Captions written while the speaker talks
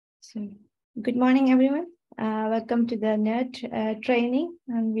So, good morning, everyone. Welcome to the NIRD training,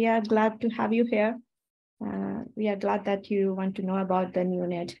 and we are glad to have you here. We are glad that you want to know about the new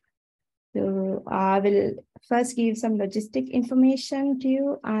NIRD. So I will first give some logistic information to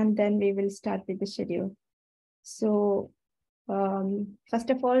you, and then we will start with the schedule. So first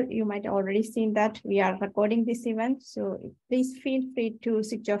of all, you might already seen that we are recording this event. So please feel free to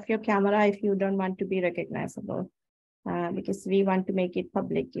switch off your camera if you don't want to be recognizable. Because we want to make it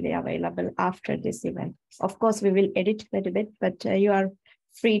publicly available after this event. Of course, we will edit a little bit, but you are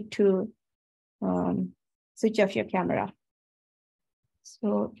free to switch off your camera.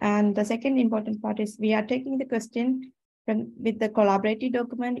 So, and the second important part is we are taking the question with the collaborative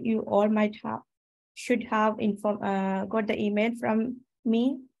document. You all should have got the email from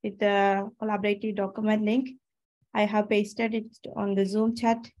me with the collaborative document link. I have pasted it on the Zoom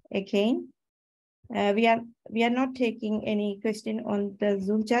chat again. We are not taking any question on the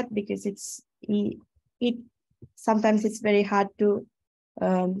Zoom chat because sometimes it's very hard to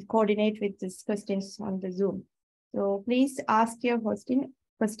coordinate with these questions on the Zoom. So please ask your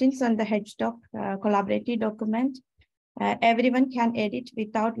questions on the HDoc collaborative document. Everyone can edit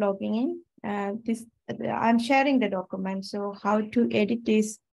without logging in. I'm sharing the document. So how to edit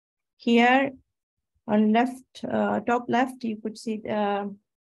is here on top left. You could see the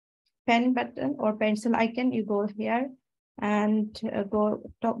pen button or pencil icon. You go here and go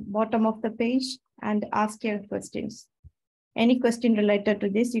bottom of the page and ask your questions. Any question related to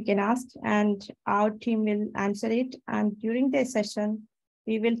this you can ask, and our team will answer it. And during the session,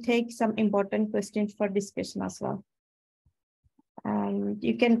 we will take some important questions for discussion as well. And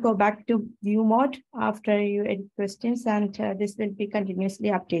you can go back to view mode after you edit questions, and this will be continuously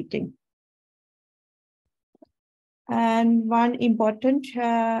updating. And one important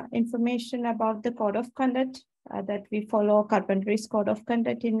information about the code of conduct that we follow Carpentry's code of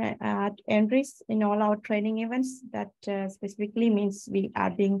conduct at NRIS in all our training events. That specifically means we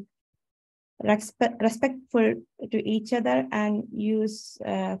are being respectful to each other and use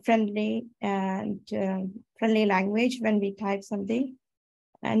friendly language when we type something.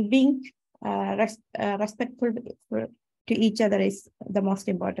 And being respectful to each other is the most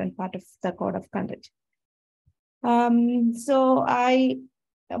important part of the code of conduct. So I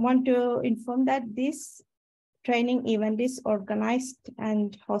want to inform that this training event is organized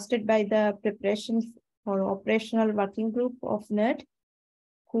and hosted by the Preparations for Operational Working Group of NIRD,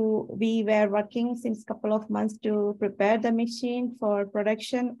 who we were working since a couple of months to prepare the machine for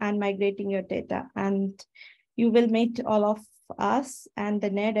production and migrating your data. And you will meet all of us and the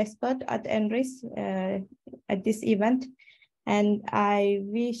NIRD expert at NRIS at this event. And I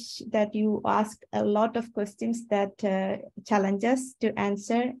wish that you ask a lot of questions that challenge us to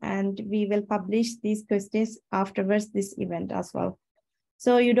answer, and we will publish these questions afterwards this event as well.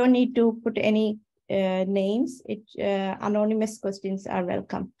 So you don't need to put any names. Anonymous questions are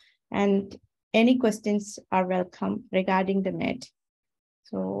welcome, and any questions are welcome regarding the NIRD.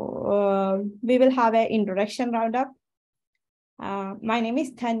 So we will have an introduction roundup. My name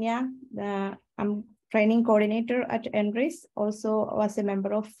is Tanya. I'm training coordinator at NRIS, also was a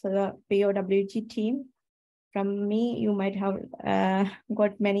member of the POWG team. From me, you might have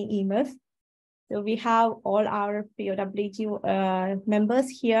got many emails. So we have all our POWG members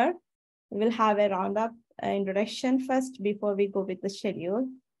here. We will have a roundup introduction first before we go with the schedule.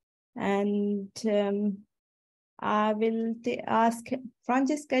 And I will ask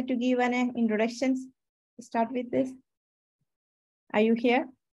Francesca to give an introduction to start with this. Are you here?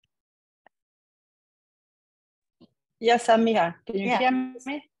 Yes, I'm here. Can you hear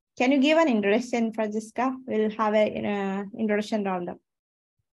me? Can you give an introduction, Francesca? We'll have an introduction roundup.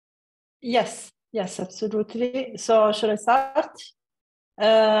 Yes, absolutely. So should I start?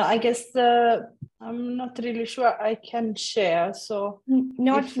 I guess I'm not really sure I can share. So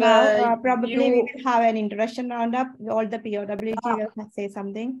not now. Probably we will have an introduction roundup. All the POWG will say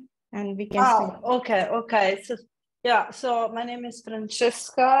something, and we can start. Okay. So my name is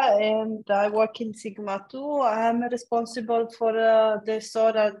Francesca, and I work in Sigma 2. I'm responsible for the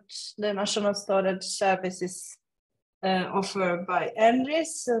national storage services offered by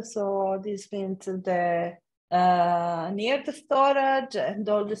NRIS. So this means the NIRD storage and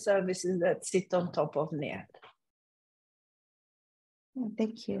all the services that sit on top of NIRD.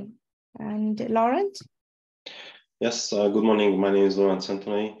 Thank you. And Laurent? Yes, good morning. My name is Laurent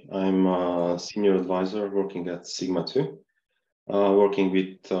Anthony. I'm a senior advisor working at Sigma 2, working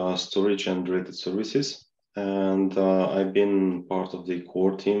with storage and related services. And I've been part of the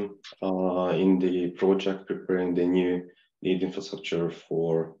core team in the project preparing the new NIRD infrastructure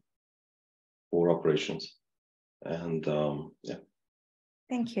for operations. And yeah.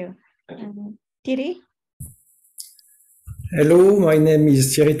 Thank you. Thierry? Hello, my name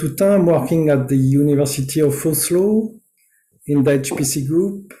is Thierry Toutin. I'm working at the University of Oslo in the HPC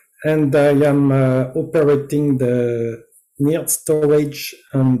group, and I am operating the NIRD storage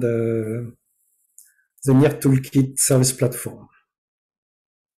and the NIRD Toolkit service platform.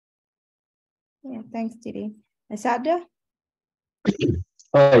 Yeah, thanks, Thierry. Sada?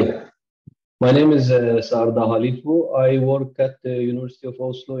 Hi, my name is Sarda Halifu. I work at the University of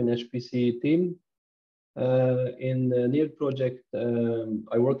Oslo in HPC team. In the NIRD project,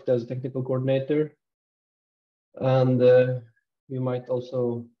 I worked as a technical coordinator, and you might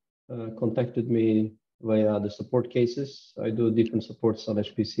also contacted me via the support cases. I do different supports on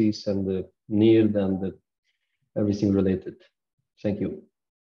HPCs and the NIRD and everything related. Thank you.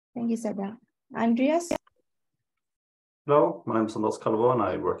 Thank you, Sada. Andreas? Hello, my name is Anders Kalvo and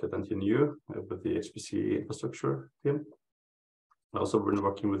I work at NTNU with the HPC infrastructure team. I also been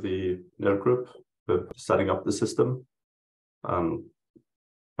working with the NIRD group, with setting up the system and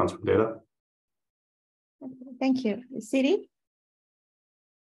transferring data. Thank you. Siri?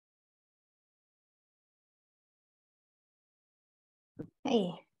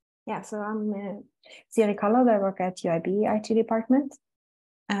 Hey, yeah, so I'm Siri Kallad. I work at UIB IT department,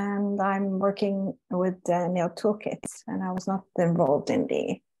 and I'm working with the NIRD Toolkit, and I was not involved in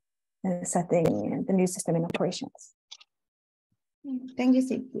the setting the new system in operations. Thank you,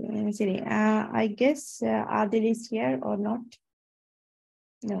 Siri. I guess Adil is here or not?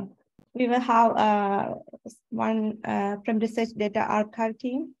 No. We will have one from Research Data Archive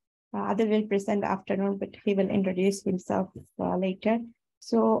team. Adil will present afternoon, but he will introduce himself later.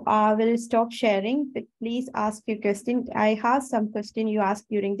 So I will stop sharing, but please ask your question. I have some question you asked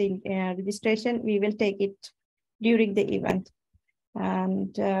during the registration. We will take it during the event.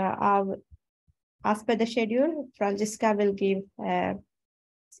 And as per the schedule, Francisca will give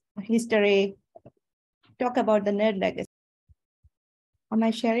history, talk about the NIRD legacy. Am I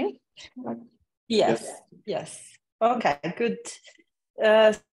sharing? Yes, yes. Okay, good.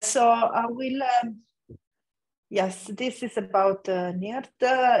 So I will, yes, this is about NIRD,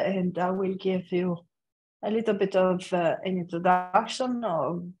 and I will give you a little bit of an introduction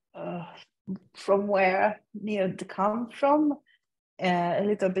of from where NIRD come from, a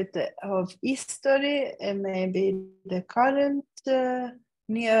little bit of history, and maybe the current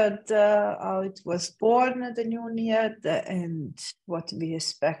NIRD, how it was born, the new NIRD, and what we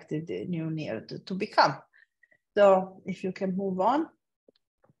expected the new NIRD to become. So if you can move on.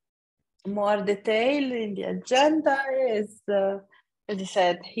 More detail in the agenda is, as I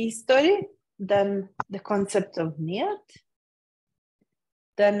said, history, then the concept of NIRD,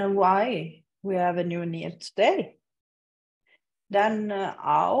 then why we have a new NIRD today, then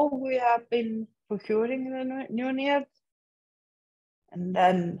how we have been procuring the new NIRD, and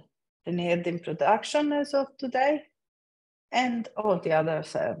then the NIRD in production as of today, and all the other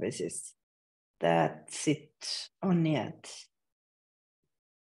services that sit on NIRD.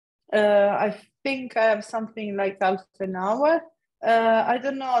 I think I have something like half an hour. I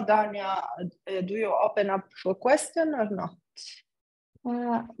don't know, Dania, do you open up for question or not?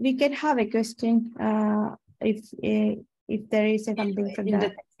 We can have a question if there is something from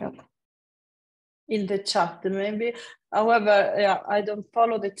in the chat, maybe. However, yeah, I don't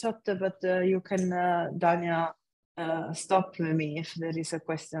follow the chat, but you can, Dania, stop me if there is a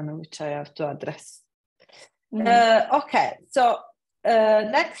question which I have to address. Okay, so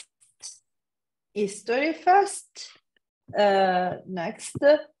next. History first. Next.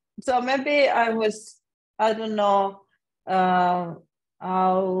 So maybe I don't know, how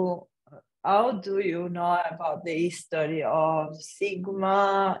do you know about the history of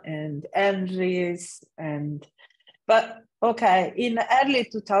Sigma and NRIS but okay, in early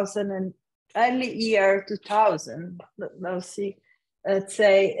 2000 and early year 2000, let's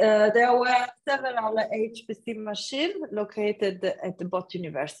say there were several HPC machines located at both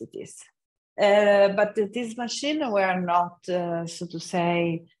universities. But these machines were not, so to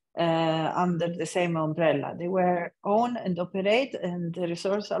say, under the same umbrella. They were owned and operated, and the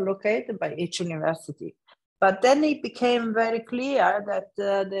resources allocated by each university. But then it became very clear that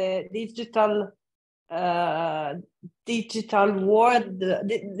the digital world,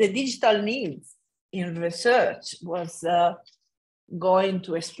 the digital needs in research was going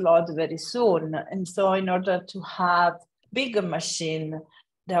to explode very soon. And so in order to have bigger machine,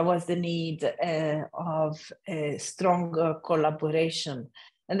 there was the need of a stronger collaboration.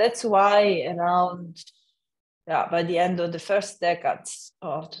 And that's why around, by the end of the first decades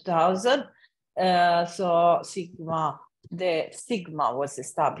of 2000, so the Sigma was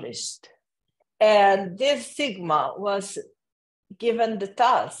established. And this Sigma was given the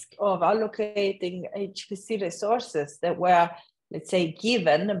task of allocating HPC resources that were, let's say,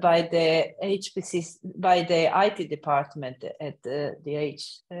 given by the HPC, by the IT department at the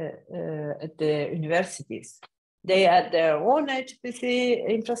universities. They had their own HPC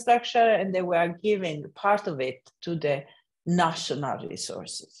infrastructure, and they were giving part of it to the national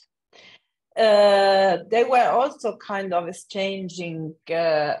resources. They were also kind of exchanging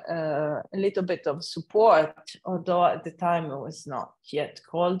a little bit of support, although at the time it was not yet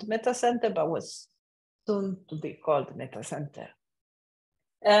called Meta Center, but was soon to be called Meta Center.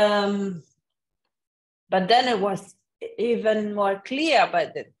 But then it was even more clear by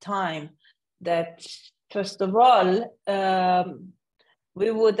the time that, first of all,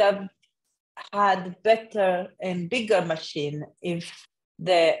 we would have had better and bigger machine if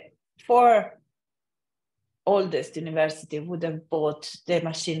the 4 oldest university would have bought the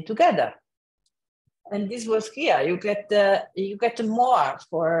machine together. And this was clear. You get more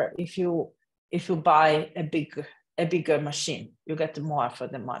for if you buy a bigger machine. You get more for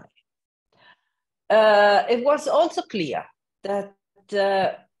the money. It was also clear that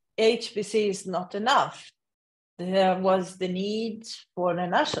HPC is not enough. There was the need for a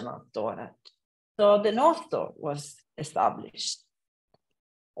national storage. So the North Store was established.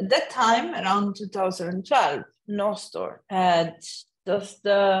 At that time, around 2012, North Store had just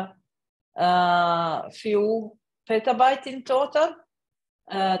a few petabytes in total,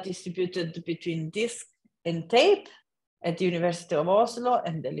 distributed between disk and tape at the University of Oslo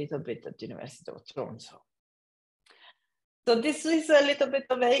and a little bit at the University of Tromsø. So this is a little bit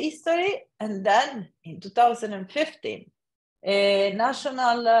of a history. And then in 2015, a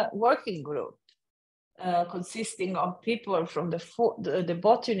national working group consisting of people from the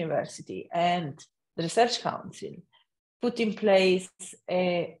both university and the Research Council put in place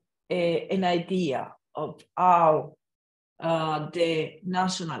an idea of how the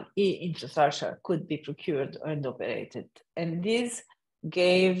national infrastructure could be procured and operated. And this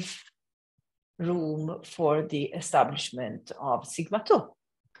gave room for the establishment of Sigma 2.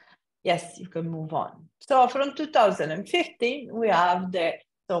 Yes, you can move on. So from 2015, we have the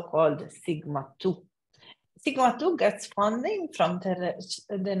so-called Sigma 2. Sigma 2 gets funding from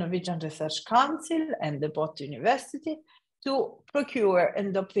the Norwegian Research Council and the both university to procure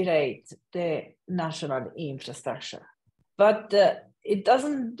and operate the national infrastructure. But it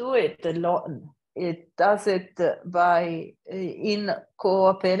doesn't do it alone. It does it in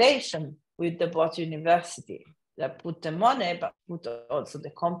cooperation with the both university that put the money, but put also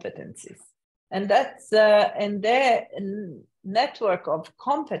the competencies. And that's and the network of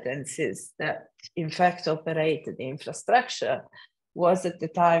competencies that in fact operated the infrastructure was at the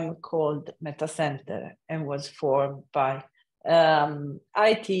time called Meta Center and was formed by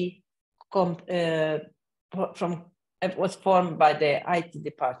it was formed by the IT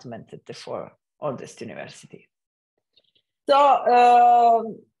department at the 4 oldest university.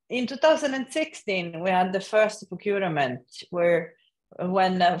 So in 2016, we had the first procurement when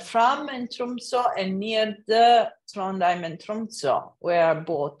Fram and Tromsø and NIRD Trondheim and Tromsø were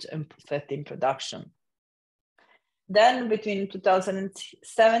bought and set in production. Then between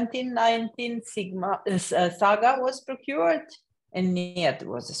 2017-19, Saga was procured and NIRD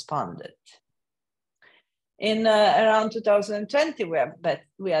was expanded. In around 2020, we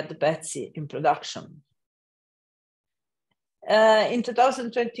had the Betsy in production. In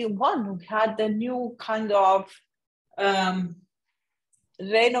 2021, we had the new kind of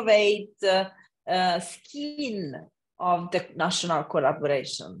renovate scheme of the national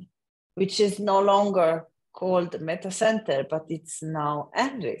collaboration, which is no longer called Meta Center, but it's now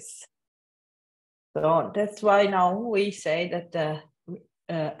NRIS. So that's why now we say that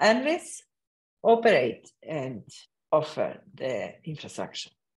NRIS operate and offer the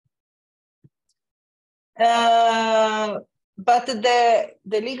infrastructure. But the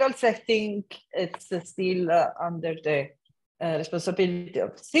legal setting, it's still under the responsibility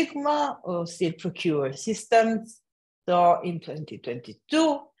of Sigma or still procure systems. So in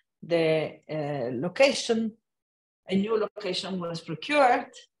 2022, the a new location was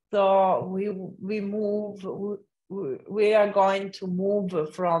procured. So we are going to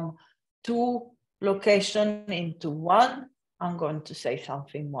move from 2 locations into 1. I'm going to say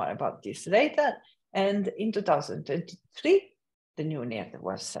something more about this later. And in 2023, the new NIRD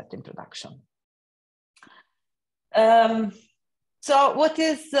was set in production. So what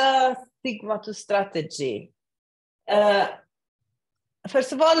is Sigma 2 strategy?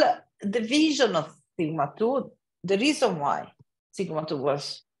 First of all, the vision of Sigma 2, the reason why Sigma 2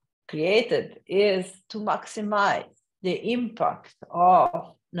 was created is to maximize the impact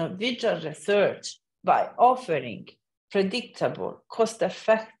of Norwegian research by offering predictable,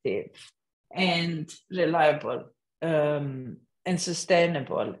 cost-effective, and reliable and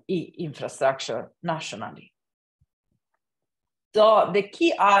sustainable infrastructure nationally. So the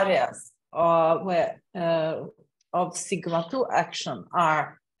key areas of Sigma 2 action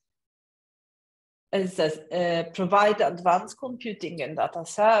are provide advanced computing and data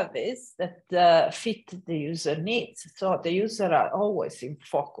service that fit the user needs. So the user are always in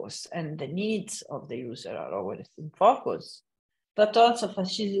focus and the needs of the user are always in focus, but also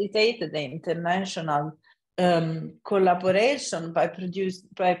facilitate the international collaboration by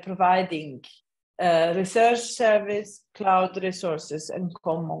providing research service, cloud resources, and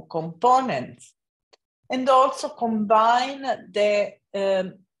common components. And also combine the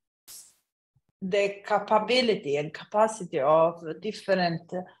capability and capacity of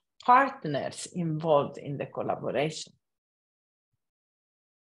different partners involved in the collaboration.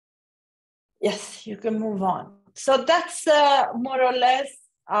 Yes, you can move on. So that's more or less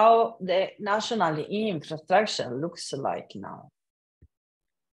how the national infrastructure looks like now.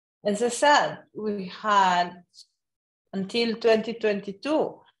 As I said, we had, until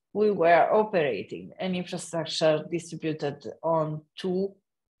 2022, we were operating an infrastructure distributed on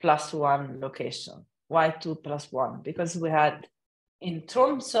 2+1 location. Why 2+1? Because we had in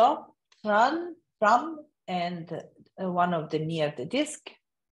Tromsø, Fram, and one of the NIRD disk.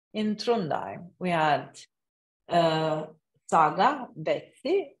 In Trondheim, we had Saga,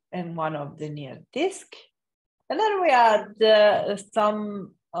 Betsy, and one of the NIRD disk. And then we had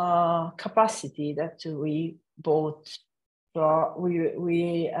some capacity that we bought.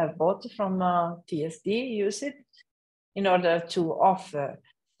 We have bought from TSD, use it in order to offer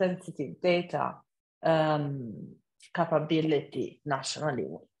sensitive data capability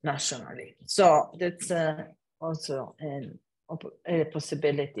nationally. So that's also a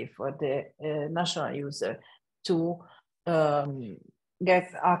possibility for the national user to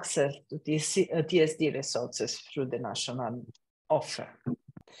get access to these TSD resources through the national offer.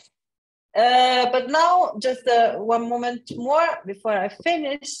 But now, just one moment more before I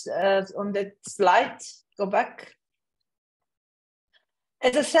finish on the slide, go back.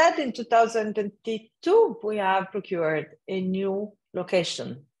 As I said, in 2022, we have procured a new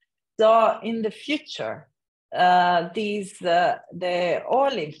location. So in the future, the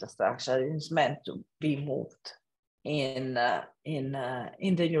all infrastructure is meant to be moved in the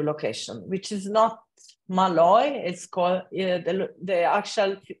new location, which is not Malloy. It's called the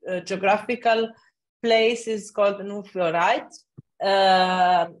actual geographical place is called Nordfjordeid.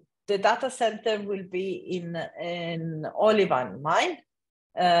 The data center will be in Olivine Mine,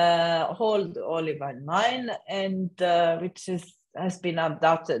 Hold Olivine Mine, and which has been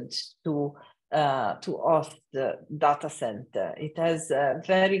adapted to host the data center. It has a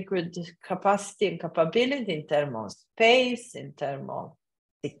very good capacity and capability in terms of space, in terms of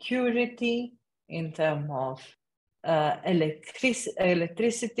security, in terms of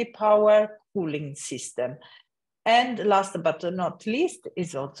electricity power, cooling system. And last but not least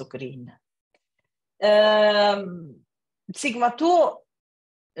is also green. Sigma 2,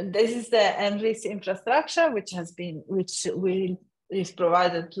 this is the NRIS infrastructure, which is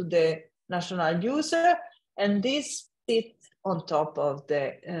provided to the national user, and this sits on top of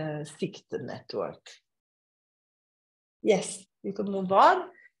the SICT network. Yes, you can move on.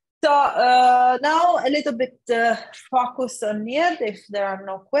 So now a little bit focus on NIRD, if there are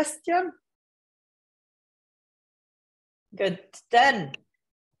no questions. Good. Then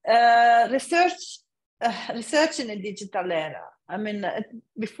research in a digital era. I mean,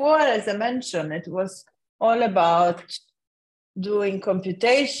 before, as I mentioned, it was all about doing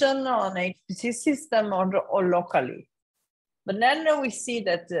computation on HPC system or locally. But then we see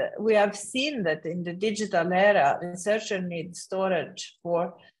that we have seen that in the digital era, researchers need storage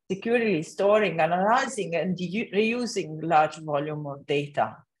for securely storing, analyzing, and reusing large volume of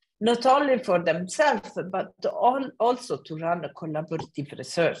data, not only for themselves, but also to run a collaborative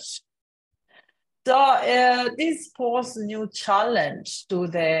research. So this poses a new challenge to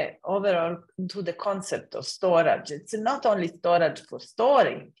the concept of storage. It's not only storage for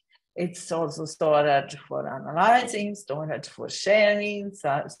storing, it's also storage for analyzing, storage for sharing,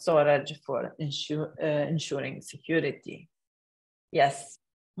 storage for ensuring security. Yes,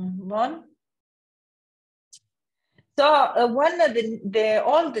 one. So when the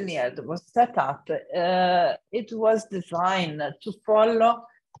old NIRD was set up, it was designed to follow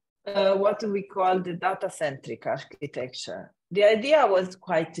what we call the data-centric architecture. The idea was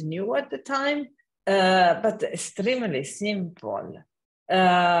quite new at the time, but extremely simple.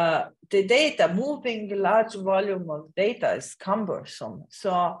 The data, moving large volume of data is cumbersome.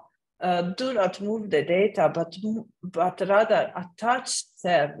 So do not move the data, but rather attach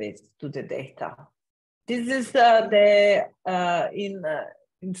service to the data. This is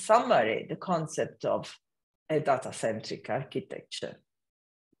in summary, the concept of a data-centric architecture.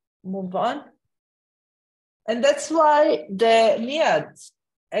 Move on. And that's why the NIRD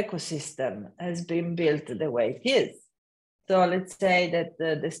ecosystem has been built the way it is. So let's say that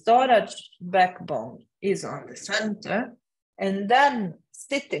the storage backbone is on the center, and then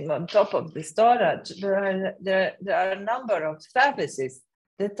sitting on top of the storage, there are a number of services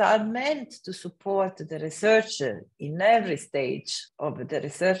that are meant to support the researcher in every stage of the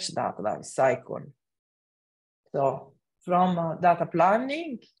research data life cycle. So from data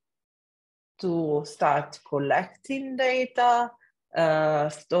planning to start collecting data,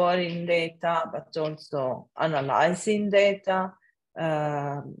 storing data, but also analyzing data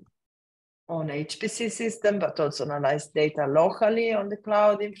on HPC system, but also analyze data locally on the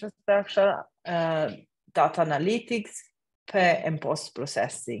cloud infrastructure, data analytics, pre and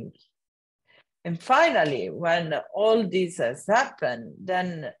post-processing. And finally, when all this has happened,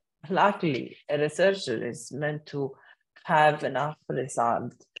 then luckily a researcher is meant to have enough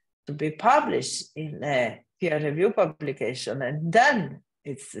results to be published in a peer review publication, and then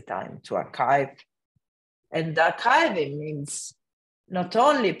it's the time to archive. And archiving means not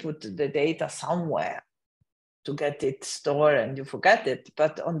only put the data somewhere to get it stored and you forget it,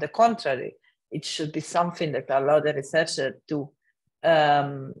 but on the contrary, it should be something that allows the researcher to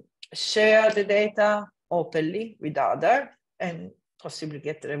share the data openly with others and possibly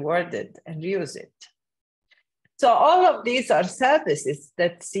get rewarded and reuse it. So all of these are services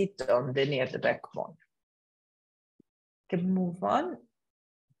that sit on the NIRD backbone. Can move on.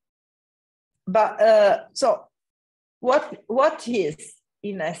 But so what is,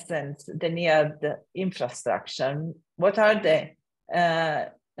 in essence, the NIRD infrastructure? What are the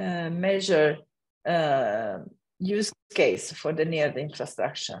major use case for the NIRD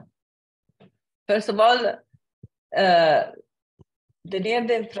infrastructure? First of all, the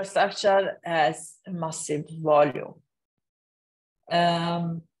NIRD infrastructure has a massive volume.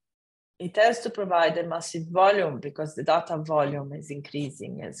 It has to provide a massive volume because the data volume is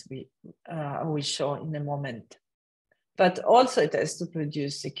increasing, as we will show in a moment. But also it has to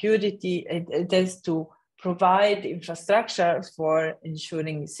produce security. It has to provide infrastructure for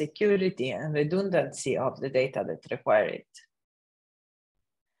ensuring security and redundancy of the data that require it.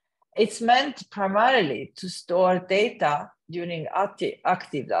 It's meant primarily to store data during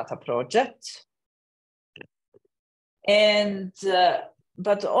active data projects. And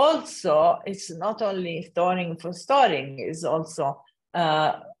but also it's not only storing for storing, it's also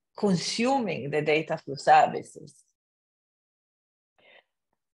consuming the data through services.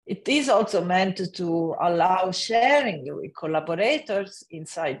 It is also meant to allow sharing with collaborators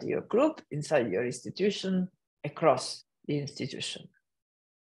inside your group, inside your institution, across the institution.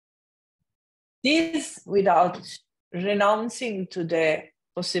 This without renouncing to the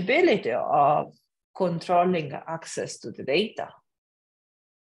possibility of controlling access to the data.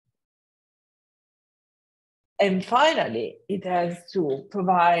 And finally, it has to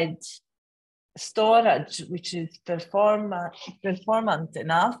provide storage which is performant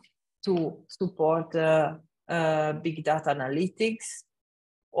enough to support big data analytics,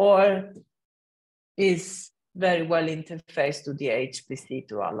 or is very well interfaced to the HPC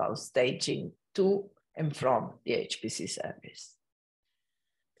to allow staging to and from the HPC service.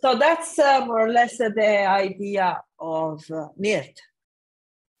 So that's more or less the idea of NIRD.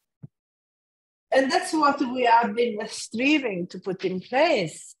 And that's what we have been striving to put in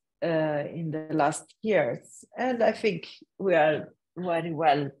place in the last years. And I think we are very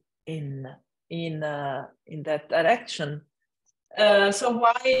well in that direction. So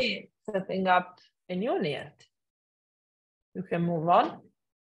why setting up a new NIRD? You can move on.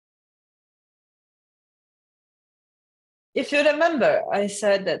 If you remember, I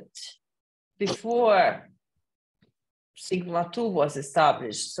said that before Sigma 2 was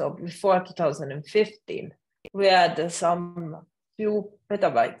established, so before 2015, we had some few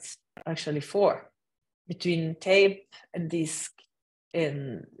petabytes, actually 4, between tape and disk,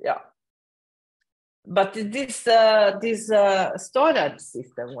 and yeah. But this storage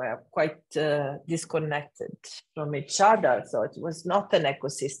system were quite disconnected from each other, so it was not an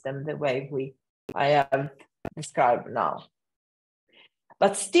ecosystem the way I have described now.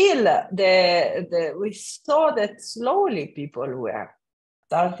 But still, we saw that slowly people were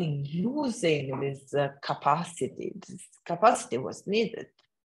starting using this capacity. This capacity was needed.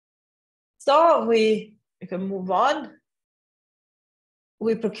 So we can move on.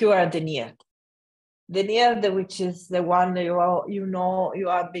 We procured the NIRD. the NIRD, which is the one you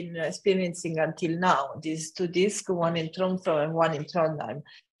have been experiencing until now. These 2 disks, one in Tromsø and one in Trondheim.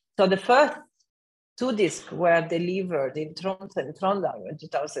 So the first 2 disks were delivered in Tromsø and Trondheim in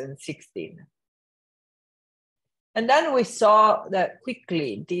 2016. And then we saw that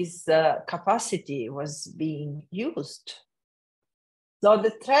quickly this capacity was being used. So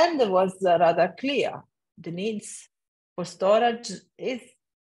the trend was rather clear. The needs for storage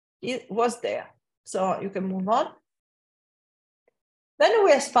was there. So you can move on. Then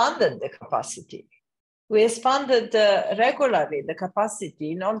we expanded the capacity. We expanded regularly the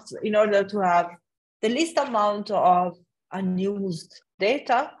capacity in order to have the least amount of unused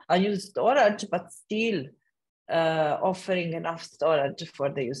data, unused storage, but still offering enough storage for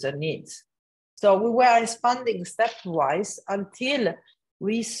the user needs. So we were expanding stepwise until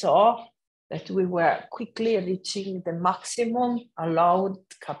we saw that we were quickly reaching the maximum allowed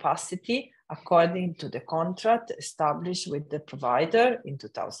capacity according to the contract established with the provider in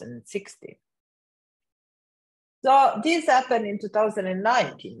 2016. So this happened in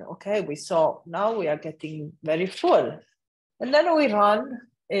 2019, okay? We saw now we are getting very full. And then we run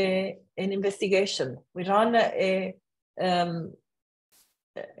an investigation. We run a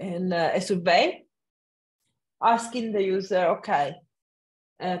survey asking the user, okay,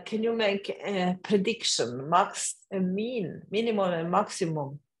 can you make a prediction, max and minimum and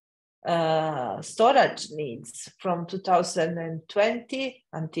maximum storage needs from 2020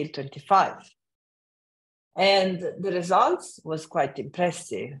 until 25? And the results was quite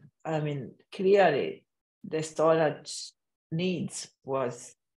impressive. I mean, clearly the storage needs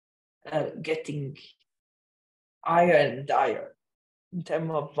was getting higher and higher in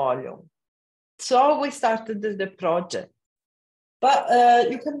terms of volume. So we started the project,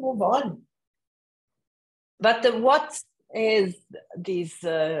 but you can move on. But what is this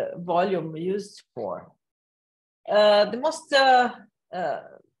volume used for? The most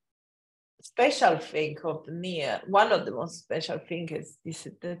special thing of NIRD, one of the most special things is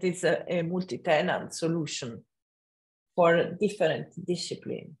that it's a multi-tenant solution for different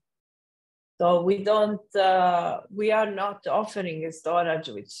disciplines. So we are not offering a storage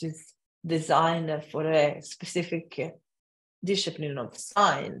which is designed for a specific discipline of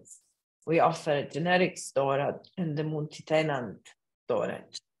science. We offer generic storage and the multi-tenant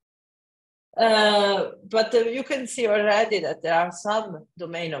storage. But you can see already that there are some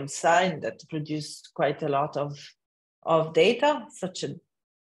domain of science that produce quite a lot of data, such as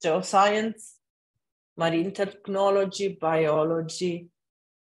geoscience, marine technology, biology,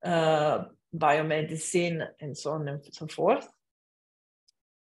 biomedicine, and so on and so forth.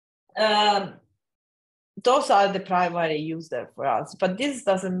 Those are the primary users for us, but this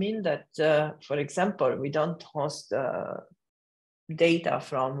doesn't mean that, for example, we don't host data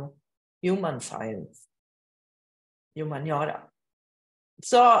from human science, humaniora.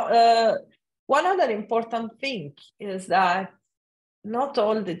 So one other important thing is that not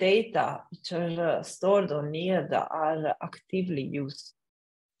all the data which are stored on NIRD are actively used.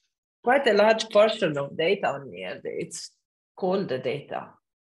 Quite a large portion of data on NIRD, it's cold data.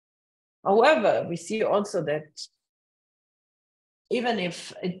 However, we see also that even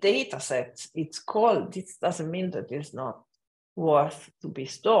if a data set is cold, this doesn't mean that it's not worth to be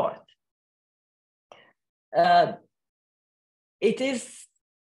stored. This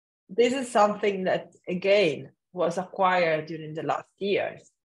is something that, again, was acquired during the last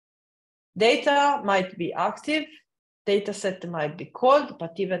years. Data might be active, data set might be cold,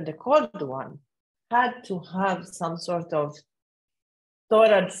 but even the cold one had to have some sort of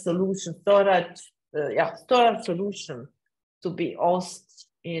storage solution to be hosted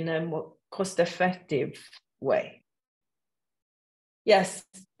in a more cost-effective way. Yes,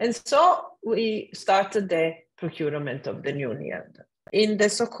 and so we started the procurement of the new NIRD. In the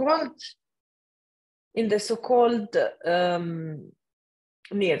so-called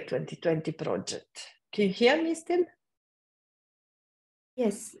NIRD 2020 project. Can you hear me still?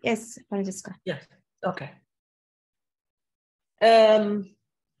 Yes, Francesca. Yes, okay.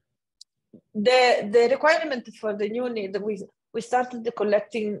 The requirement for the new NIRD, we started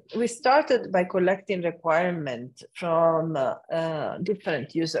by collecting requirement from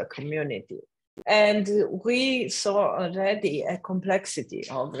different user community. And we saw already a complexity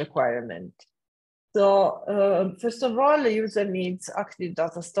of requirement. So first of all, the user needs active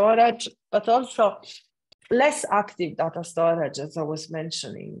data storage, but also less active data storage, as I was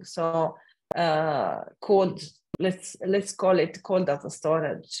mentioning. So cold, let's call it cold data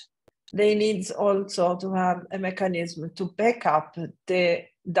storage. They need also to have a mechanism to back up the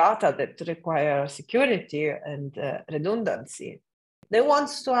data that require security and redundancy. They want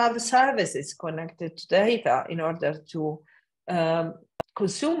to have services connected to data in order to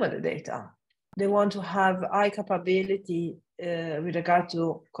consume the data. They want to have high capability with regard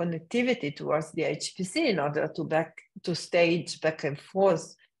to connectivity towards the HPC in order to stage back and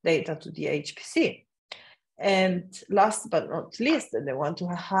forth data to the HPC. And last but not least, they want to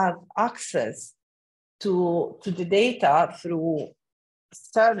have access to the data through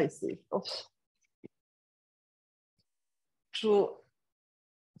services, through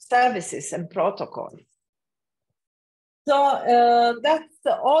services and protocols. So that's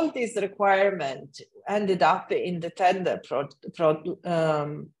all these requirements ended up in the tender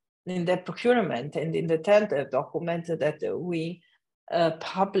in the procurement and in the tender document that we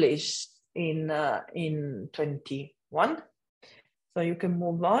published in 21. So you can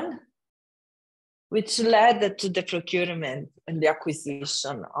move on, which led to the procurement and the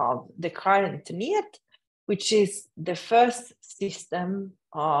acquisition of the current NIRD, which is the first system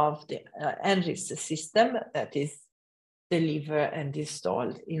of the NRIS system that is delivered and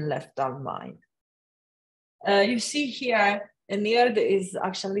installed in Lefdal mine. You see here, a NIRD is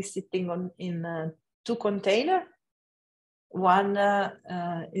actually sitting in two containers. One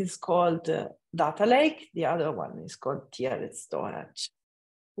is called data lake, the other one is called tiered storage.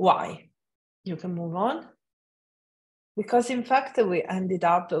 Why? You can move on. Because in fact, we ended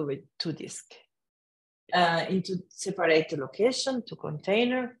up with two disks into separate location, two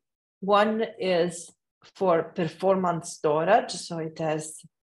containers. One is for performance storage, so it has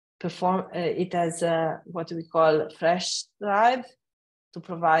what we call fresh drive to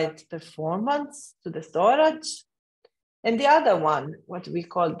provide performance to the storage. And the other one, what we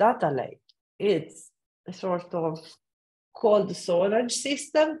call data lake, it's a sort of cold storage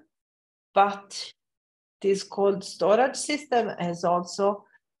system, but this cold storage system has also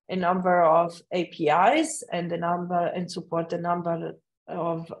a number of APIs and support a number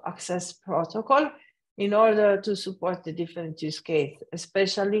of access protocol in order to support the different use cases,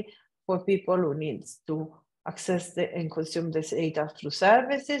 especially for people who need to access and consume this data through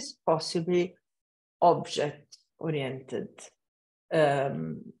services, possibly object-oriented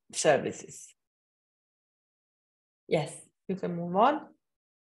services. Yes, you can move on.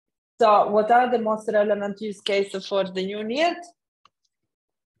 So what are the most relevant use cases for the new NIRD?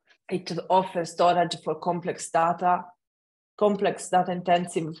 It offers storage for complex data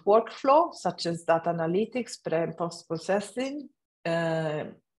intensive workflow, such as data analytics, pre and post processing,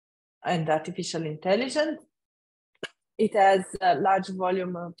 and artificial intelligence. It has a large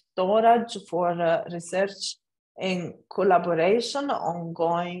volume of storage for research and collaboration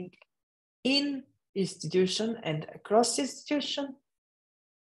ongoing in institution and across institution.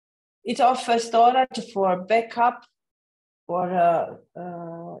 It offers storage for backup, for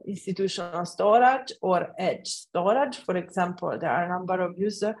institutional storage or edge storage. For example, there are a number of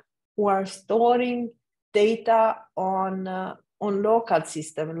users who are storing data on local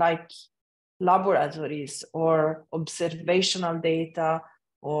systems like laboratories or observational data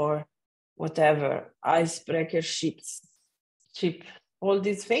or whatever, icebreaker ship, all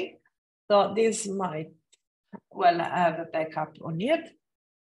these things. So this might well have a backup on it.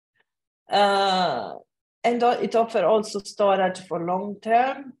 And it offers also storage for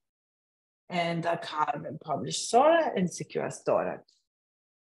long-term and archive and published storage and secure storage.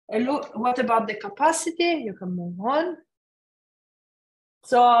 And look, what about the capacity? You can move on.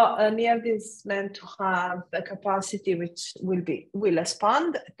 So NIRD is meant to have a capacity which will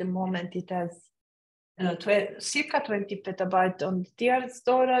expand. At the moment, it has circa 20 petabytes on the tiered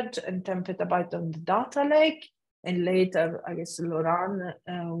storage and 10 petabytes on the data lake. And later, I guess Laurent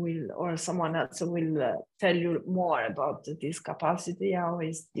or someone else will tell you more about this capacity, how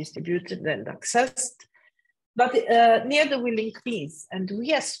it's distributed and accessed. But NIRD will increase, and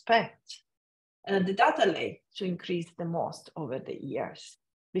we expect the data lake to increase the most over the years,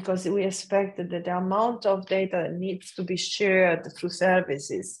 because we expect that the amount of data that needs to be shared through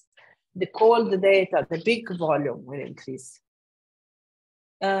services, the cold data, the big volume will increase.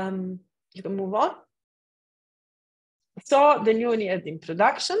 You can move on. So the new NIRD in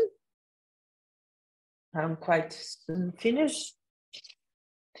production. I'm quite soon finished.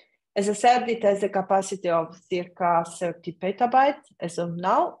 As I said, it has a capacity of circa 30 petabytes as of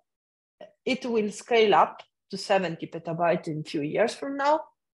now. It will scale up to 70 petabytes in a few years from now.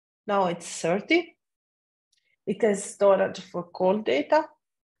 Now it's 30. It has storage for cold data.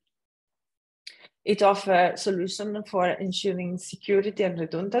 It offers solutions for ensuring security and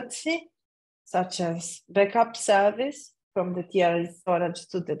redundancy, such as backup service from the tiered storage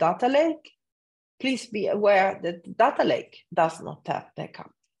to the data lake. Please be aware that the data lake does not have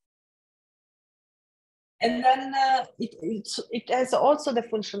backup. And then it has also the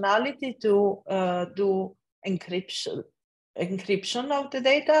functionality to do encryption of the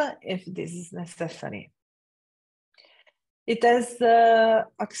data if this is necessary. It has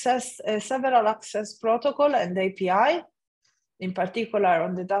several access protocol and API. In particular,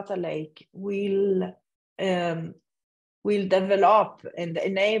 on the data lake, will develop and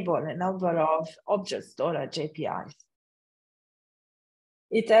enable a number of object storage APIs.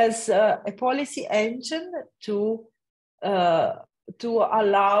 It has a policy engine to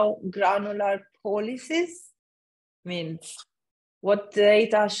allow granular policies, means what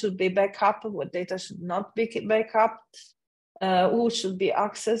data should be backed up, what data should not be backed up, who should be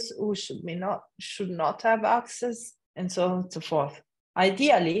accessed, who should not have access, and so on and so forth.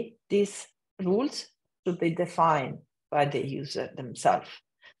 Ideally, these rules should be defined by the user themselves.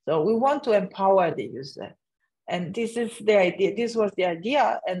 So we want to empower the user. And this is the idea. This was the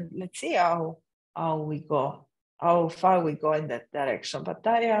idea, and let's see how we go, how far we go in that direction. But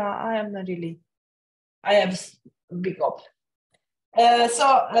I have big hope.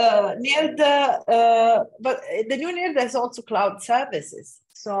 NIRD, but the new NIRD has also cloud services.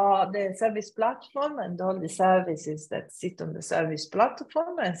 So the service platform and all the services that sit on the service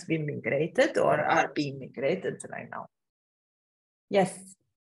platform has been migrated or are being migrated right now. Yes.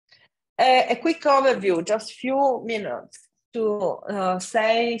 A quick overview, just few minutes to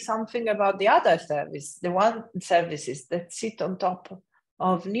say something about the other services that sit on top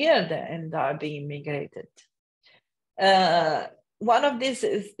of NIRD and are being migrated. One of these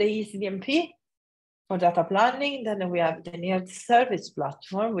is the ECDMP for data planning. Then we have the NIRD service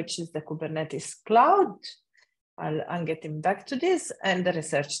platform, which is the Kubernetes cloud. I'm getting back to this, and the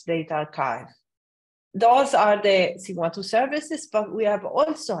research data archive. Those are the Sigma 2 services, but we have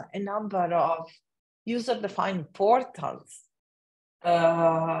also a number of user-defined portals.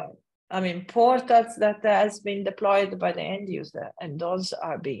 Portals that has been deployed by the end user, and those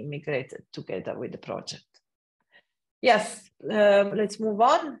are being migrated together with the project. Yes, let's move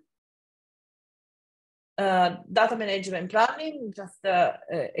on. Data management planning, just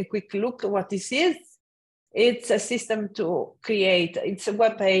a quick look at what this is. It's a system to create, it's a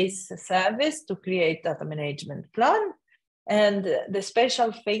web-based service to create data management plan. And the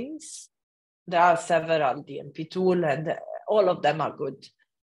special things, there are several DMP tools and all of them are good.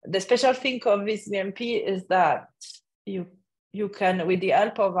 The special thing of this DMP is that you can, with the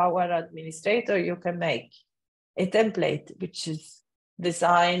help of our administrator, you can make a template which is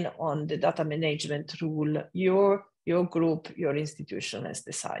designed on the data management rule your group, your institution has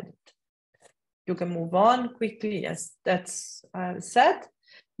decided. You can move on quickly. Yes, that's said.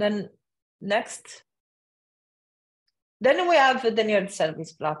 Then next. Then we have the NIRD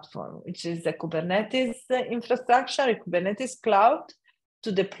service platform, which is the Kubernetes infrastructure, a Kubernetes cloud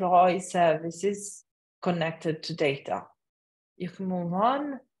to deploy services connected to data. You can move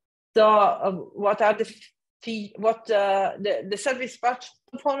on. So what are the service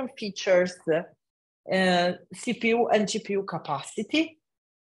platform features? CPU and GPU capacity,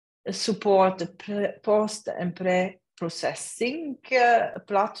 support post and pre-processing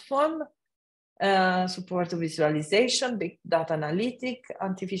platform, support visualization, big data analytic,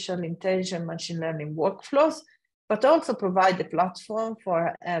 artificial intelligence, machine learning workflows, but also provide a platform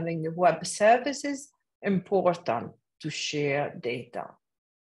for having web services and portal to share data.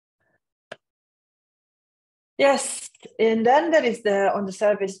 Yes, and then there is on the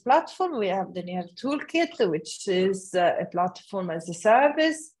service platform, we have the NIRD Toolkit, which is a platform as a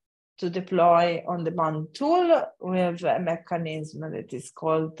service to deploy on-demand tool. We have a mechanism that is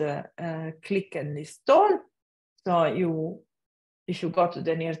called click and install. So if you go to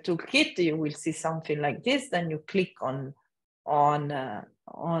the NIRD Toolkit, you will see something like this. Then you click on one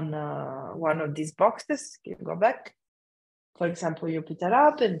of these boxes. You go back. For example, you pick it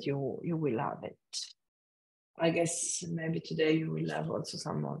up and you will have it. I guess maybe today you will have also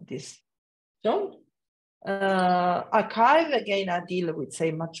some of this. So archive, again, Adil would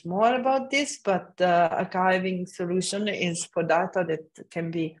say much more about this, but archiving solution is for data that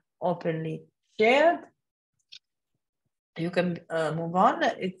can be openly shared. You can move on.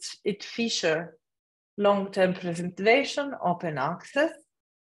 It features long-term preservation, open access.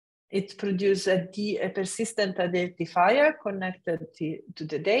 It produces a persistent identifier connected to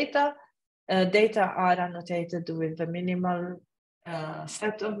the data. Data are annotated with a minimal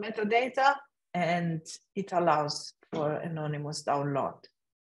set of metadata, and it allows for anonymous download.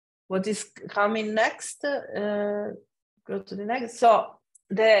 What is coming next? Go to the next. So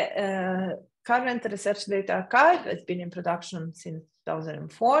the current research data archive has been in production since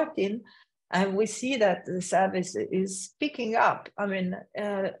 2014, and we see that the service is picking up. I mean,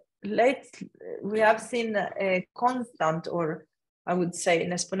 we have seen a constant, or I would say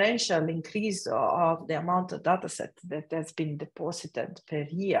an exponential increase of the amount of data set that has been deposited per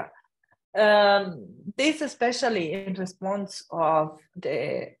year. This especially in response of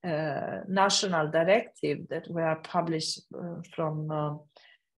the national directive that were published from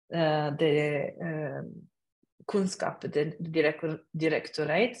the Kunskap, the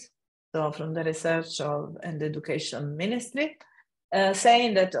directorate, so from the Research and Education Ministry,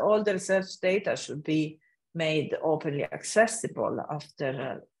 saying that all the research data should be made openly accessible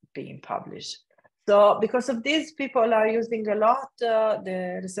after being published. So because of this, people are using a lot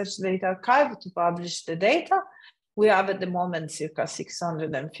the Research Data Archive to publish the data. We have at the moment circa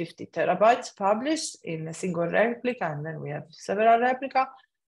 650 terabytes published in a single replica, and then we have several replica.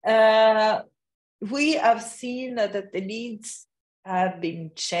 We have seen that the needs have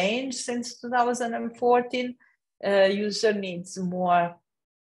been changed since 2014. User needs more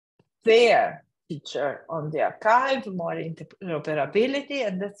fair feature on the archive, more interoperability,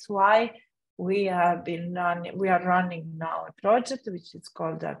 and that's why we are running now a project which is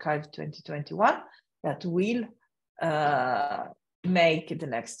called Archive 2021 that will make the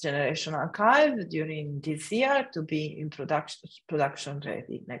next generation archive during this year to be in production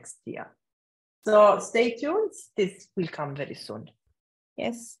ready next year. So stay tuned, this will come very soon.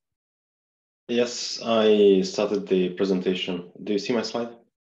 Yes. Yes, I started the presentation. Do you see my slide?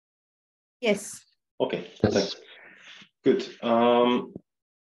 Yes. Okay, thanks. Good.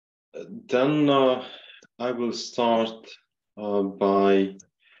 Then I will start by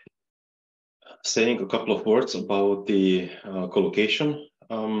saying a couple of words about the collocation.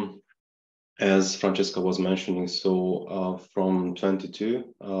 As Francesca was mentioning, so from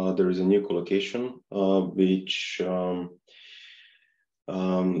 22, there is a new collocation which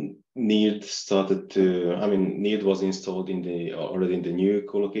NIRD started to, NIRD was installed in already in the new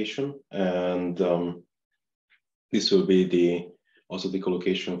collocation, and this will be also the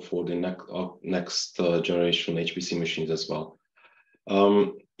collocation for the next generation HPC machines as well.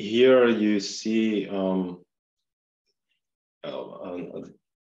 Here you see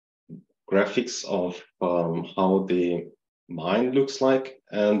graphics of how the mine looks like,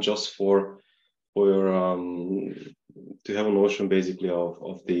 and just for to have a notion basically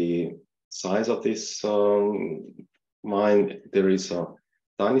of the size of this mine. There is a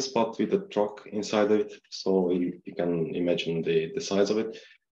tiny spot with a truck inside of it, so you can imagine the size of it.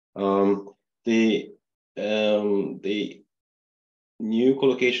 The new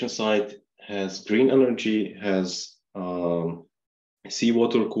collocation site has green energy, has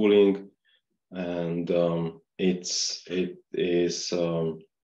seawater cooling, and it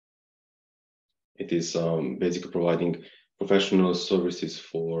is basically providing professional services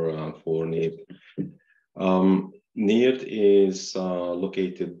for NIRD. NIRD is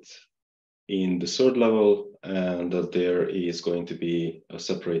located in the 3rd level, and there is going to be a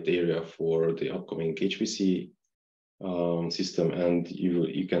separate area for the upcoming HPC system, and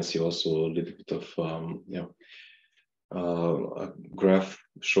you can see also a little bit of a graph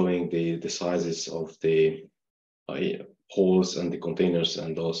showing the sizes of the holes and the containers,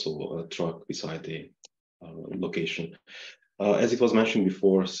 and also a truck beside the location. As it was mentioned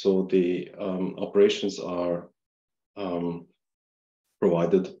before, so the operations are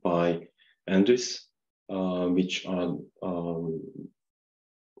provided by NRIS, which are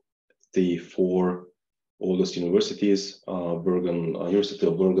the 4 oldest universities: Bergen, University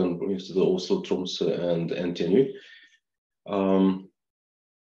of Bergen, University of Oslo, Tromsø, and NTNU.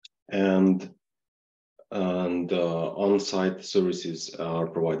 And on-site services are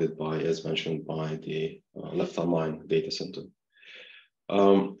provided by, as mentioned, by the Lefta Mine data center.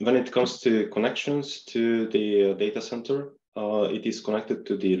 When it comes to connections to the data center, it is connected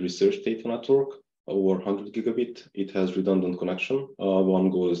to the research data network over 100 gigabit. It has redundant connection. One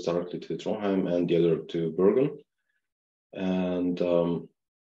goes directly to Trondheim and the other to Bergen. And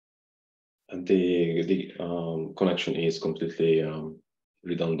the connection is completely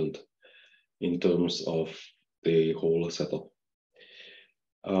redundant in terms of the whole setup.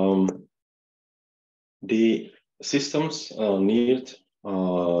 The systems NIRD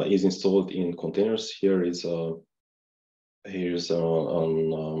is installed in containers. Here's an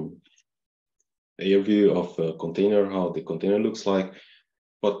air view of a container, how the container looks like.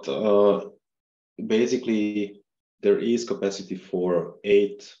 But basically, there is capacity for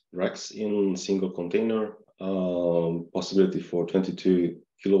 8 racks in single container, possibility for 22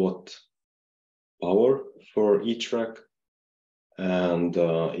 kilowatt power for each rack, and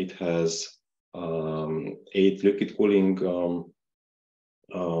it has 8 liquid cooling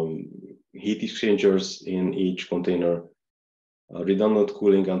heat exchangers in each container, redundant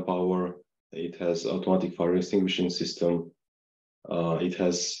cooling and power. It has automatic fire extinguishing system. It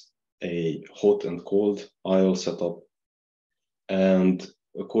has a hot and cold aisle setup. And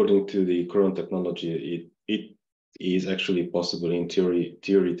according to the current technology, it is actually possible in theory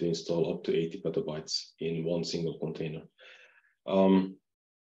to install up to 80 petabytes in one single container.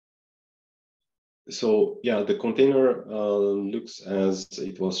 So yeah, the container looks as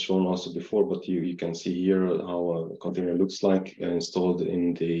it was shown also before, but you can see here how a container looks like installed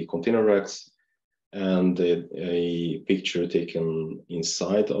in the container racks, and a picture taken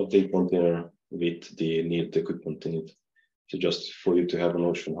inside of the container with the NIRD equipment in it. So just for you to have a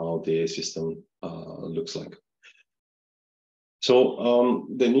notion how the system looks like. So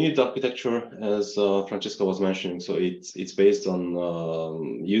the NIRD architecture, as Francesca was mentioning, so it's based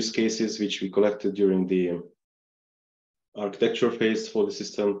on use cases which we collected during the architecture phase for the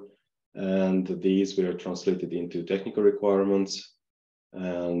system, and these were translated into technical requirements,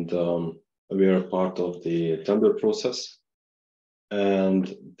 and we are part of the tender process,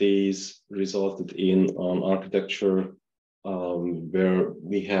 and these resulted in an architecture where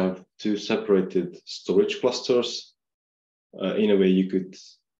we have two separated storage clusters. In a way, you could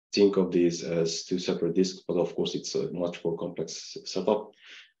think of these as two separate disks, but of course, it's a much more complex setup.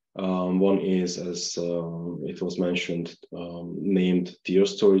 One is, as it was mentioned, named tier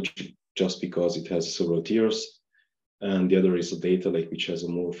storage, just because it has several tiers. And the other is a data lake, which has a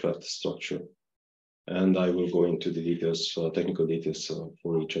more flat structure. And I will go into the details, technical details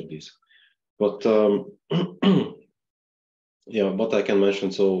for each of these. But yeah, what I can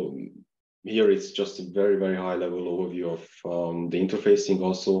mention, so here it's just a very, very high level overview of the interfacing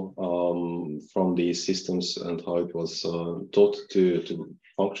also from these systems and how it was taught to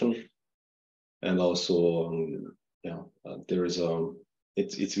function. And also, yeah, there is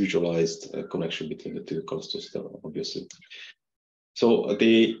it's visualized a connection between the two clusters, obviously. So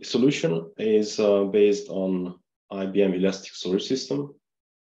the solution is based on IBM Elastic Storage System,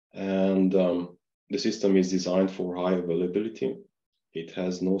 and the system is designed for high availability. It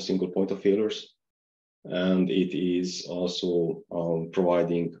has no single point of failures, and it is also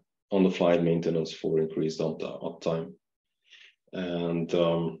providing on-the-fly maintenance for increased uptime. And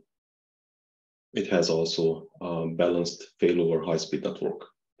it has also balanced failover high-speed network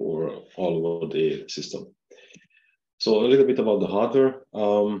for all over the system. So a little bit about the hardware.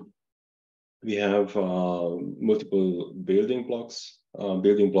 We have multiple building blocks.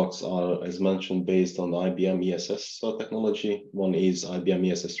 Building blocks are, as mentioned, based on the IBM ESS technology. One is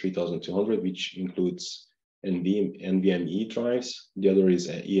IBM ESS 3200, which includes NVMe drives. The other is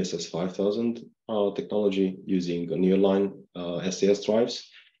ESS 5000 technology using nearline SAS drives.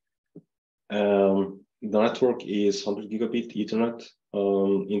 The network is 100 gigabit Ethernet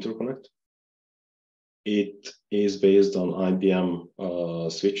interconnect. It is based on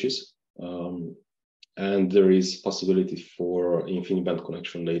IBM switches. And there is possibility for InfiniBand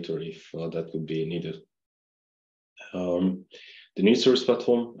connection later if that would be needed. The NIRD service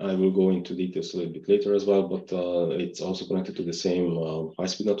platform, I will go into details a little bit later as well, but it's also connected to the same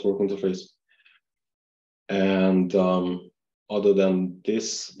high-speed network interface. And other than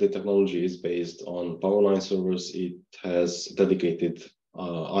this, the technology is based on Power9 servers. It has dedicated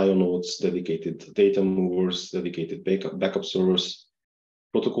IO nodes, dedicated data movers, dedicated backup servers,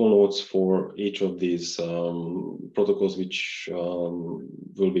 protocol nodes for each of these protocols which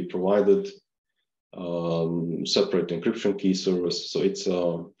will be provided, separate encryption key servers. So it's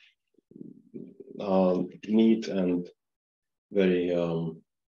a neat and very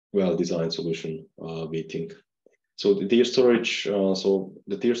well-designed solution, we think. So the tier storage,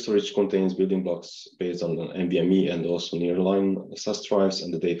 the tier storage contains building blocks based on NVMe and also nearline SAS drives,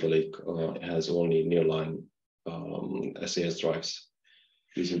 and the data lake has only nearline SAS drives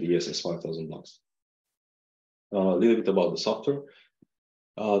using the ESS 5000 blocks. A little bit about the software.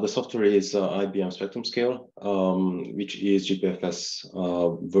 The software is IBM Spectrum Scale, which is GPFS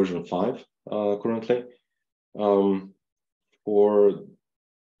version 5 currently. For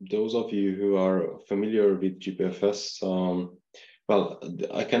those of you who are familiar with GPFS, well,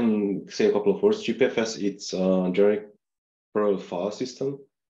 I can say a couple of words. GPFS, it's a generic Perl file system.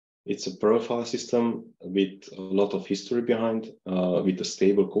 It's a Perl file system with a lot of history behind, with a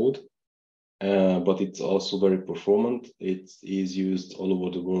stable code, but it's also very performant. It is used all over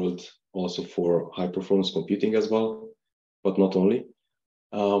the world, also for high performance computing as well, but not only.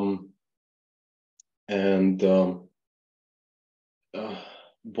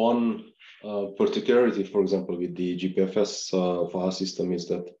 One particularity, for example, with the GPFS file system is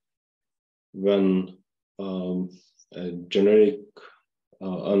that when a generic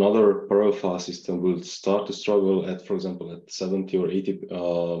another parallel file system will start to struggle at, for example, at 70 or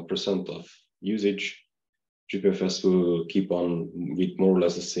 80% of usage, GPFS will keep on with more or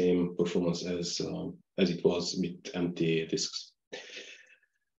less the same performance as it was with empty disks.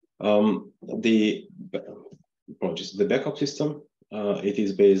 The backup system, it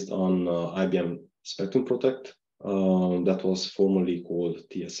is based on IBM Spectrum Protect. That was formerly called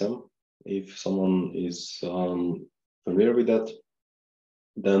TSM. If someone is familiar with that,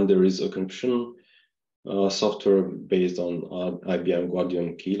 then there is encryption software based on IBM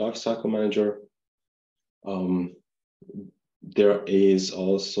Guardian Key Lifecycle Manager. There is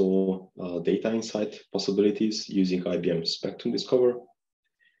also data insight possibilities using IBM Spectrum Discover.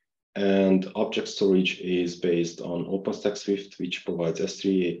 And object storage is based on OpenStack Swift, which provides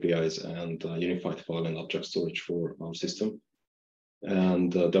S3 APIs and unified file and object storage for our system.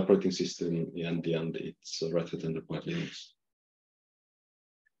 And the operating system, in the end, it's Red Hat Enterprise Linux.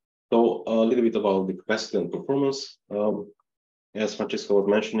 So a little bit about the capacity and performance. As Francesca was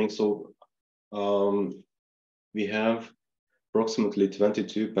mentioning, so we have approximately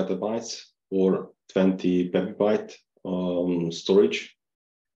 22 petabytes or 20 petabyte storage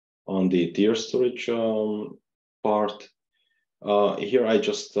on the tier storage part. Here I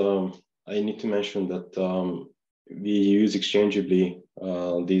just I need to mention that we use exchangeably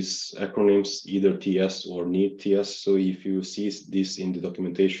these acronyms, either TS or NIRD TS. So if you see this in the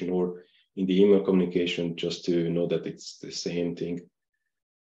documentation or in the email communication, just to know that it's the same thing.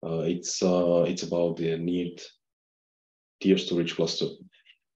 It's about the NIRD tier storage cluster.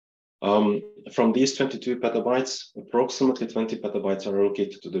 From these 22 petabytes, approximately 20 petabytes are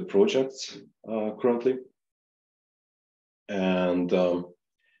allocated to the projects currently. And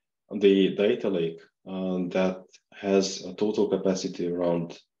the data lake that has a total capacity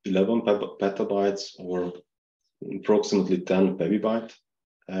around 11 petabytes or approximately 10 petabyte.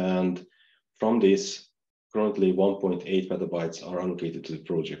 And from this, currently 1.8 petabytes are allocated to the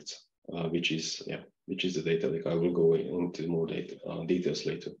projects, which is the data lake. I will go into more details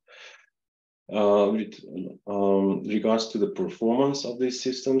later. With regards to the performance of these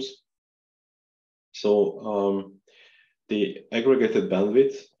systems, so the aggregated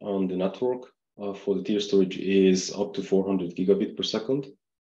bandwidth on the network for the tier storage is up to 400 gigabit per second.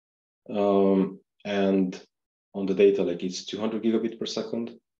 And on the data lake, it's 200 gigabit per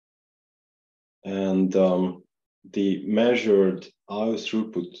second. And the measured I/O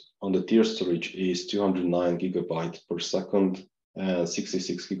throughput on the tier storage is 209 gigabyte per second and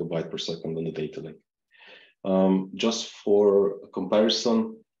 66 gigabyte per second on the data lake. Just for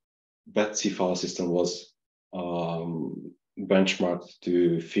comparison, BETC file system was benchmarked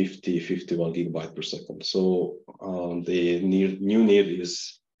to 51 gigabyte per second. So the new NIRD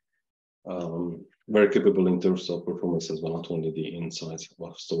is very capable in terms of performance as well, not only the insides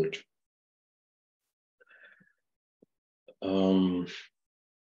of storage.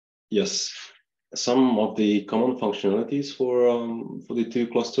 Yes, some of the common functionalities for the two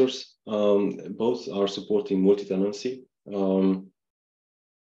clusters, both are supporting multi-tenancy.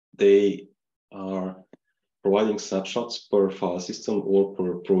 They are providing snapshots per file system or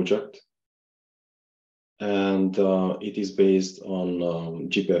per project. And it is based on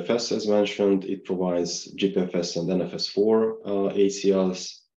GPFS, as mentioned. It provides GPFS and NFS4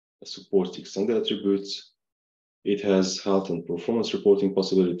 ACLs, supports extended attributes. It has health and performance reporting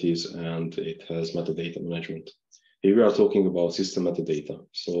possibilities, and it has metadata management. Here we are talking about system metadata,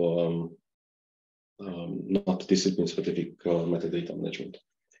 so not discipline-specific metadata management.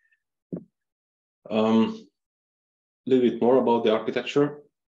 A little bit more about the architecture.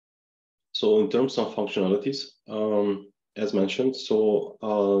 So in terms of functionalities, as mentioned, so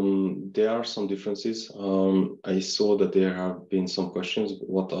there are some differences. I saw that there have been some questions.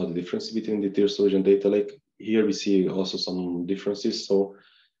 What are the differences between the tier storage and data lake? Here we see also some differences. So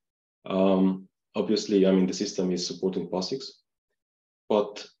obviously, I mean, the system is supporting POSIX,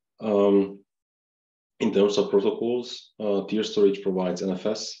 but in terms of protocols, tier storage provides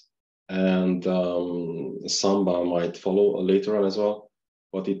NFS, and Samba might follow later on as well,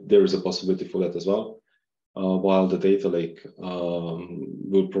 but there is a possibility for that as well. While the data lake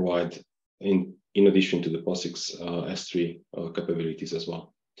will provide, in addition to the POSIX S3 capabilities as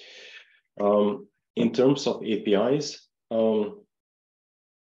well. In terms of APIs,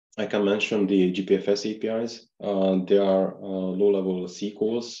 I can mention the GPFS APIs. There are low-level C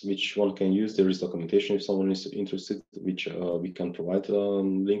calls which one can use. There is documentation if someone is interested, which we can provide a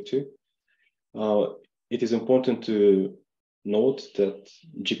link to. It is important to note that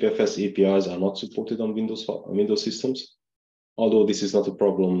GPFS APIs are not supported on Windows systems, although this is not a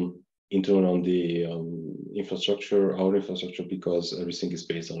problem internally on the infrastructure, our infrastructure, because everything is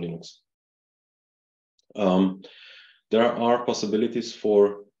based on Linux. There are possibilities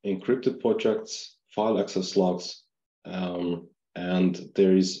for encrypted projects, file access logs, and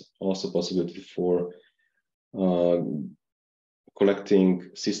there is also possibility for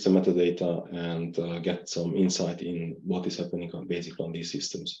collecting system metadata and get some insight in what is happening basically on these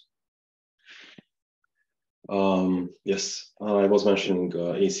systems. Yes, I was mentioning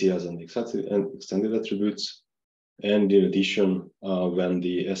ACLs and extended attributes, and in addition, when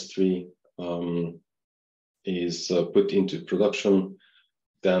the S3 is put into production,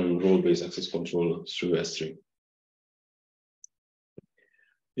 then role-based access control through S3.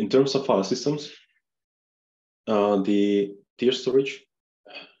 In terms of file systems, the tier storage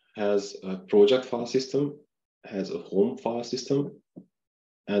has a project file system, has a home file system,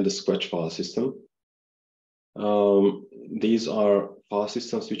 and a scratch file system. These are file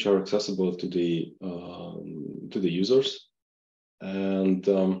systems which are accessible to the users, and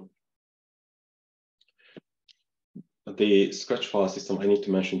the scratch file system, I need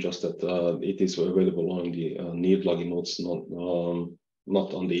to mention just that it is available on the NIRD login nodes,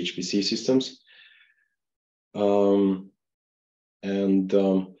 not on the HPC systems.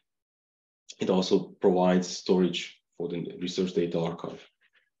 It also provides storage for the research data archive.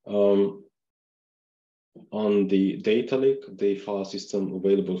 On the data lake, the file system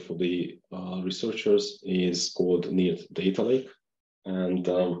available for the researchers is called NIRD Data Lake, and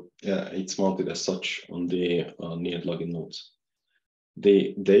yeah, it's mounted as such on the NIRD login nodes.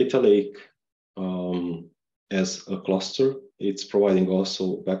 The data lake as a cluster, it's providing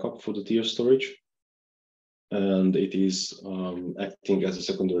also backup for the tier storage, and it is acting as a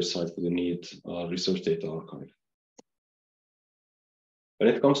secondary site for the NIRD research data archive. When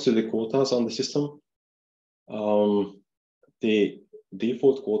it comes to the quotas on the system, the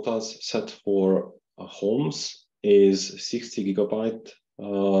default quotas set for homes is 60 gigabyte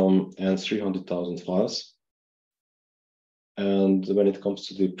and 300,000 files. And when it comes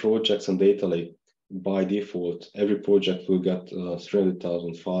to the projects and data lake, by default, every project will get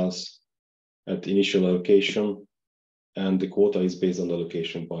 300,000 files at initial allocation, and the quota is based on the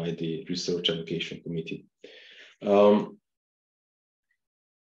allocation by the research allocation committee.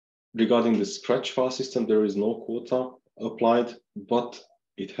 Regarding the scratch file system, there is no quota applied, but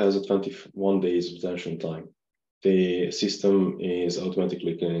it has a 21 days retention time. The system is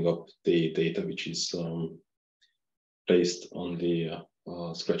automatically cleaning up the data which is placed on the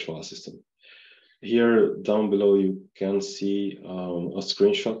scratch file system. Here down below, you can see a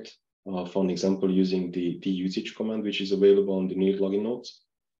screenshot of an example using the usage command, which is available on the NIRD login nodes.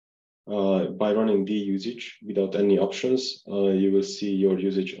 By running usage without any options, you will see your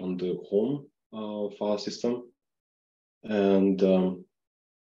usage on the home file system and the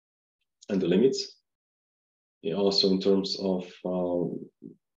limits. Also in terms of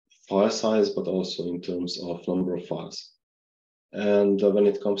file size, but also in terms of number of files. And when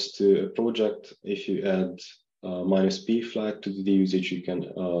it comes to a project, if you add -p flag to the usage, you can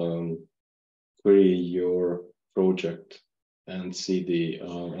query your project and see the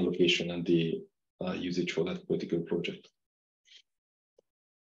allocation and the usage for that particular project.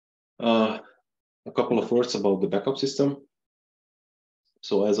 A couple of words about the backup system.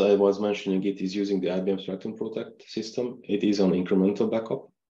 So as I was mentioning, it is using the IBM Threat and Protect system. It is an incremental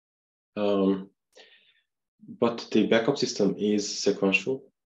backup. But the backup system is sequential,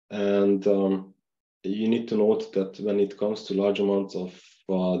 and you need to note that when it comes to large amounts of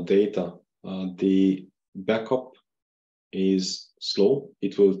data, the backup is slow.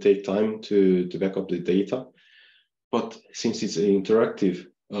 It will take time to back up the data, but since it's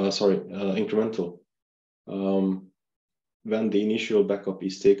incremental, when the initial backup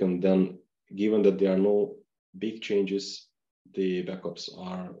is taken, then given that there are no big changes, the backups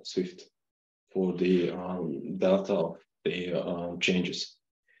are swift for the data of the changes.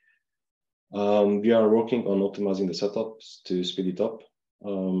 We are working on optimizing the setups to speed it up.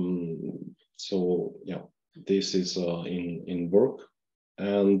 So yeah, this is in work.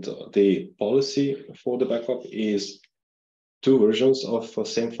 And the policy for the backup is 2 versions of the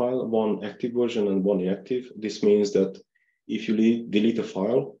same file, one active version and one inactive. This means that if you delete a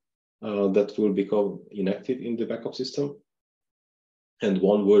file, that will become inactive in the backup system, and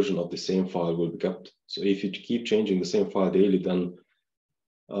one version of the same file will be kept. So if you keep changing the same file daily, then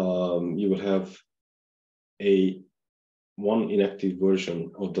you will have one inactive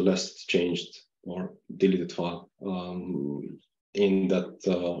version of the last changed or deleted file in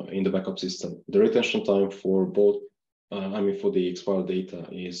the backup system. The retention time for both, for the expired data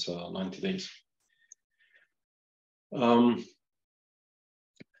is 90 days.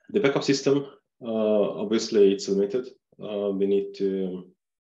 The backup system Obviously, it's limited. We need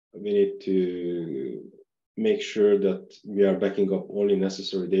to make sure that we are backing up only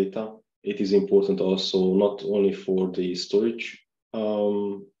necessary data. It is important also not only for the storage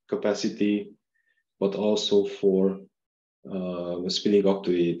capacity, but also for speeding up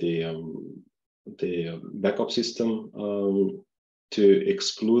the backup system to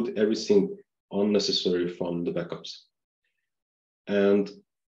exclude everything unnecessary from the backups. And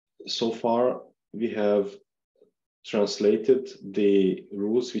so far, we have translated the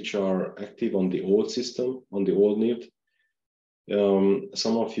rules which are active on the old system, on the old NIRD.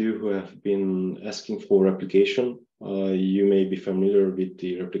 Some of you who have been asking for replication, you may be familiar with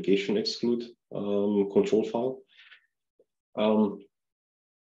the replication exclude control file,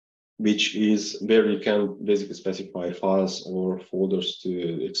 which is where you can basically specify files or folders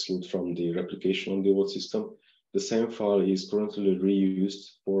to exclude from the replication on the old system. The same file is currently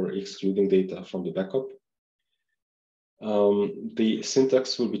reused for excluding data from the backup. The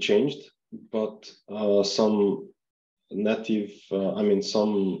syntax will be changed, but some native,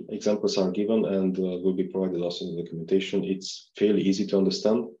 some examples are given and will be provided also in the documentation. It's fairly easy to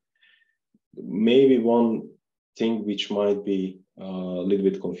understand. Maybe one thing which might be a little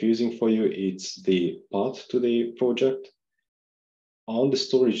bit confusing for you, it's the path to the project. On the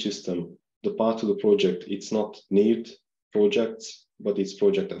storage system, the path to the project, it's not NIRD projects, but it's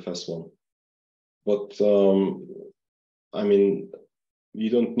project FS1. But you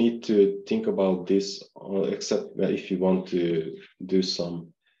don't need to think about this except if you want to do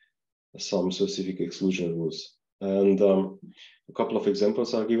some specific exclusion rules. And a couple of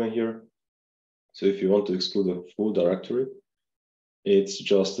examples are given here. So if you want to exclude a full directory, it's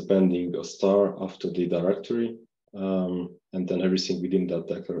just appending a star after the directory, and then everything within that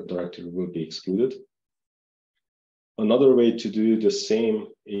directory will be excluded. Another way to do the same,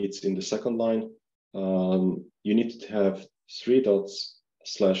 it's in the second line. You need to have 3 dots,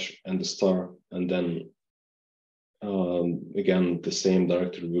 slash, and the star, and then again, the same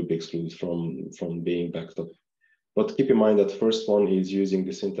directory will be excluded from being backed up. But keep in mind that the first one is using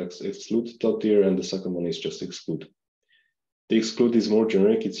the syntax exclude.dir, and the second one is just exclude. The exclude is more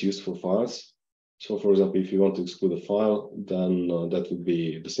generic, it's used for files. So for example, if you want to exclude a file, then that would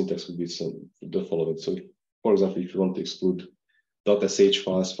be, the syntax would be the following. So for example, if you want to exclude .sh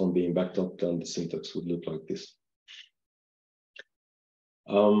files from being backed up, then the syntax would look like this.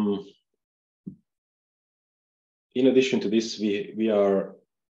 In addition to this, we are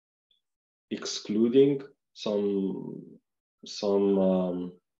excluding some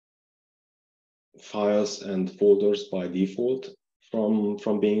files and folders by default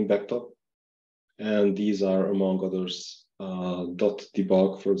from being backed up, and these are among others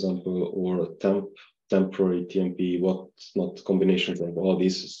 .debug, for example, or temporary TMP, whatnot, combinations of all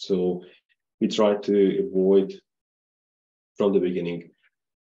these. So we try to avoid from the beginning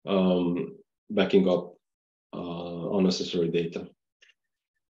backing up unnecessary data.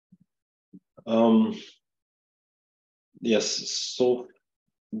 Yes, so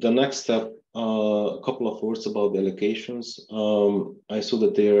the next step, a couple of words about the allocations. I saw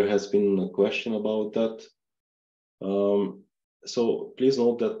that there has been a question about that. So please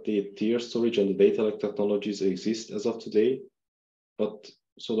note that the tier storage and the data lake technologies exist as of today, but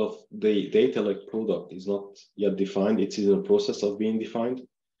sort of the data lake product is not yet defined. It's in the process of being defined.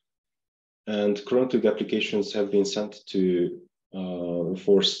 And currently the applications have been sent to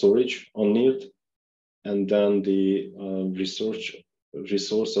for storage on NIRD, and then the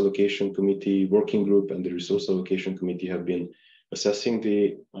resource allocation committee working group and the resource allocation committee have been assessing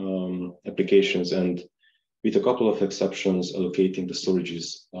the applications, and with a couple of exceptions, allocating the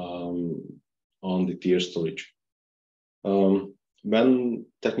storages on the tier storage. When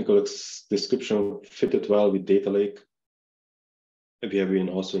technical description fitted well with data lake, we have been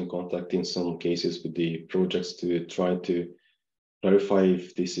also in contact in some cases with the projects to try to clarify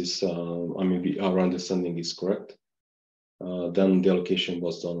if this is, our understanding is correct. Then the allocation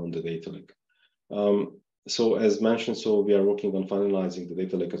was done on the data lake. So as mentioned, we are working on finalizing the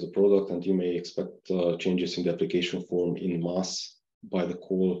data lake as a product, and you may expect changes in the application form in mass by the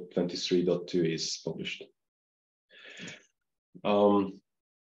call 23.2 is published. A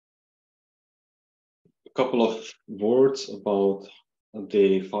couple of words about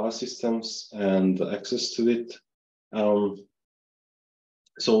the file systems and access to it.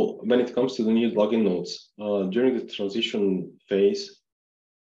 So when it comes to the NIRD login nodes, during the transition phase,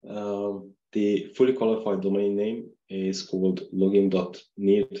 the fully qualified domain name is called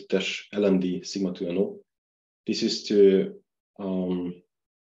login.nird-lnd sigma2no. This is to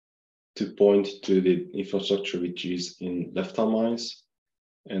point to the infrastructure which is in left-hand lines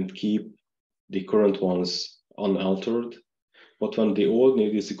and keep the current ones unaltered. But when the old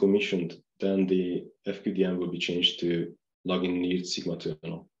NIRD is decommissioned, then the FQDN will be changed to login NIRD Sigma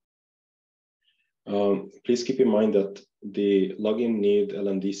 2NO. Please keep in mind that the login NIRD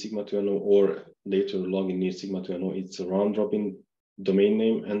LND Sigma 2NO or later login NIRD Sigma 2NO, it's a round-robin domain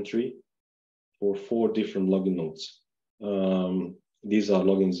name entry for 4 different login nodes. These are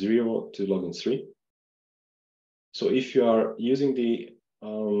login 0 to login 3. So if you are using the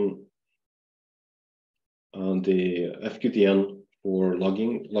FQDN for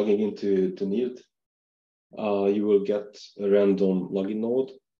logging into NIRD, you will get a random login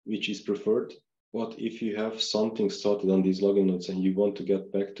node, which is preferred. But if you have something started on these login nodes and you want to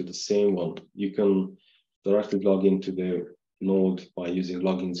get back to the same one, you can directly log into the node by using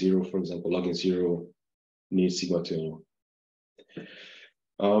login 0, for example, login 0 NIRD Sigma 2NO.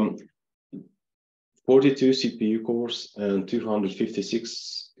 42 CPU cores and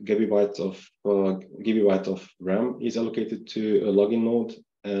 256 gigabyte of RAM is allocated to a login node,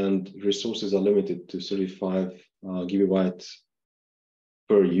 and resources are limited to 35 gigabytes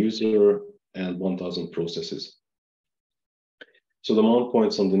per user and 1,000 processes. So the mount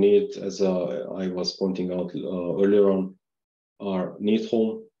points on the NIRD, as I was pointing out earlier on, are NIRD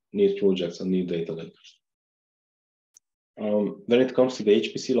home, NIRD projects, and NIRD data lake. When it comes to the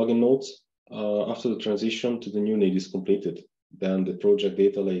HPC login nodes, after the transition to the new NIRD is completed, then the project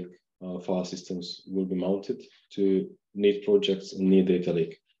data lake file systems will be mounted to NIRD projects and NIRD data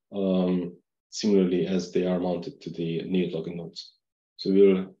lake, similarly as they are mounted to the NIRD login nodes. So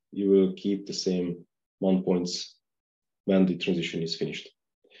you will keep the same mount points when the transition is finished.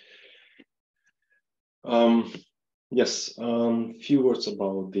 Yes, few words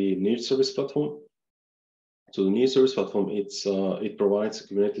about the NIRD service platform. So the NIRD service platform, it provides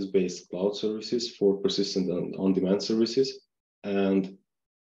Kubernetes-based cloud services for persistent and on-demand services. And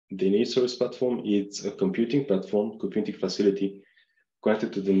the NIRD service platform, it's a computing platform, computing facility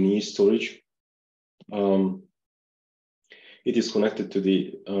connected to the NIRD storage. It is connected to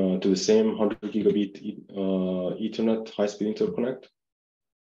the same 100 gigabit Ethernet high-speed interconnect,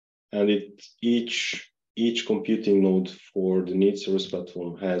 and each computing node for the NIRD service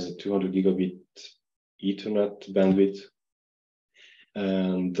platform has a 200 gigabit Ethernet bandwidth,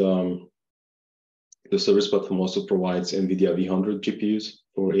 and the service platform also provides NVIDIA V100 GPUs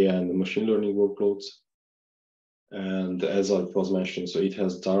for AI and machine learning workloads. And as I was mentioning, so it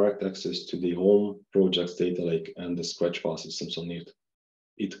has direct access to the home projects data lake and the Scratch file systems on it.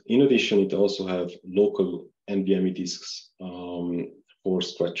 In addition, it also have local NVMe disks for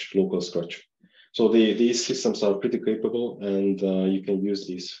Scratch, local Scratch. So these systems are pretty capable, and you can use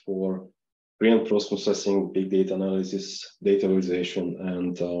these for pre and post processing, big data analysis, data visualization,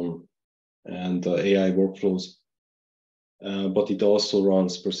 and AI workflows. But it also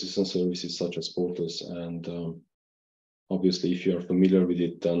runs persistent services such as portals, and obviously, if you are familiar with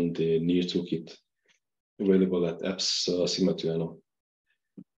it, then the NIRD Toolkit available at apps Sigma 2NO.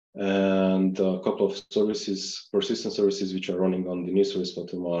 And a couple of services, persistent services, which are running on the NIRD service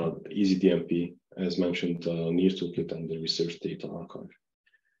platform are EasyDMP, as mentioned, NIRD Toolkit, and the Research Data Archive.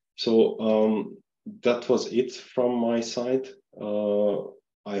 So that was it from my side.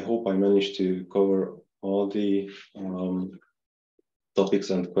 I hope I managed to cover all the topics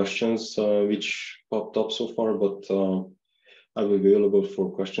and questions which popped up so far, but I will be available for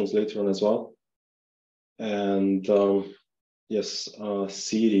questions later on as well. And yes,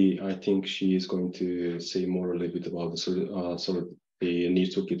 Siri, I think she is going to say more a little bit about the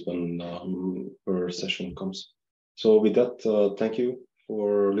NIRD Toolkit when her session comes. So with that, thank you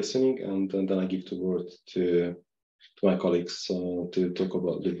for listening, and then I give the word to my colleagues to talk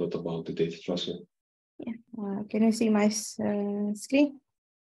about a little bit about the data transfer. Yeah. Can you see my screen?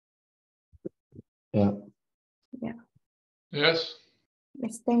 Yeah. Yeah. Yes.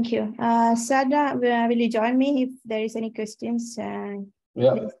 Yes, thank you. Sada, will you join me if there is any questions?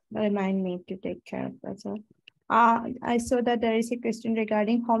 Please remind me to take care of that. So, I saw that there is a question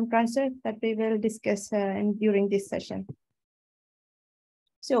regarding home transfer that we will discuss during this session.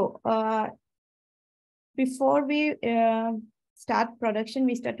 So, before we start production,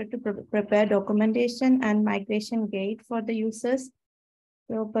 we started to prepare documentation and migration guide for the users.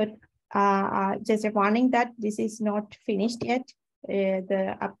 So, but just a warning that this is not finished yet.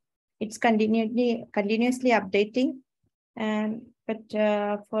 It's continuously updating, but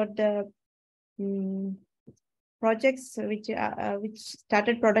for the projects which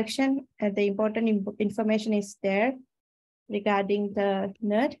started production, the important information is there regarding the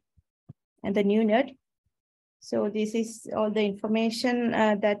NIRD and the new NIRD. So this is all the information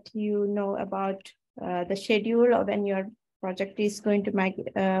that you know about the schedule of when your project is going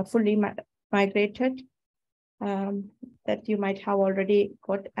to fully migrated, that you might have already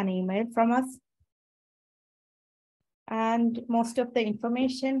got an email from us. And most of the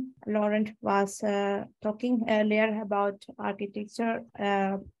information, Laurent was talking earlier about architecture,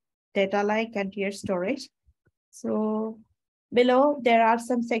 data lake, and tier storage. So below, there are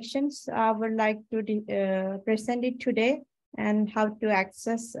some sections I would like to present it today, and how to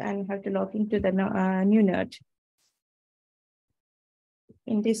access and how to log into the new NIRD.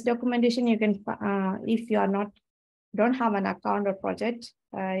 In this documentation, you can, if you are don't have an account or project,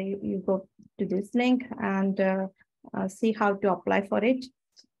 you go to this link and see how to apply for it.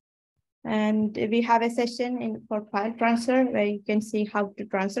 And we have a session for file transfer where you can see how to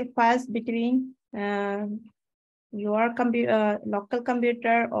transfer files between your local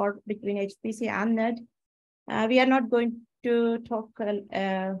computer or between HPC and NIRD. We are not going to talk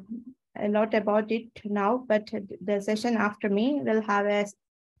a lot about it now, but the session after me will have a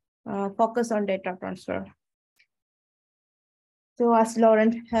focus on data transfer. So as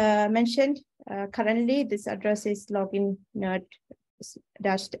Laurent mentioned, currently this address is login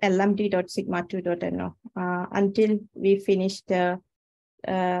nird-lmd.sigma2.no. Until we finish the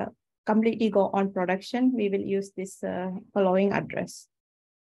completely go on production, we will use this following address.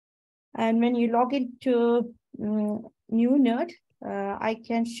 And when you log into new NIRD, I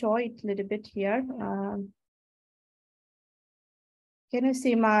can show it a little bit here. Can you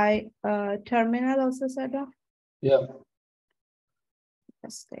see my terminal also, Sada? Yeah.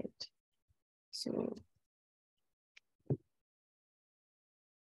 That's great. So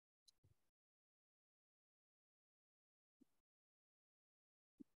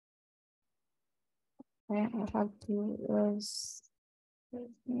I have to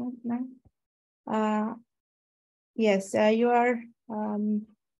yes, your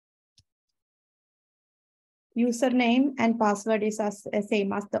username and password is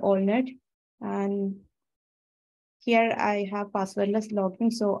same as the old NIRD. And here I have passwordless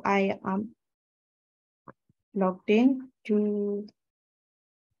login, so I am logged in to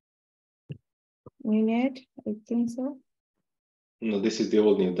new NIRD, I think so. No, this is the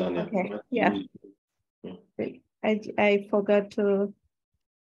old NIRD, Dania. Okay, yeah. I forgot to.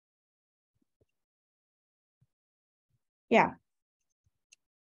 Yeah.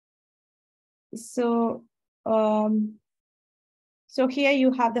 So, so here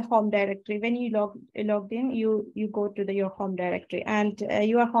you have the home directory. When you logged in, you go to your home directory, and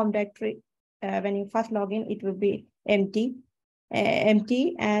your home directory, when you first log in, it will be empty. And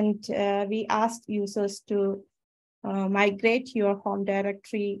we asked users to migrate your home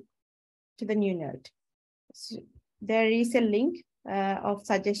directory to the new NIRD. So there is a link of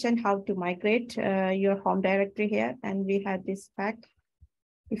suggestion how to migrate your home directory here, and we have this fact.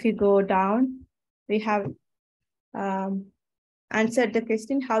 If you go down, we have answered the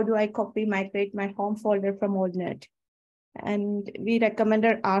question, how do I migrate my home folder from old NIRD? And we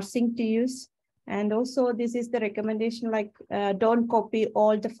recommended rsync to use. And also this is the recommendation, like don't copy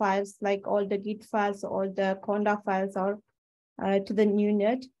all the files, like all the Git files, all the conda files, or to the new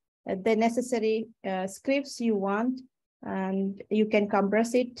NIRD. The necessary scripts you want, and you can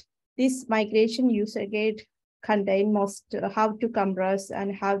compress it. This migration user guide contain most how to compress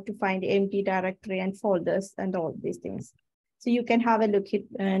and how to find empty directory and folders and all these things. So you can have a look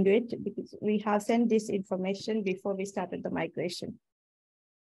and do it, because we have sent this information before we started the migration.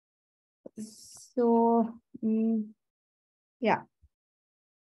 So yeah,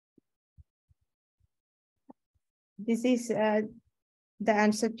 this is the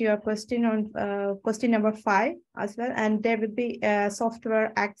answer to your question on question number 5 as well. And there will be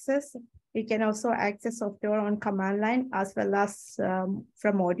software access. We can also access software on command line as well as from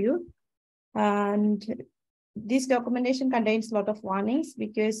module. And this documentation contains a lot of warnings,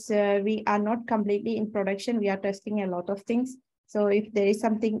 because we are not completely in production. We are testing a lot of things. So if there is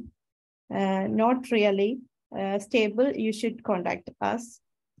something not really stable, you should contact us.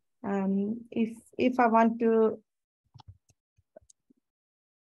 If I want to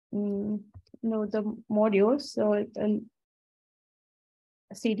know the modules, so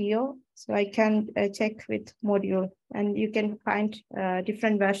CDO, so I can check with module, and you can find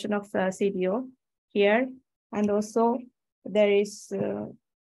different version of CDO here. And also there is,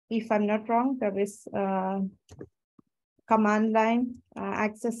 if I'm not wrong, there is command line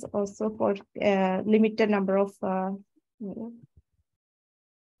access also for limited number of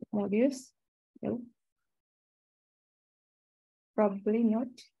modules. No. Probably not.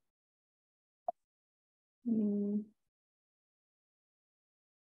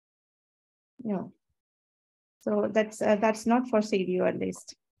 No. So that's not for CDO at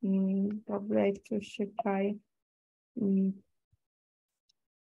least. Probably I should try.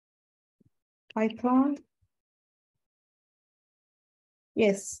 Python.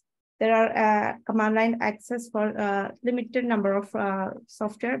 Yes, there are command line access for limited number of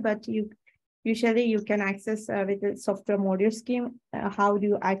software, but usually you can access with the software module scheme. How do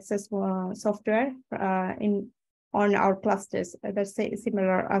you access software on our clusters? That's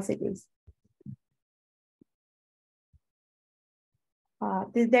similar as it is.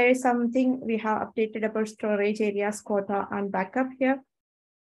 There is something we have updated about storage areas, quota, and backup here.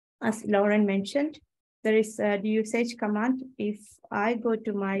 As Lauren mentioned, there is a usage command. If I go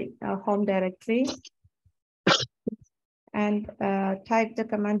to my home directory and type the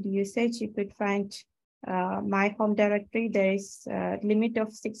command usage, you could find my home directory. There is a limit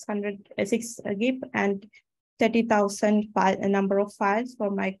of 6 gig and 30,000 number of files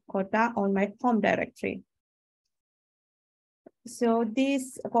for my quota on my home directory. So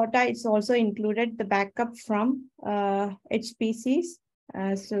this quota is also included the backup from HPCs.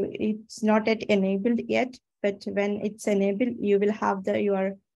 So it's not yet enabled yet, but when it's enabled, you will have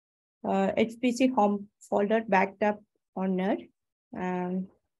your HPC home folder backed up on NIRD.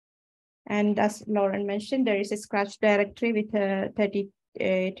 And as Lauren mentioned, there is a scratch directory with 30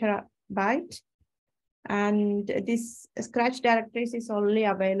 terabyte. And this scratch directories is only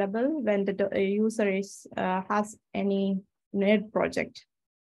available when the user has any NIRD project.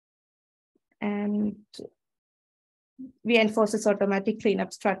 And we enforce this automatic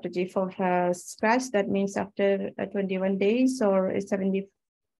cleanup strategy for scratch. That means after 21 days or 75%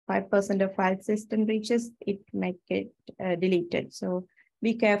 of file system reaches, it might get deleted. So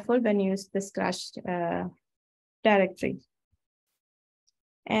be careful when you use the scratch directory.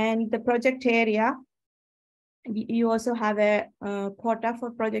 And the project area, you also have a quota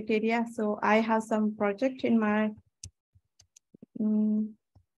for project area. So I have some project in my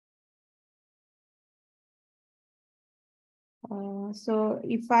so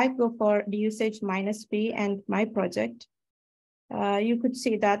if I go for the usage -p and my project, you could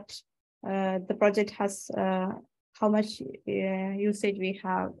see that the project has how much usage we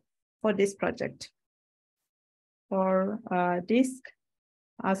have for this project for disk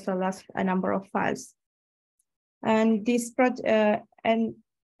as well as a number of files. And this project and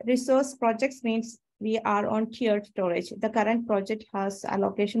resource projects means we are on tiered storage. The current project has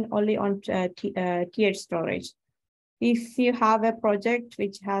allocation only on tiered storage. If you have a project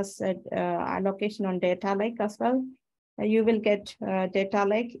which has allocation on data lake as well, you will get data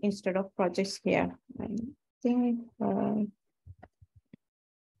lake instead of projects here. I think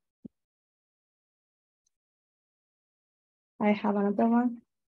I have another one.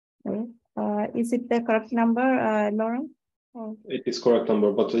 Is it the correct number, Lauren? It is correct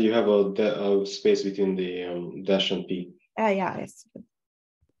number, but you have a space between the dash and P. Yeah, yes.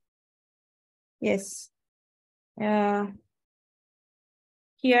 Yes.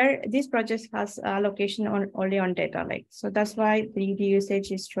 Here, this project has allocation only on data lake. So that's why the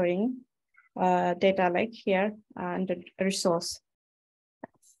usage is showing data lake here and the resource.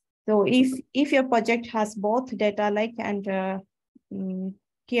 So if your project has both data lake and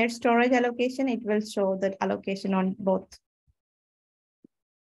tiered storage allocation, it will show the allocation on both.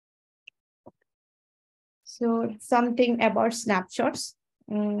 So something about snapshots.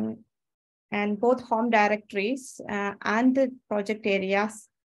 And both home directories and the project areas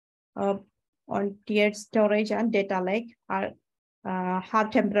on tiered storage and data lake are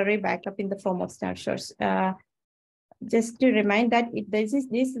have temporary backup in the form of snapshots. Just to remind that this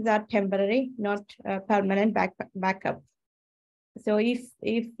is a temporary, not permanent backup. So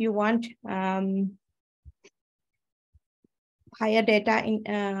if you want higher data in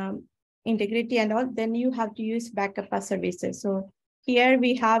integrity and all, then you have to use backup as services. So here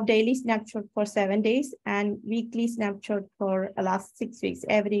we have daily snapshot for 7 days and weekly snapshot for the last 6 weeks.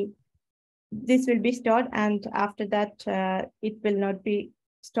 This will be stored, and after that, it will not be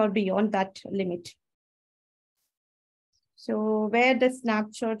stored beyond that limit. So where the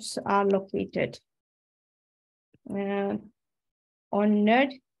snapshots are located? On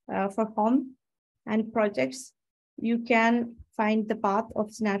NIRD for home and projects, you can find the path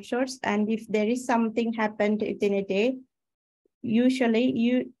of snapshots, and if there is something happened within a day, usually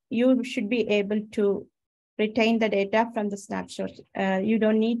you should be able to retain the data from the snapshot. You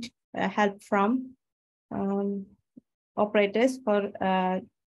don't need help from operators for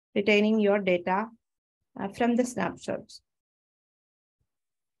retaining your data from the snapshots.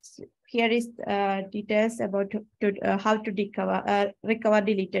 So here is details about how to recover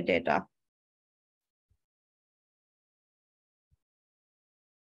deleted data.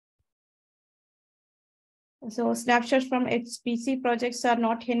 So snapshots from HPC projects are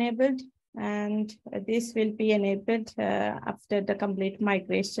not enabled. and this will be enabled after the complete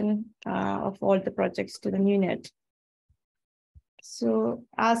migration of all the projects to the new NIRD. So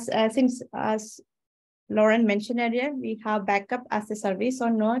as Lauren mentioned earlier, we have backup as a service or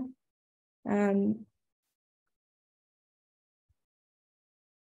not.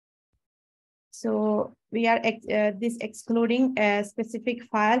 So we are this excluding a specific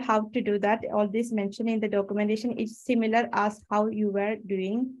file. How to do that? All this mentioned in the documentation is similar as how you were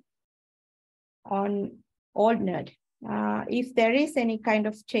doing on old NIRD. If there is any kind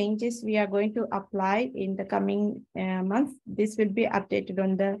of changes we are going to apply in the coming month, this will be updated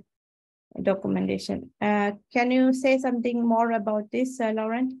on the documentation. Can you say something more about this,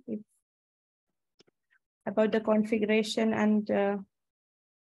 Lauren? About the configuration and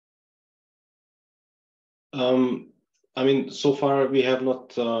I mean, so far we have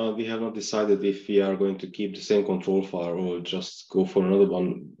not decided if we are going to keep the same control file or just go for another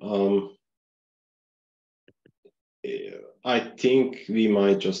one. I think we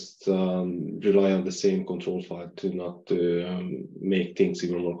might just rely on the same control file to not make things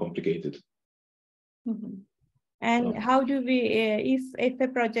even more complicated. Mm-hmm. And how do we, if a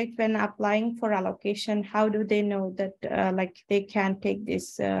project when applying for allocation, how do they know that like they can take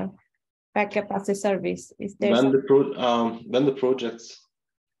this backup as a service? Is there when the projects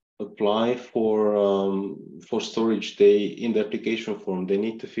apply for storage, they in the application form they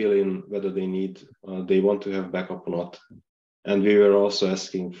need to fill in whether they want to have backup or not, and we were also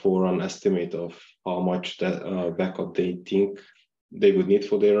asking for an estimate of how much that backup they think they would need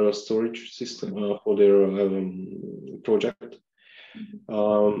for their storage system for their project.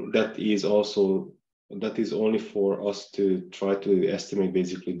 That is only for us to try to estimate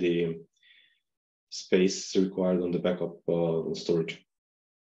basically the space required on the backup storage.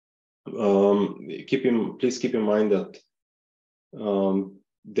 Please keep in mind that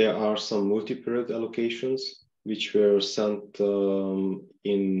there are some multi-period allocations which were sent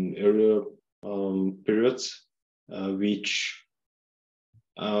in earlier periods,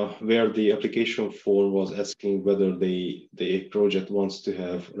 where the application form was asking whether the project wants to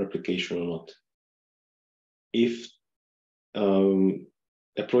have replication or not. If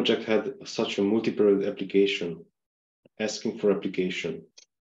a project had such a multi-period application asking for replication,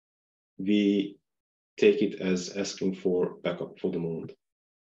 we take it as asking for backup for the moment,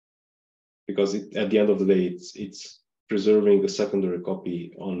 because at the end of the day, it's preserving the secondary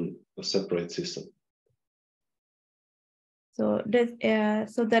copy on a separate system. So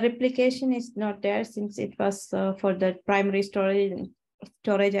the replication is not there since it was for the primary storage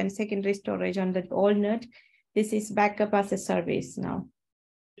and secondary storage on the old NIRD. This is backup as a service now.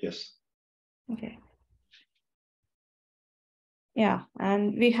 Yes. Okay. Yeah,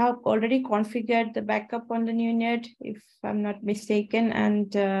 and we have already configured the backup on the new NIRD, if I'm not mistaken,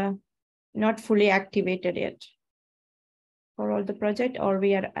 and not fully activated yet for all the project, or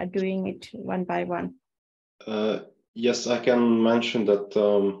we are doing it one by one? Yes, I can mention that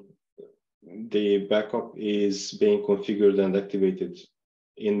the backup is being configured and activated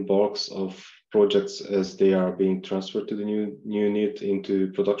in bulks of projects as they are being transferred to the new NIRD into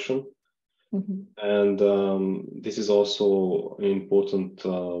production. Mm-hmm. And this is also important.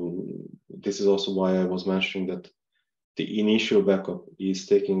 This is also why I was mentioning that the initial backup is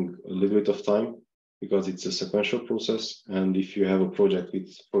taking a little bit of time because it's a sequential process. And if you have a project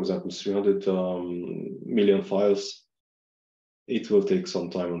with, for example, 300 million files, it will take some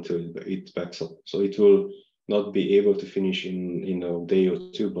time until it backs up. So it will not be able to finish in a day or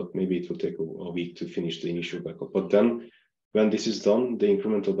two, but maybe it will take a week to finish the initial backup. But then when this is done, the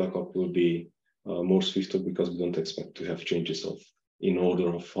incremental backup will be more swifter because we don't expect to have changes in order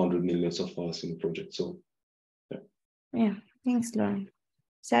of 100 millions of files in the project. So, yeah. Yeah, thanks, Lauren.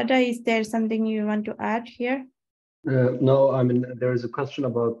 Sada, is there something you want to add here? No, I mean, there is a question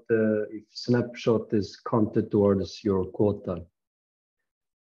about if snapshot is counted towards your quota.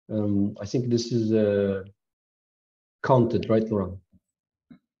 I think this is counted, right, Lauren?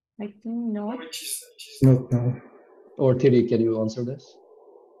 I think no. It is not now. Or Thierry, can you answer this?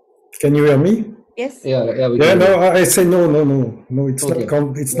 Can you hear me? Yes. Yeah. Yeah. No, I say no. It's okay.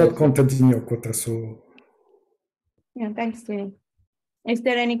 It's not counted in your quota. So. Yeah. Thanks, Thierry. Is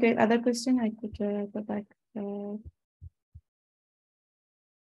there any other question? I could go back.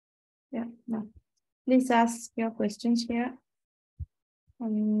 Yeah. No. Please ask your questions here.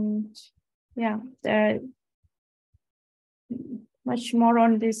 And yeah, much more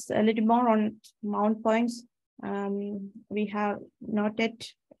on this, a little more on mount points. We have not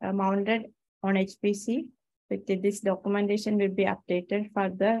yet mounted on HPC, but this documentation will be updated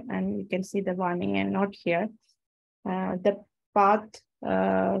further, and you can see the warning and not here. The path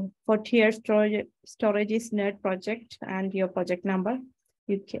for tier storage is NIRD project and your project number.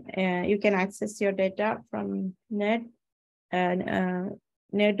 You can access your data from NIRD and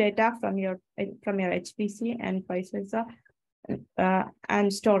NIRD data from your HPC and vice versa,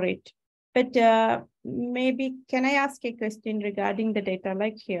 and store it. But maybe can I ask a question regarding the data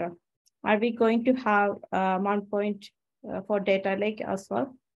lake here? Are we going to have one point for data lake as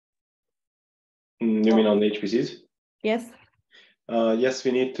well? You mean on the HPCs? Yes. Yes,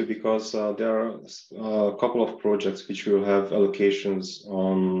 we need to, because there are a couple of projects which will have allocations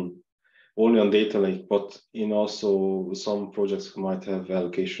on only on data lake, but in also some projects might have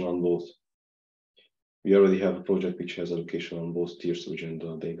allocation on both. We already have a project which has allocation on both tier storage and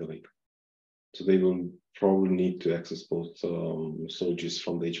data lake. So they will probably need to access both storages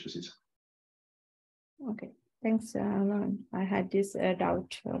from the HPCs. Okay, thanks. I had this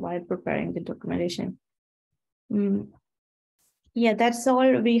doubt while preparing the documentation. Yeah, that's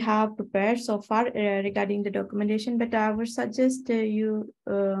all we have prepared so far regarding the documentation, but I would suggest you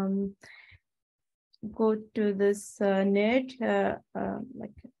go to this NIRD,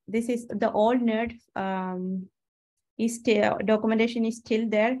 like this is the old NIRD is still, documentation is still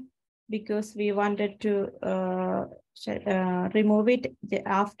there because we wanted to remove it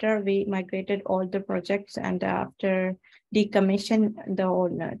after we migrated all the projects and after decommission the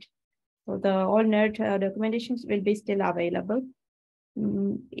old NIRD. So the old NIRD documentations will be still available.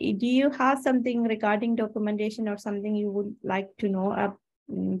 Do you have something regarding documentation or something you would like to know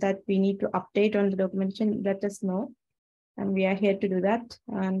that we need to update on the documentation? Let us know, and we are here to do that.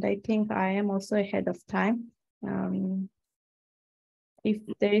 And I think I am also ahead of time. If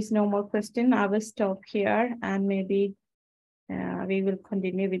there is no more question, I will stop here and maybe we will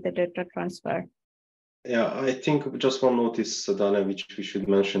continue with the data transfer. Yeah, I think just one notice, Dana, which we should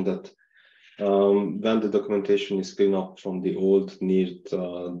mention, that when the documentation is cleaned up from the old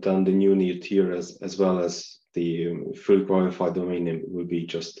NIRD, then the new NIRD tier as well as the fully qualified domain name will be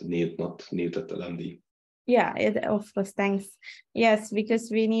just NIRD, not NIRD.lmd. Yeah, of course, thanks. Yes, because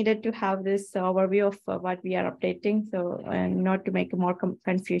we needed to have this overview of what we are updating. So not to make more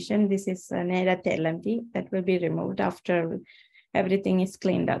confusion, this is NIRD.lmd that will be removed after everything is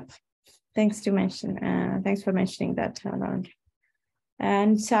cleaned up. Thanks for mentioning that, Lauren.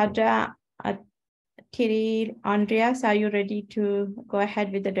 And Sandra, Thierry, Andreas, are you ready to go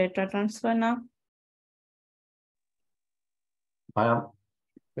ahead with the data transfer now? I am.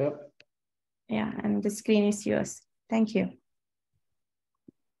 Yep. Yeah, and the screen is yours. Thank you.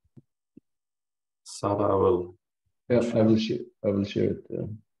 Sara, I will. Yeah, I will share it.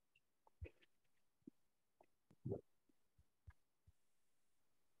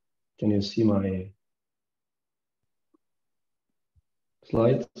 Can you see my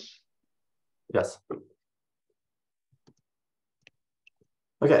slides? Yes.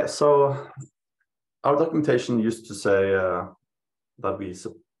 Okay, so our documentation used to say that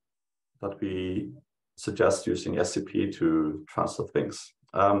we suggest using SCP to transfer things.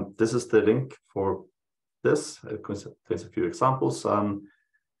 This is the link for this. It contains a few examples.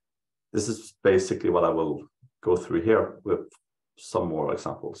 This is basically what I will go through here with some more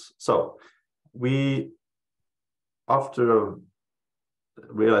examples. So after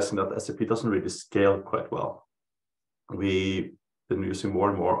realizing that SCP doesn't really scale quite well, we've been using more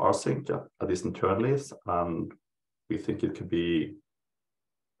and more rsync, at least internally, and we think it could be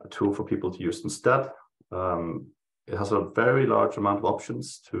a tool for people to use instead. It has a very large amount of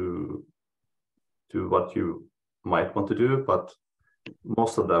options to do what you might want to do, but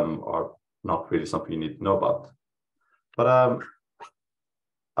most of them are not really something you need to know about. But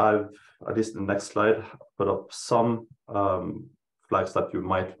I've, at least in the next slide, put up some flags that you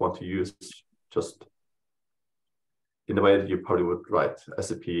might want to use just in the way that you probably would write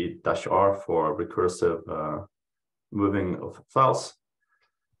SCP-R for recursive moving of files.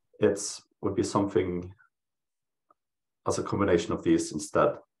 It would be something as a combination of these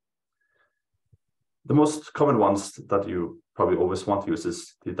instead. The most common ones that you probably always want to use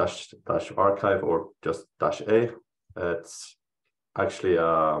is the dash archive or just -a. It's actually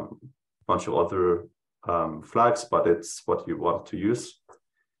a bunch of other flags, but it's what you want to use.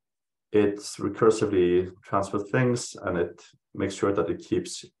 It recursively transfers things, and it makes sure that it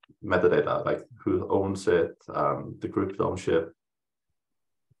keeps metadata, like who owns it, the group ownership,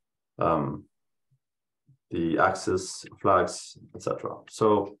 the access flags, etc.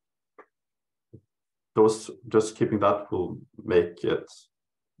 So those, just keeping that will make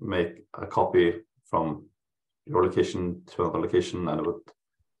a copy from your location to another location, and it would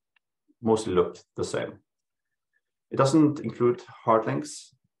mostly look the same. It doesn't include hard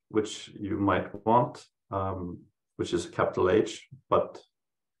links, which you might want. which is capital H, but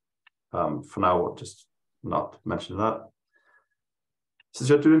for now, we'll just not mention that. Since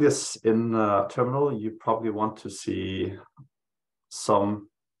you're doing this in terminal, you probably want to see some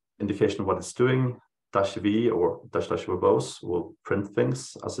indication of what it's doing. -v or -- verbose will print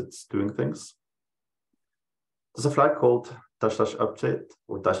things as it's doing things. There's a flag called --update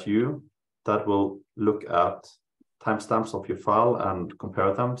or -u that will look at timestamps of your file and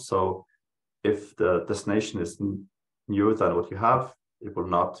compare them. So if the destination is newer than what you have, it will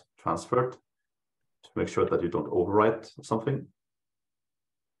not transfer it to make sure that you don't overwrite something.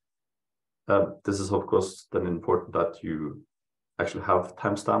 This is, of course, then important that you actually have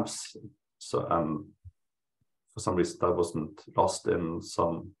timestamps. So for some reason that wasn't lost in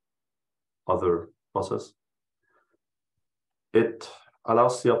some other process. It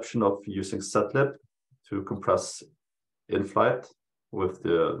allows the option of using setlib to compress in flight with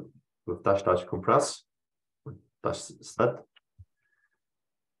 --compress or -set.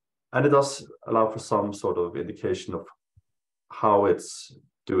 And it does allow for some sort of indication of how it's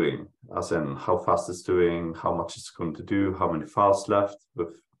doing, as in how fast it's doing, how much it's going to do, how many files left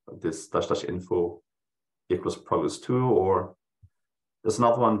with this --info equals progress2, or there's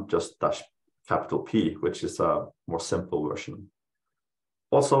another one, just --P, which is a more simple version.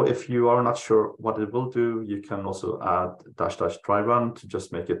 Also, if you are not sure what it will do, you can also add --dry run to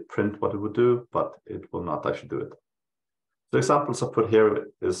just make it print what it would do, but it will not actually do it. The examples I put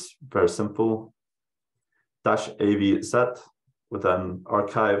here is very simple. -avz with an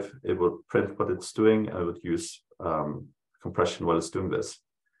archive, it will print what it's doing, and it would use compression while it's doing this.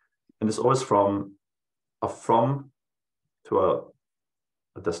 And it's always from to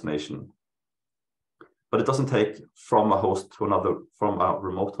a destination. But it doesn't take from a host to another, from a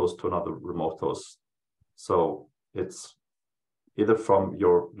remote host to another remote host. So it's either from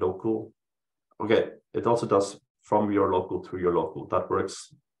your local, okay, it also does from your local to your local, that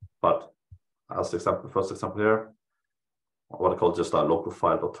works. But as the example, first example here, what I call just a local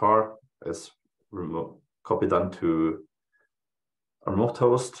file.tar is copied down to a remote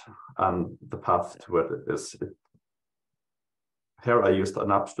host and the path to where it is. Here I used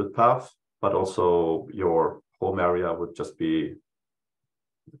an absolute path, but also your home area would just be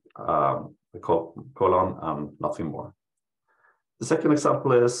a colon and nothing more. The second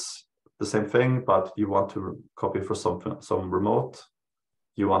example is the same thing, but you want to copy for some remote.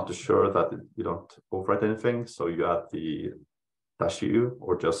 You want to ensure that you don't overwrite anything, so you add the -u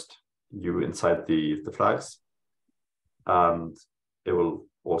or just u inside the flags, and it will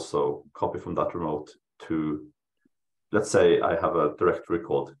also copy from that remote to, let's say I have a directory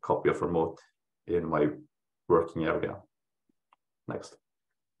called copy of remote in my working area. Next.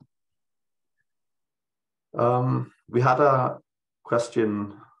 We had a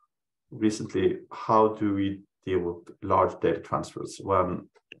question recently, how do we deal with large data transfers when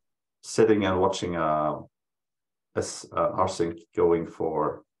sitting and watching rsync going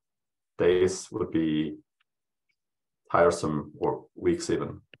for days would be tiresome, or weeks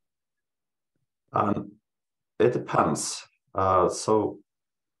even. And it depends. So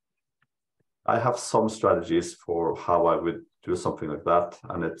I have some strategies for how I would do something like that,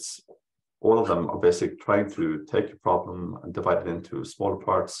 and it's all of them are basically trying to take a problem and divide it into smaller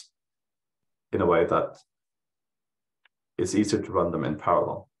parts in a way that it's easier to run them in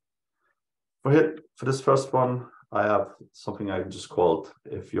parallel. For this first one, I have something I just called,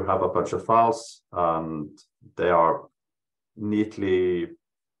 if you have a bunch of files and they are neatly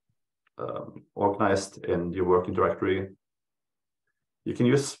organized in your working directory, you can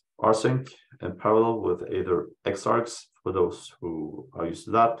use rsync in parallel with either xargs for those who are used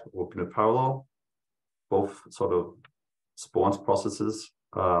to that, or GNU parallel. Both sort of spawns processes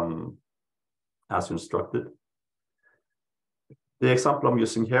as instructed. The example I'm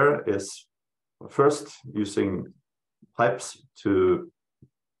using here is first using types to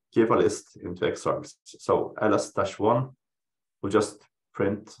give a list into xargs. So ls-1 will just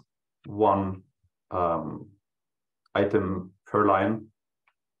print one item per line.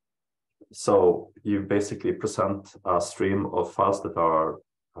 So you basically present a stream of files that are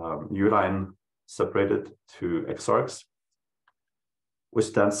new line separated to xargs,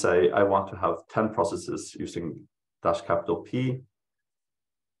 which then say I want to have 10 processes using --P.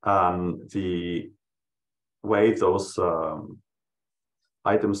 And the way those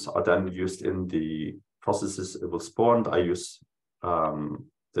items are then used in the processes it will spawn, I use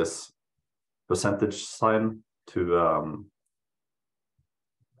this percentage sign to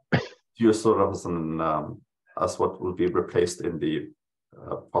use sort of as what will be replaced in the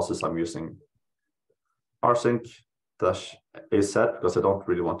process I'm using. rsync-az, because I don't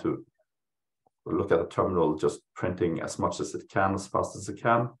really want to look at a terminal just printing as much as it can, as fast as it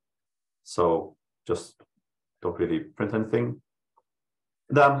can. So just don't really print anything.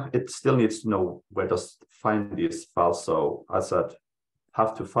 Then it still needs to know where to find these files. So I said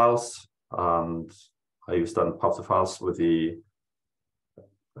have to files, and I used then path to files with the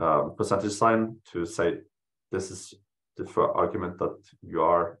percentage sign to say this is the argument that you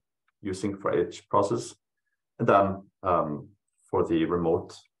are using for each process. And then for the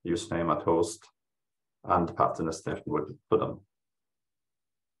remote username at host and the path to destination would put them.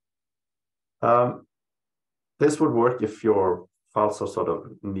 This would work if your files are sort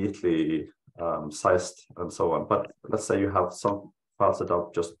of neatly sized and so on. But let's say you have some files that are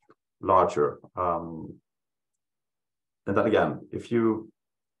just larger. And then again,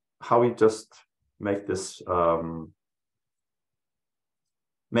 how we just make this,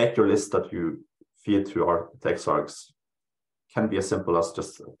 make your list that you feed to our xargs can be as simple as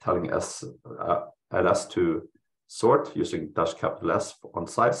just telling ls to sort using -S on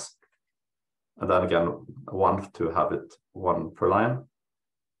size. And then again, 1 to have it 1 per line.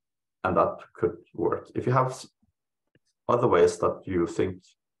 And that could work. If you have other ways that you think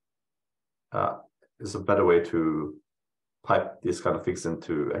is a better way to pipe these kind of things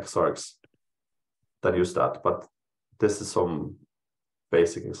into xargs, then use that. But this is some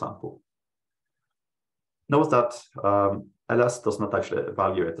basic example. Note that ls does not actually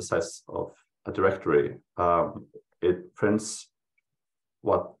evaluate the size of a directory. It prints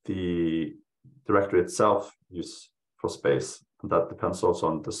what the directory itself uses for space. And that depends also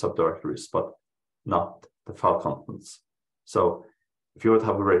on the subdirectories, but not the file contents. So if you would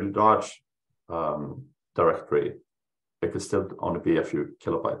have a really large directory, it could still only be a few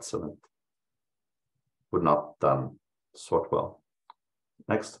kilobytes, and it would not then sort well.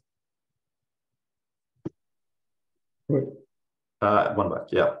 Next. One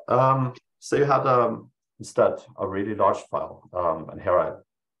back, yeah. So you had instead a really large file, and here I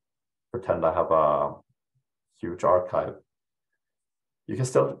pretend I have a huge archive. You can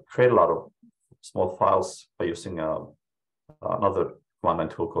still create a lot of small files by using another command line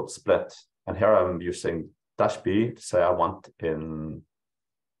tool called split. And here I'm using -B to say I want in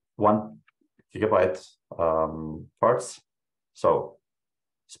 1 gigabyte parts. So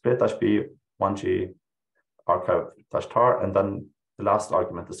split -B, 1G, archive -tar, and then the last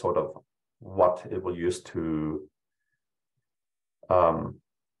argument is sort of what it will use to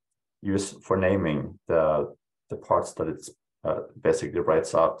use for naming the parts that it's basically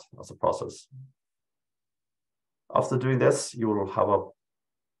writes out as a process. After doing this, you will have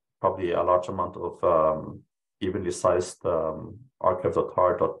probably a large amount of evenly sized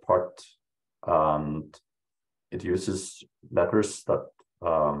archive.tar.part, and it uses letters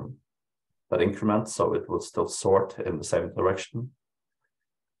that increment, so it will still sort in the same direction.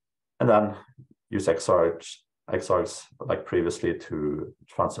 And then use xargs like previously to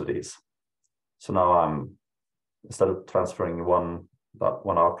transfer these. So now instead of transferring one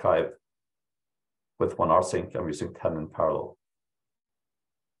archive with 1 rsync, I'm using 10 in parallel.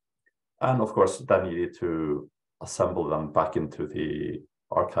 And of course, then you need to assemble them back into the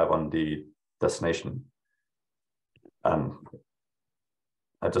archive on the destination. And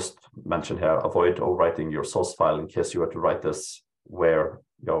I just mentioned here, avoid overwriting your source file in case you were to write this where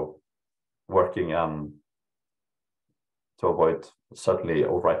you're working, and to avoid certainly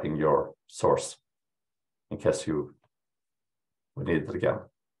overwriting your source in case you would need it again.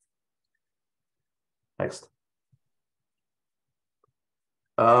 Next.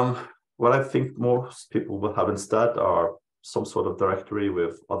 What I think most people will have instead are some sort of directory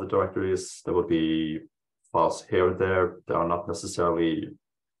with other directories. There will be files here and there. They are not necessarily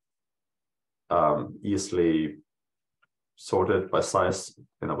easily sorted by size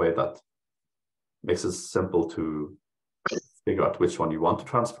in a way that makes it simple to figure out which one you want to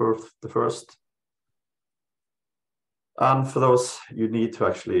transfer the first. And for those, you need to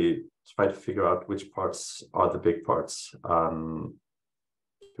actually try to figure out which parts are the big parts and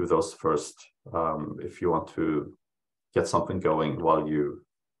do those first if you want to get something going while you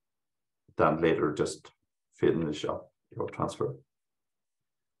then later just finish up your transfer.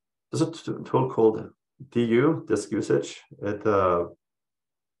 There's a tool called DU, disk usage. It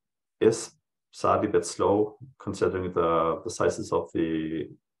is sadly a bit slow considering the sizes of the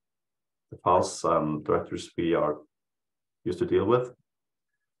files and directories we are used to deal with.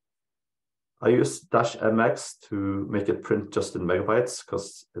 I use -mx to make it print just in megabytes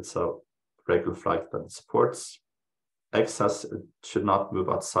because it's a regular flag that it supports. X says it should not move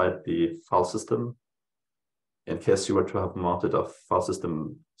outside the file system. In case you were to have mounted a file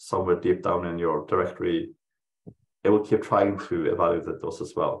system somewhere deep down in your directory, it will keep trying to evaluate those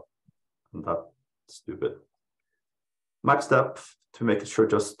as well. And that stupid. Max depth, to make it sure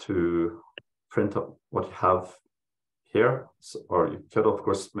just to print up what you have here, or you could of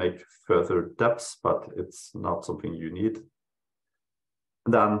course make further depths, but it's not something you need.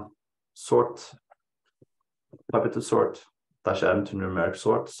 And then sort, type to sort, -n to numeric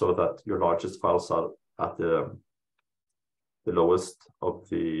sort, so that your largest files are at the lowest of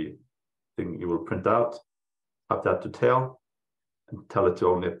the thing you will print out. Type that to tail, and tell it to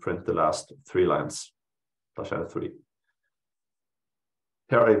only print the last 3 lines, -n3.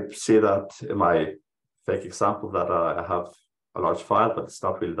 Here I see that in my fake example that I have a large file, but it's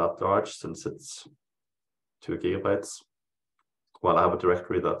not really that large since it's 2 gigabytes. Well, I have a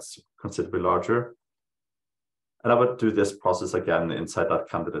directory that's considerably larger. And I would do this process again inside that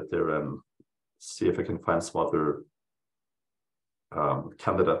candidate there and see if I can find some other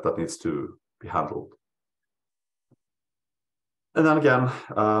candidate that needs to be handled. And then again,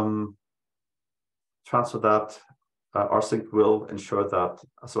 transfer that. rsync will ensure that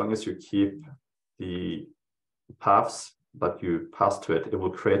as long as you keep the paths that you pass to it, it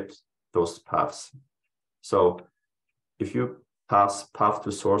will create those paths. So if you pass path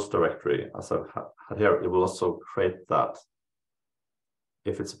to source directory, as I've had here, it will also create that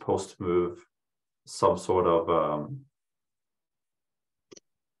if it's supposed to move some sort of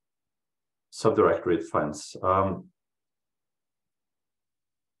subdirectory it finds.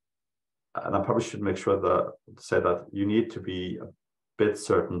 And I probably should make sure that say that you need to be a bit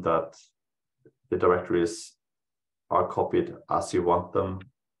certain that the directories are copied as you want them,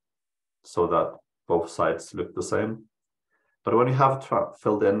 so that both sides look the same. But when you have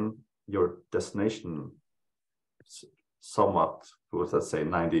filled in your destination somewhat, let's say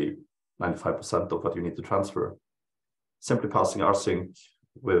 90–95% of what you need to transfer, simply passing rsync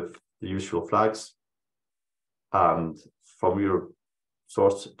with the usual flags, and from your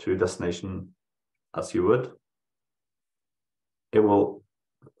source to destination as you would, it will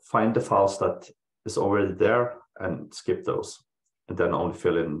find the files that is already there and skip those, and then only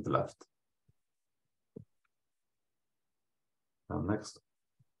fill in the left. Next.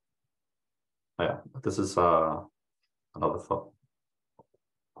 Oh, yeah, this is another thought.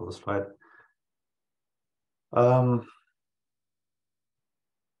 Other slide.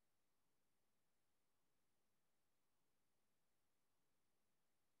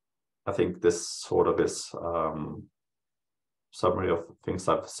 I think this sort of is summary of things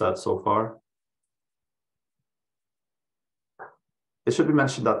I've said so far. It should be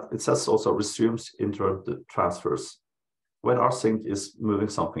mentioned that it says also resumes interrupted transfers. When rsync is moving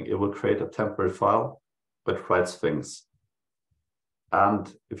something, it will create a temporary file that writes things.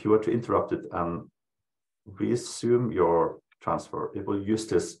 And if you were to interrupt it and resume your transfer, it will use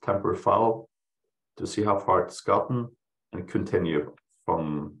this temporary file to see how far it's gotten and continue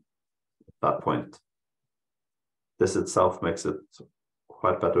from that point. This itself makes it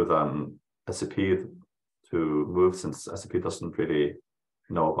quite better than SAP to move, since SAP doesn't really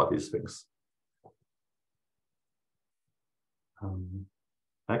know about these things.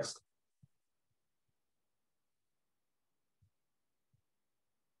 Next.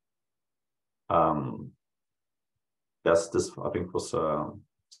 Yes, this I think was a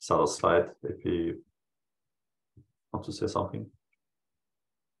solid slide. If you want to say something.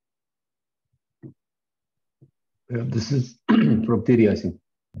 This is from Thierry, I think.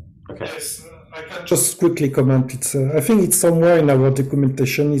 Okay. Yes, I can just quickly comment. It's I think it's somewhere in our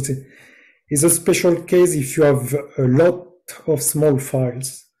documentation. It's a special case if you have a lot of small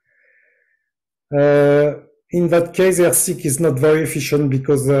files. In that case, rsync is not very efficient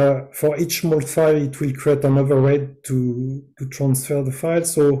because for each small file, it will create an overhead to transfer the file.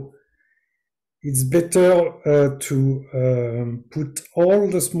 So it's better to put all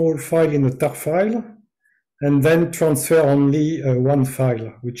the small file in a tar file and then transfer only one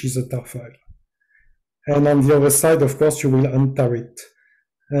file, which is a tar file. And on the other side, of course, you will untar it.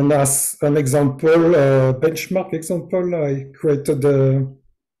 And as an example, benchmark example, I created a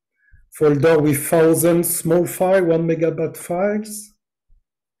folder with 1,000 small files, 1 megabyte files.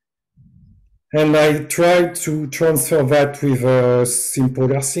 And I tried to transfer that with a simple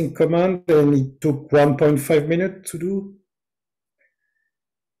rsync command, and it took 1.5 minutes to do.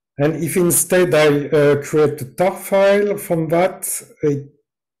 And if instead I create a tar file from that, it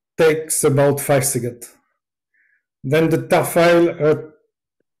takes about 5 seconds. Then the tar file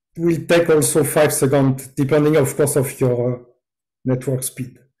will take also 5 seconds, depending, of course, of your network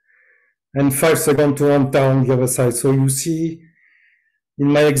speed. And 5 seconds to untar on the other side. So you see, in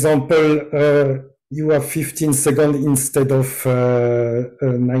my example, you have 15 seconds instead of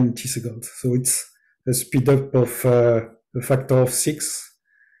 90 seconds. So it's a speed up of a factor of 6.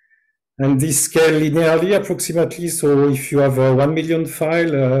 And this scale linearly approximately. So if you have a 1 million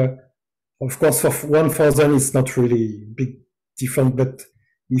file, of course, for 1,000, it's not really big different, but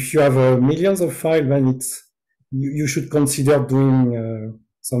if you have millions of files, then it's, you should consider doing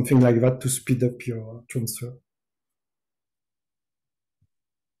something like that to speed up your transfer.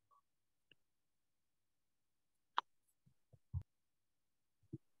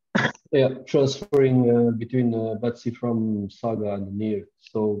 Yeah, transferring between Betsy from Saga and NIRD.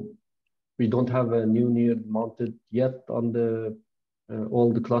 So we don't have a new NIRD mounted yet on the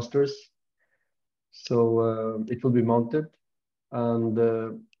all the clusters. So it will be mounted, and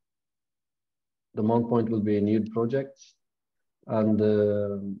the mount point will be a NIRD project and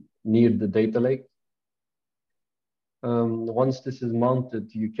NIRD data lake. Once this is mounted,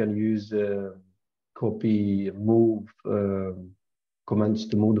 you can use copy, move commands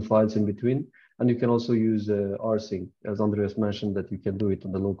to move the files in between. And you can also use rsync, as Andreas mentioned, that you can do it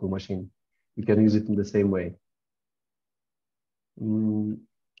on the local machine. You can use it in the same way. And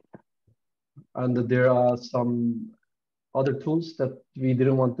there are some other tools that we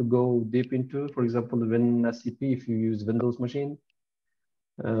didn't want to go deep into. For example, the WinSCP, if you use Windows machine,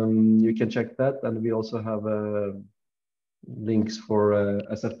 you can check that. And we also have links for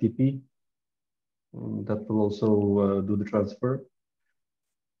SFTP that will also do the transfer.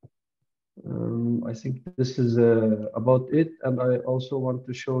 I think this is about it. And I also want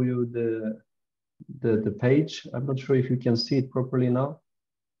to show you the page. I'm not sure if you can see it properly now.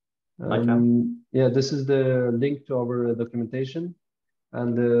 I can. Yeah, this is the link to our documentation.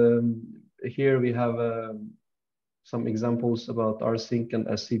 And here we have some examples about rsync and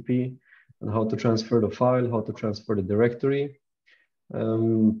SCP and how to transfer the file, how to transfer the directory.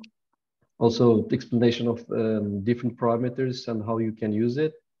 Also, the explanation of different parameters and how you can use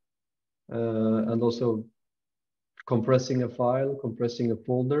it. And also compressing a file, compressing a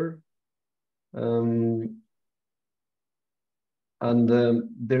folder.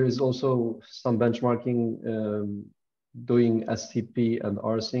 There is also some benchmarking doing SCP and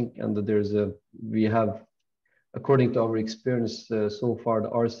rsync, and there's we have, according to our experience so far, the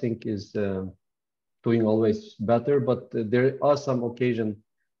rsync is doing always better, but there are some occasions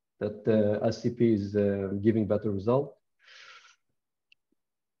that SCP is giving better result.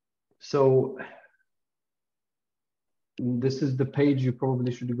 So this is the page you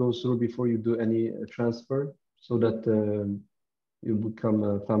probably should go through before you do any transfer, so that you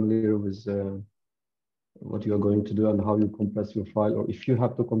become familiar with what you are going to do and how you compress your file, or if you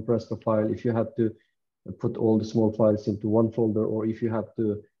have to compress the file, if you have to put all the small files into one folder, or if you have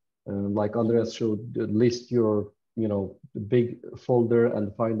to, like Andreas showed, list your, the big folder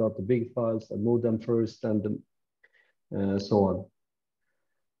and find out the big files and move them first, and so on.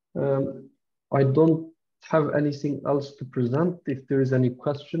 I don't have anything else to present. If there is any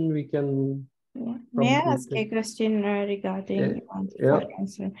question, we can. Yeah. May I ask a question regarding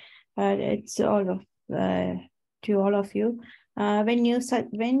answer? It's all of to all of you. When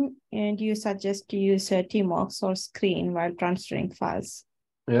do you suggest to use TMOX or screen while transferring files?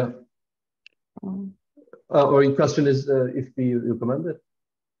 Yeah. Or your question is if we recommend it?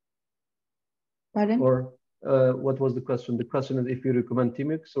 Pardon? Or what was the question? The question is if you recommend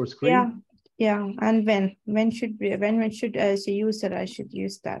TMOX or screen? Yeah. And when should as a user I should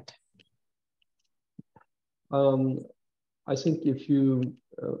use that? I think if you,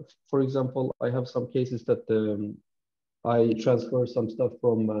 for example, I have some cases that I transfer some stuff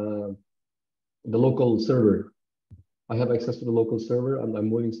from the local server. I have access to the local server and I'm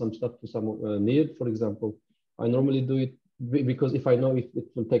moving some stuff to some NIRD, for example. I normally do it because if I know it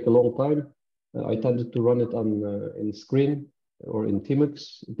will take a long time, I tended to run it on in screen or in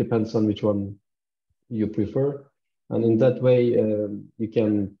TMOX. It depends on which one you prefer. And in that way, you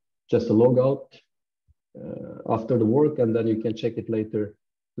can just log out after the work, and then you can check it later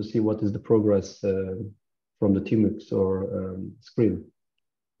to see what is the progress from the TMOX or screen.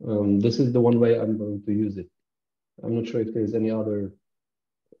 This is the one way I'm going to use it. I'm not sure if there's any other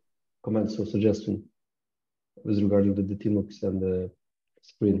comments or suggestion with regarding the TMOX and the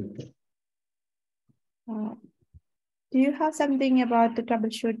screen. Do you have something about the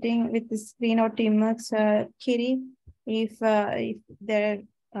troubleshooting with the screen or TMOX, Kiri? If there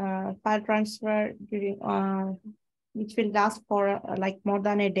file transfer during which will last for like more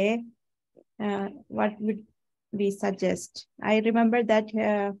than a day, what would we suggest? I remember that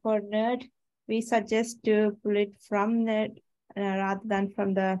for NIRD, we suggest to pull it from NIRD rather than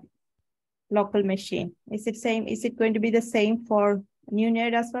from the local machine. Is it same? Is it going to be the same for new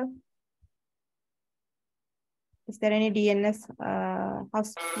NIRD as well? Is there any DNS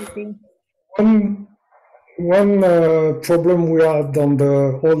housekeeping? one problem we had on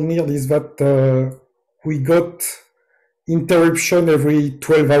the whole NIRD is that we got interruption every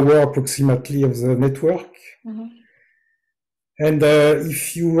 12 hours approximately of the network. Mm-hmm. And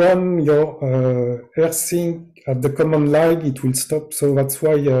if you run your rsync at the command line, it will stop. So that's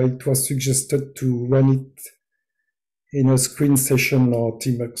why it was suggested to run it in a screen session or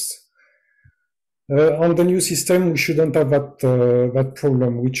tmux. On the new system, we shouldn't have that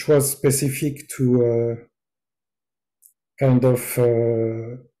problem, which was specific to kind of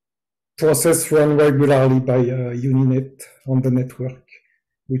process run regularly by Uninet on the network,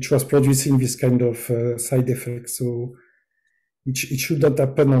 which was producing this kind of side effect. So it shouldn't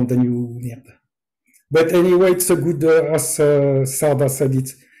happen on the new NIRD. But anyway, it's a good, as Sarda said,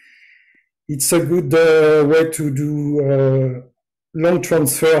 it's a good way to do long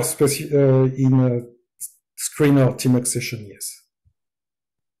transfer in a screen or tmux session, yes.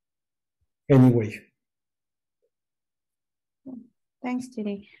 Anyway. Thanks,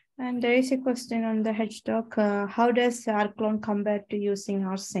 Thierry. And there is a question on the HDoc. How does rclone compare to using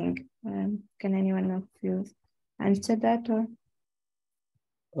rsync? Can anyone of you answer that? Or?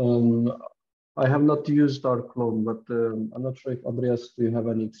 I have not used rclone, but I'm not sure if Andreas, do you have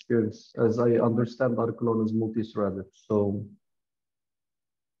any experience? As I understand, rclone is multi-threaded, so.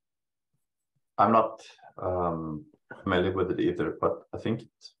 I'm not familiar with it either, but I think it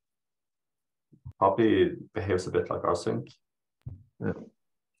probably behaves a bit like rsync. Yeah.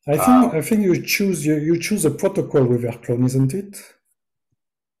 I think you choose a protocol with rclone, isn't it?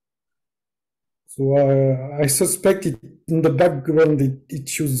 So I suspect it in the background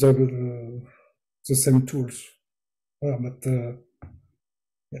it uses the same tools. But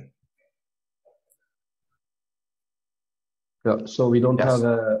yeah. Yeah. So we don't have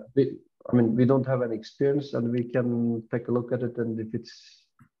a. We don't have any experience, and we can take a look at it, and if it's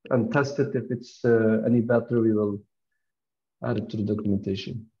and test it. If it's any better, we will add it to the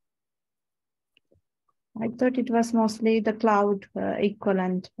documentation. I thought it was mostly the cloud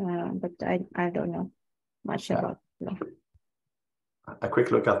equivalent, but I don't know much about it. A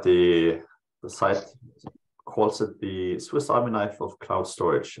quick look at the site calls it the Swiss Army knife of cloud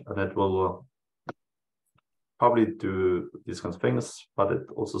storage, and it will probably do these kinds of things, but it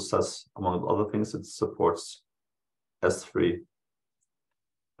also says, among other things, it supports S3.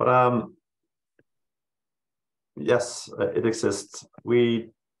 But yes, it exists.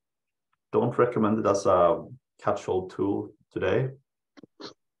 We don't recommend it as a catch-all tool today.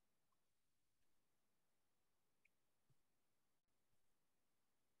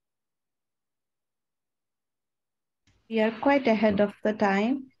 We are quite ahead of the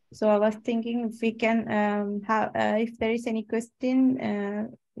time. So I was thinking if we can have, if there is any question,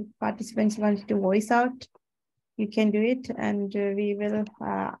 if participants want to voice out, you can do it, and we will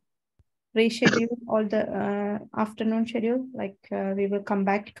reschedule all the afternoon schedule. Like we will come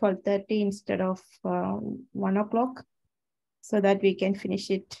back 12:30 instead of 1 o'clock, so that we can finish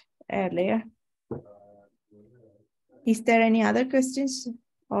it earlier. Is there any other questions,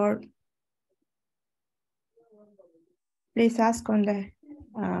 or please ask on the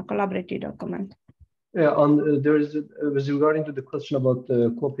collaborative document. Yeah, there is was regarding to the question about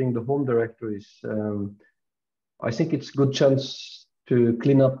copying the home directories. I think it's a good chance to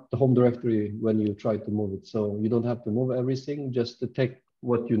clean up the home directory when you try to move it. So you don't have to move everything, just to take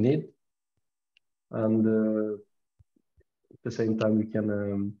what you need. And at the same time, we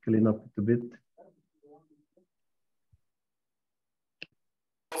can clean up it a bit.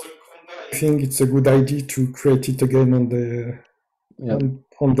 I think it's a good idea to create it again on the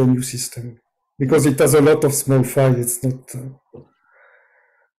on the new system, because it has a lot of small files. It's not.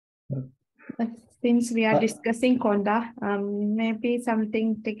 Since we are discussing Conda, maybe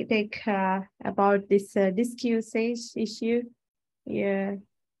something to take about this disk usage issue. Yeah,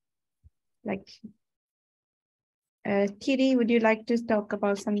 like Thierry, would you like to talk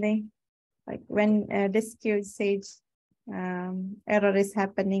about something like when disk usage error is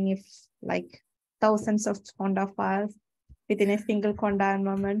happening, if like thousands of Conda files within a single Conda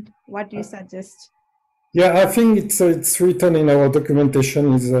environment? What do you suggest? Yeah, I think it's written in our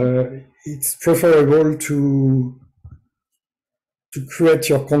documentation. It's preferable to create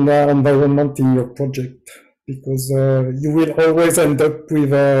your Conda environment in your project, because you will always end up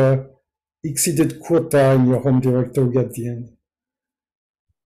with a exceeded quota in your home directory at the end.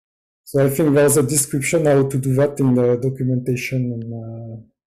 So I think there's a description how to do that in the documentation, and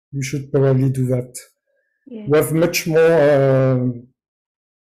you should probably do that. Yeah. We have much more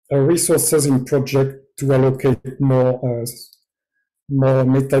resources in project to allocate more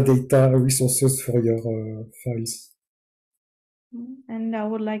metadata resources for your files. And I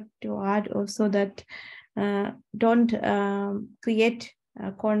would like to add also that don't create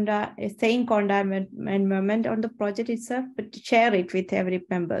a same Conda environment on the project itself, but share it with every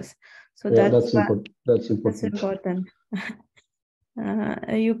members. So yeah, that's important. That's important. That's important.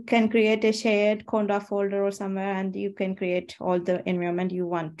 You can create a shared Conda folder or somewhere, and you can create all the environment you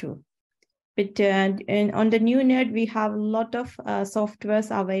want to. But on the new NIRD, we have a lot of softwares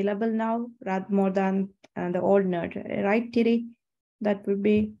available now, rather more than the old NIRD, right, Thierry? That would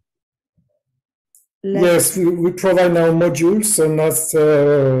be less. Yes, we provide now modules, and as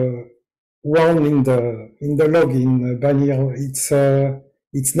one in the login banner,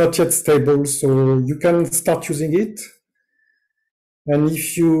 it's not yet stable, so you can start using it. And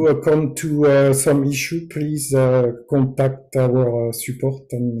if you come to some issue, please contact our support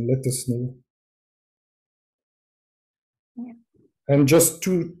and let us know. Yeah. And just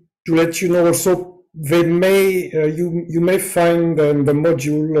to let you know also, they may you may find in the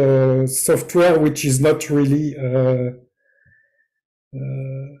module software which is not really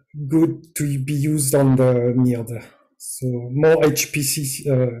good to be used on the NIRD. So more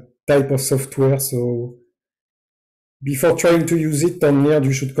HPC type of software. So before trying to use it on NIRD,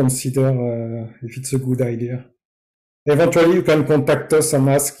 you should consider if it's a good idea. Eventually, you can contact us and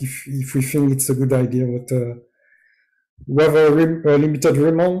ask if we think it's a good idea. But we have a limited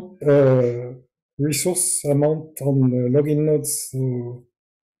resource amount on login nodes, so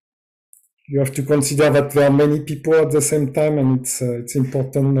you have to consider that there are many people at the same time, and it's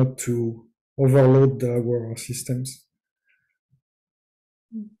important not to overload our systems.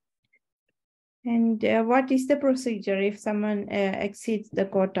 And what is the procedure if someone exceeds the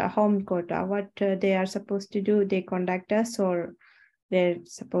quota, home quota? What they are supposed to do? They contact us, or they're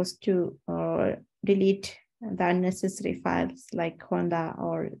supposed to delete the unnecessary files like Honda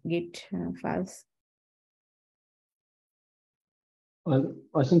or Git files?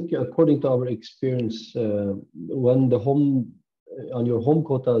 I think according to our experience, when the home on your home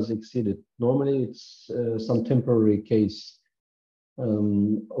quota is exceeded, normally it's some temporary case.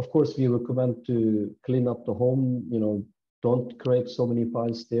 Of course, we recommend to clean up the home. You know, don't create so many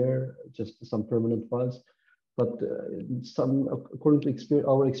files there, just some permanent files. But according to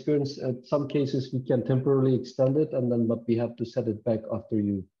our experience, in some cases we can temporarily extend it, and then but we have to set it back after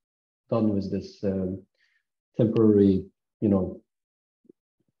you're done with this temporary, you know,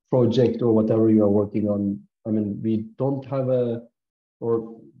 project or whatever you are working on. I mean, we don't have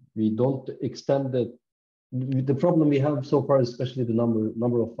we don't extend it. The problem we have so far is especially the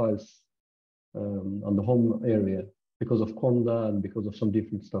number of files on the home area because of Conda and because of some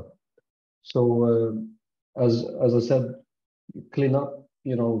different stuff. So as I said, clean up,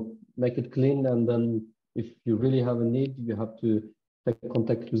 you know, make it clean, and then if you really have a need, you have to take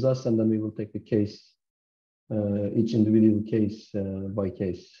contact with us, and then we will take the case, each individual case by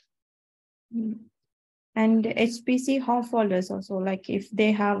case. And HPC home folders also, like if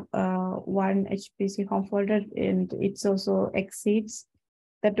they have one HPC home folder and it's also exceeds,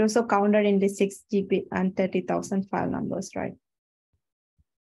 that also counted in the 6 GB and 30,000 file numbers, right?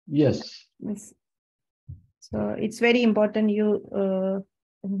 Yes. Yes. So it's very important you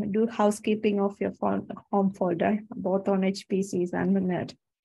do housekeeping of your home folder, both on HPCs and NIRD.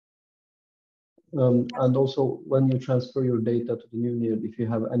 And also when you transfer your data to the new NIRD, if you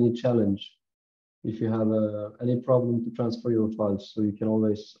have any challenge, if you have any problem to transfer your files, so you can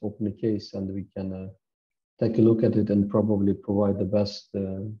always open a case and we can take a look at it and probably provide the best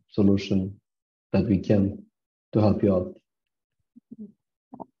solution that we can to help you out.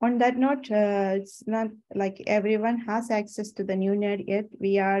 On that note, it's not like everyone has access to the new NIRD yet.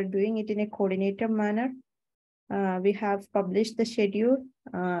 We are doing it in a coordinated manner. We have published the schedule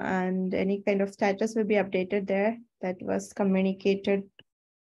and any kind of status will be updated there. That was communicated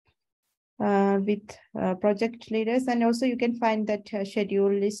with project leaders, and also you can find that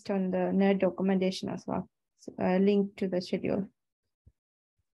schedule list on the NIRD documentation as well. So, link to the schedule.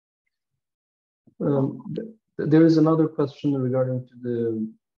 There is another question regarding to the,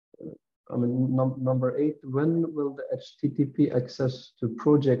 I mean, number 8. When will the HTTP access to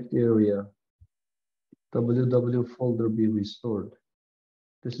project area www folder be restored?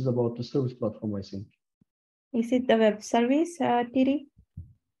 This is about the service platform, I think. Is it the web service, Thierry?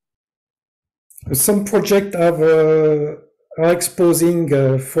 Some projects are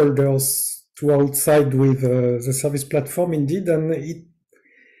exposing folders to outside with the service platform, indeed, and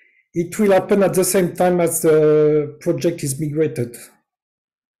it will happen at the same time as the project is migrated.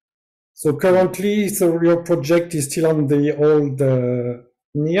 So currently, your project is still on the old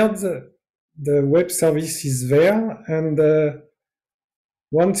NIRD. The web service is there, and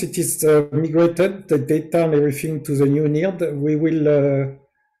once it is migrated, the data and everything to the new NIRD, we will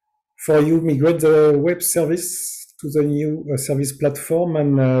for you migrate the web service to the new service platform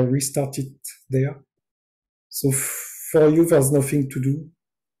and restart it there. So for you, there's nothing to do.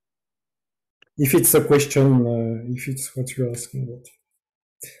 If it's a question, if it's what you're asking about.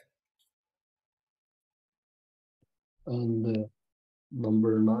 And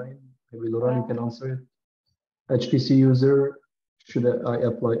number 9, maybe Laura, you can answer it. HPC user, should I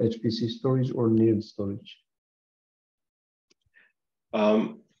apply HPC storage or NIRD storage?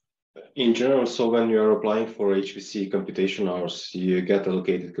 In general, so when you are applying for HPC computation hours, you get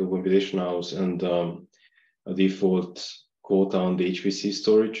allocated computation hours and a default quota on the HPC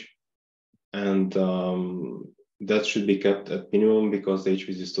storage. And that should be kept at minimum because the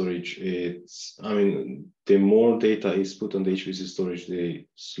HPC storage, the more data is put on the HPC storage, the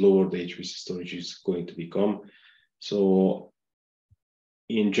slower the HPC storage is going to become. So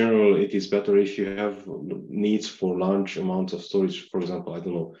in general, it is better if you have needs for large amounts of storage, for example, I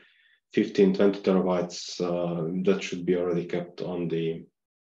don't know, 15, 20 terabytes, that should be already kept on NIRD.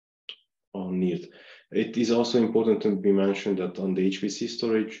 It is also important to be mentioned that on the HPC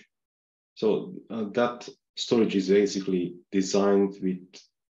storage, so that storage is basically designed with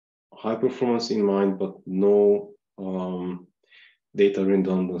high performance in mind, but no data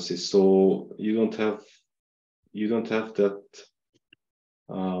redundancy. So you don't have that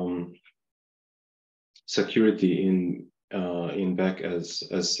security in back as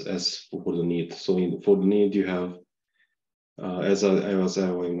for the NIRD. So for the NIRD you have as I was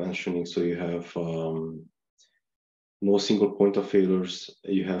mentioning, so you have no single point of failures.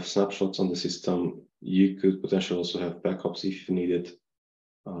 You have snapshots on the system. You could potentially also have backups if you need it.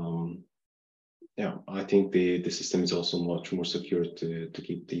 Yeah, I think the system is also much more secure to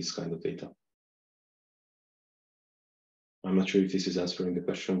keep these kind of data. I'm not sure if this is answering the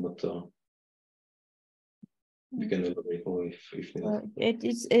question, but we can elaborate more if needed. It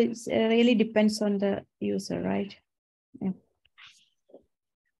really depends on the user, right? Yeah.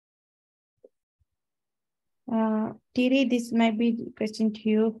 Thierry, this might be a question to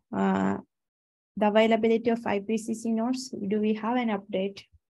you. The availability of IPCC nodes, do we have an update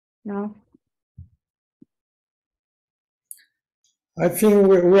now? I think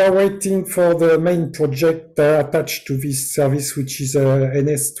we are waiting for the main project attached to this service, which is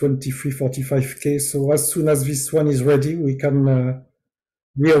NS2345K. So as soon as this one is ready, we can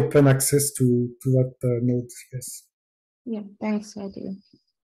reopen access to that node. Yes. Yeah, thanks, Adi.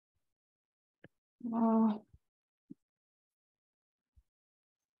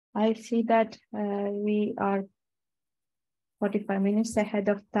 I see that we are 45 minutes ahead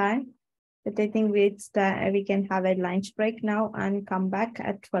of time. But I think we can have a lunch break now and come back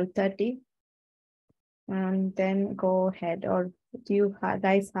at 12:30 and then go ahead. Or do you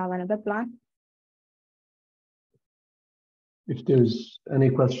guys have another plan? If there's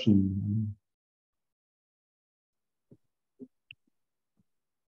any question.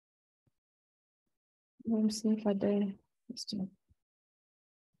 Let me see for the question.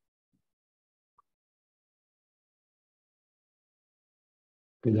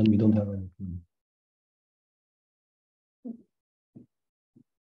 Okay, then we don't have anything.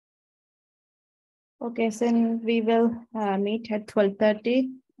 Okay, so we will meet at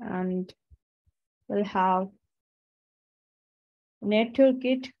 12:30 and we'll have NIRD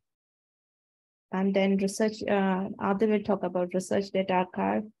Toolkit and then research. Adi will talk about research data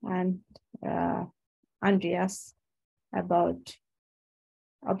archive and Andreas about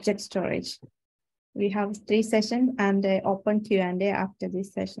object storage. We have 3 sessions and an open Q&A after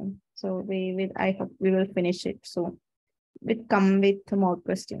this session. So I hope we will finish it soon. We come with more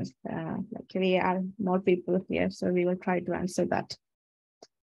questions. Like we are more people here, so we will try to answer that.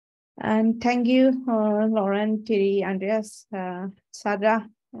 And thank you, Lauren, Thierry, Andreas, Sadra,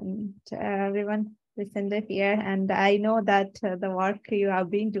 and everyone listened here. And I know that the work you have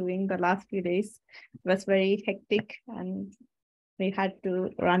been doing the last few days was very hectic, and we had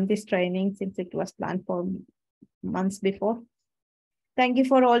to run this training since it was planned for months before. Thank you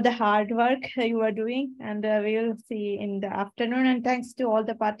for all the hard work you are doing, and we will see in the afternoon. And thanks to all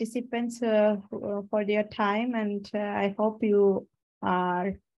the participants for their time. And I hope you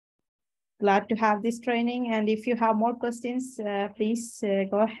are glad to have this training. And if you have more questions, please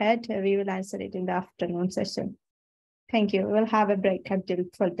go ahead. We will answer it in the afternoon session. Thank you. We'll have a break until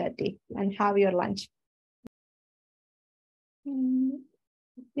 12:30 and have your lunch.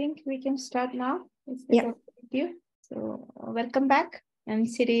 I think we can start now. Yeah. Thank you. So welcome back. And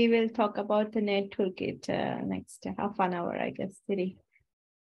Siri will talk about the NIRD Toolkit next half an hour, I guess. Siri,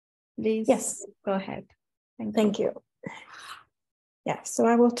 please. Yes. Go ahead. Thank you. Yeah, so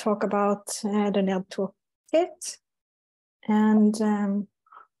I will talk about the NIRD Toolkit. And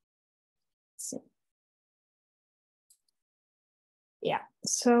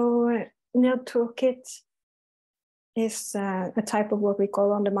So NIRD Toolkit is a type of what we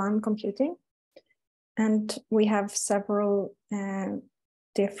call on-demand computing. And we have several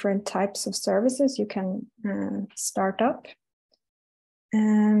different types of services you can start up.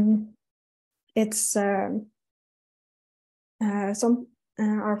 It's some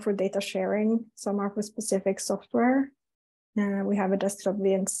are for data sharing, some are for specific software. We have a desktop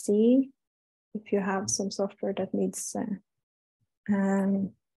VNC if you have some software that needs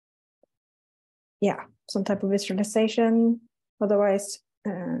some type of visualization. Otherwise,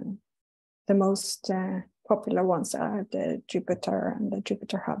 the most popular ones are the Jupyter and the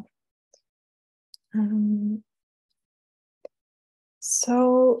Jupyter Hub.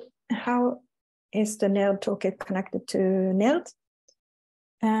 So how is the NIRD Toolkit connected to NIRD?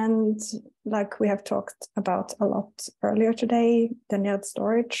 And like we have talked about a lot earlier today, the NIRD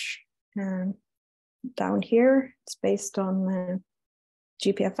storage down here, it's based on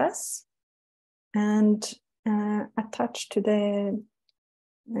GPFS. And attached to the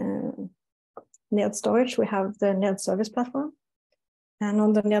NIRD storage, we have the NIRD service platform. And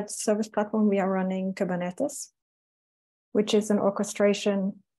on the NIRD service platform, we are running Kubernetes, which is an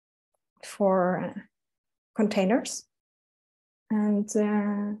orchestration for containers. And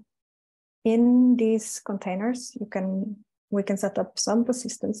in these containers, we can set up some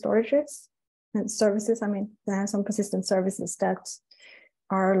persistent storages and services. I mean, some persistent services that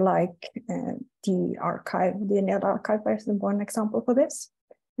are like the archive, the NIRD archive is one example for this.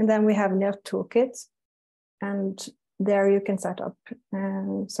 And then we have NIRD Toolkit, and there you can set up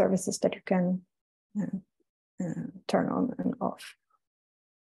services that you can turn on and off.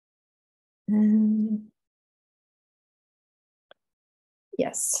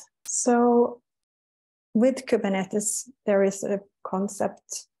 Yes, so with Kubernetes, there is a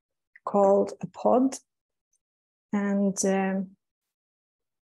concept called a pod, and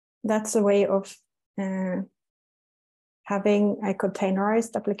that's a way of having a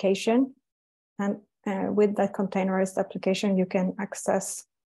containerized application. And with that containerized application, you can access,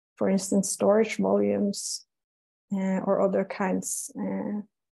 for instance, storage volumes or other kinds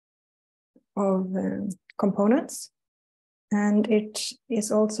of components. And it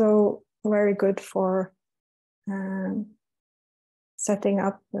is also very good for setting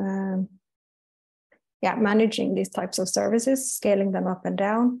up, managing these types of services, scaling them up and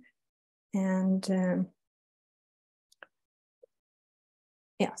down. And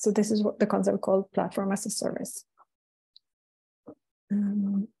so this is what the concept called platform as a service.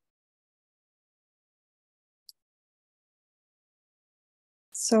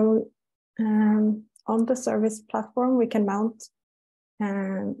 On the service platform, we can mount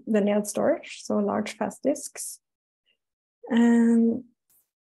the NIRD storage, so large fast disks. And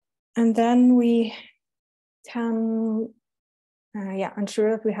then we can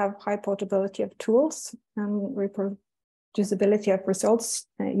ensure that we have high portability of tools and reproducibility of results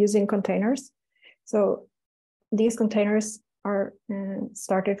using containers. So these containers are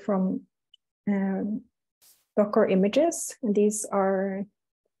started from Docker images, and these are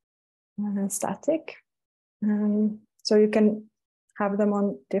static. So you can have them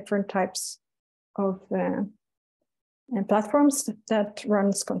on different types of platforms that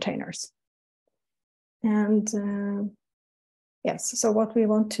runs containers. And so what we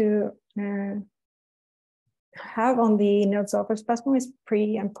want to have on the NIRD service platform is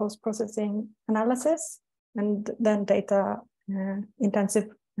pre and post-processing analysis, and then data intensive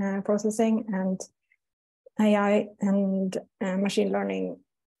processing and AI and machine learning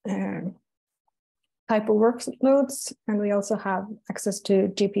type of workloads. And we also have access to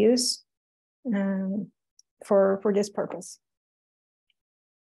GPUs for this purpose.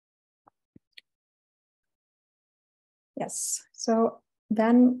 Yes, so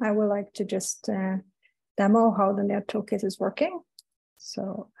then I would like to just demo how the NIRD Toolkit is working.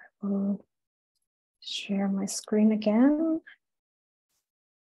 So I will share my screen again.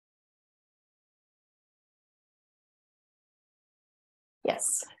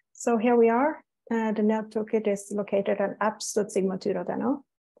 Yes, so here we are. The NIRD Toolkit is located at apps.sigma2.no.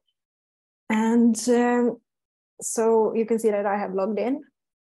 And so you can see that I have logged in.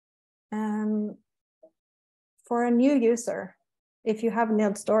 For a new user, if you have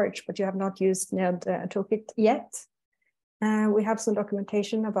NIRD storage, but you have not used NIRD Toolkit yet, we have some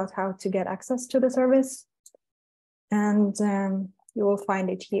documentation about how to get access to the service. And you will find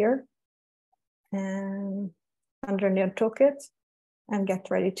it here under NIRD Toolkit, and get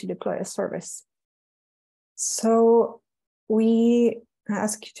ready to deploy a service. So we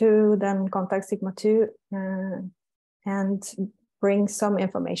ask you to then contact Sigma2 and bring some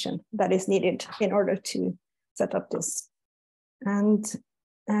information that is needed in order to set up this. And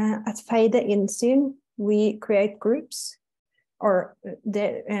at Feide Innsyn, we create groups, or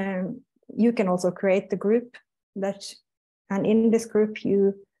you can also create the group and in this group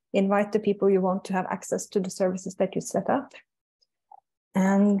you invite the people you want to have access to the services that you set up.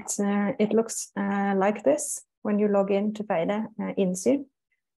 And it looks like this when you log in to Feide Innsyn.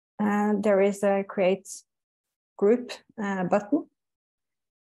 There is a create group button.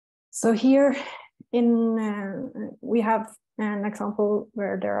 So here we have an example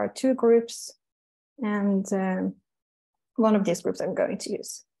where there are 2 groups, and one of these groups I'm going to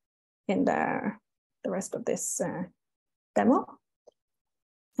use in the rest of this demo.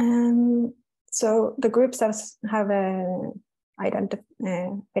 So the groups have a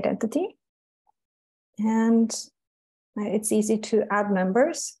identity, and it's easy to add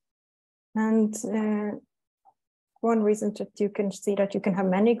members. And one reason that you can see that you can have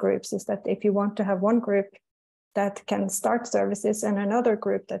many groups is that if you want to have one group that can start services and another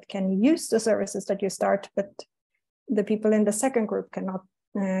group that can use the services that you start, but the people in the second group cannot,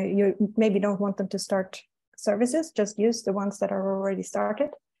 you maybe don't want them to start services, just use the ones that are already started.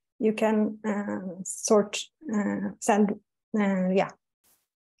 You can send the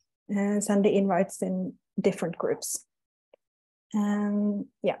invites in different groups. And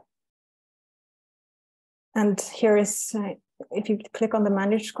here is, if you click on the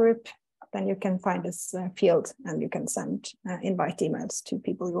manage group, then you can find this field and you can send invite emails to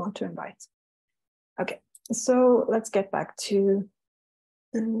people you want to invite. Okay, so let's get back to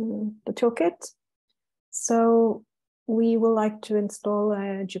the toolkit. So we would like to install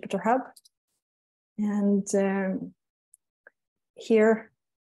a Jupyter Hub. And here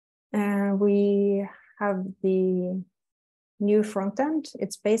we have the new front end.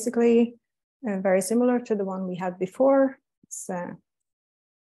 It's basically very similar to the one we had before. It's,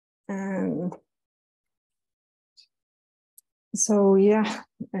 so yeah,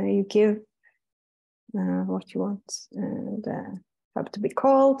 you give what you want the hub to be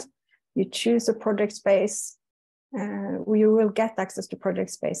called. You choose a project space. You will get access to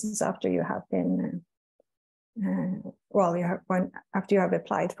project spaces after you have been after you have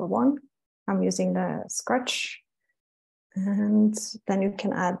applied for one. I'm using the Scratch, and then you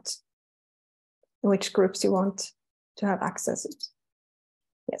can add which groups you want to have access to.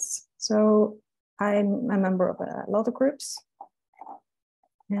 Yes, so I'm a member of a lot of groups,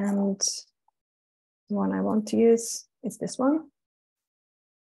 and the one I want to use is this one.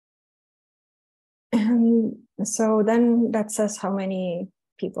 And so then that says how many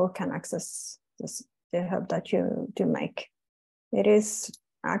people can access the hub that you make. It is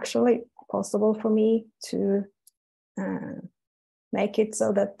actually possible for me to make it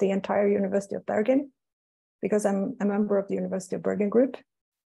so that the entire University of Bergen, because I'm a member of the University of Bergen group,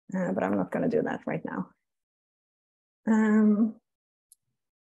 but I'm not going to do that right now.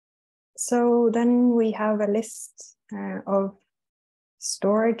 So then we have a list of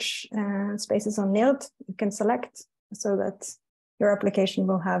storage spaces on NIRD you can select so that your application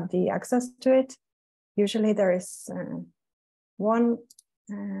will have the access to it. Usually there is one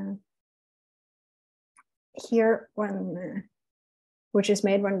here which is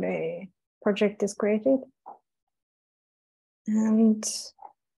made when the project is created. And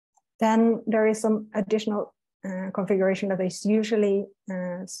then there is some additional configuration that is usually,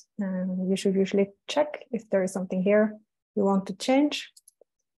 you should usually check if there is something here you want to change.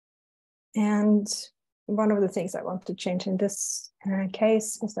 And one of the things I want to change in this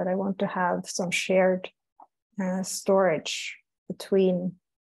case is that I want to have some shared storage between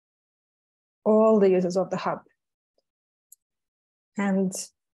all the users of the hub. And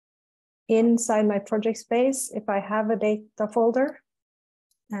inside my project space, if I have a data folder,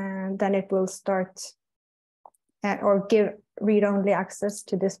 then it will start or give read-only access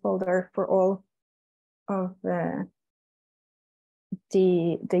to this folder for all of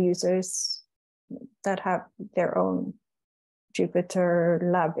the users that have their own Jupyter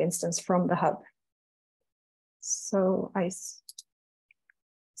Lab instance from the hub. So I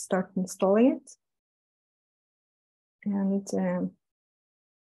start installing it, and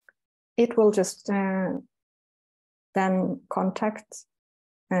it will just then contact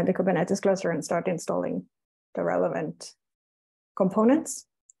the Kubernetes cluster and start installing the relevant components.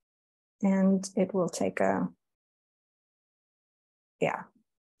 And it will take a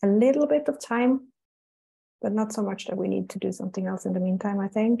little bit of time, but not so much that we need to do something else in the meantime, I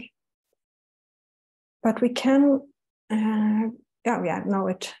think. But we can, now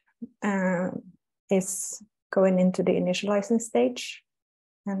it is going into the initializing stage.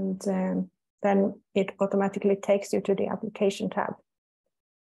 And then it automatically takes you to the application tab.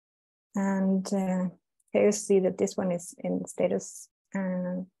 And here you see that this one is in status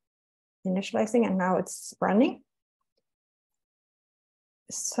initializing, and now it's running.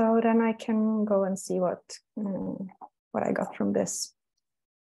 So then I can go and see what I got from this.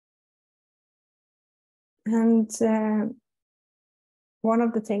 And one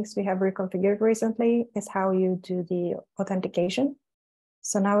of the things we have reconfigured recently is how you do the authentication.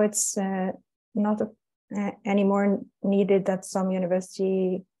 So now it's not anymore needed that some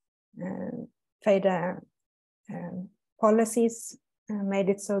university FADA policies made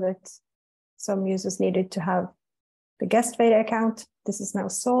it so that some users needed to have the guest FADA account. This is now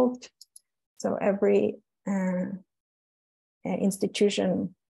solved. So every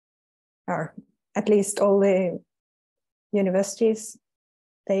institution, or at least all the universities,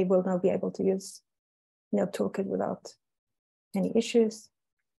 they will now be able to use NIRD Toolkit without any issues.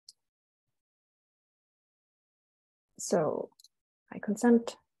 So I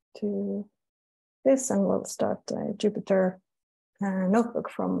consent to this, and we'll start a Jupyter notebook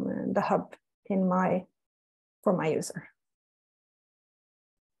from the hub for my user.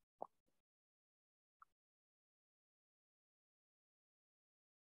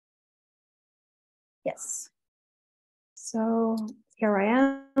 Yes. So here I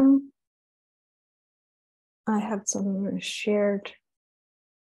am. I have some shared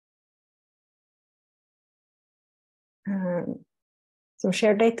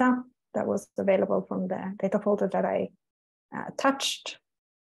data that was available from the data folder that I touched.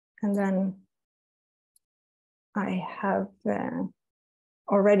 And then I have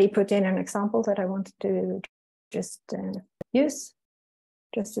already put in an example that I wanted to just use,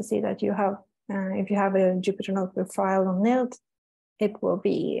 just to see that you have, if you have a Jupyter Notebook file on NIRD, it will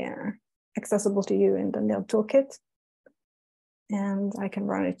be accessible to you in the NIRD Toolkit. And I can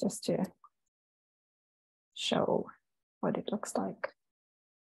run it just to show what it looks like.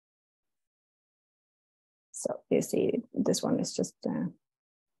 So you see, this one is just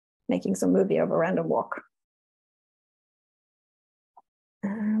making some movie of a random walk.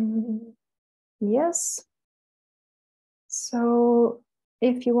 Yes. So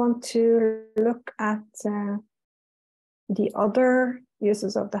if you want to look at the other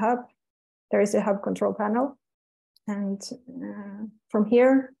uses of the hub, there is a hub control panel. And from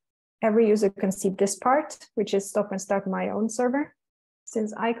here, every user can see this part, which is stop and start my own server.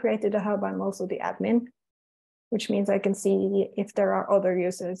 Since I created a hub, I'm also the admin, which means I can see if there are other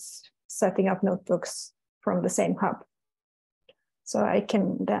users setting up notebooks from the same hub. So I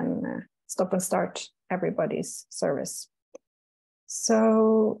can then stop and start everybody's service.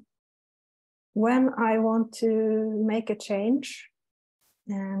 So when I want to make a change,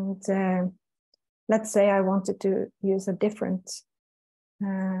 and let's say I wanted to use a different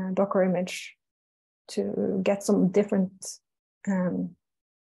Docker image to get some different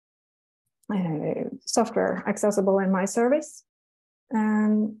software accessible in my service,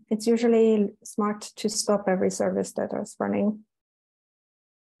 it's usually smart to stop every service that is running.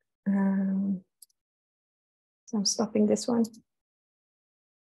 So I'm stopping this one.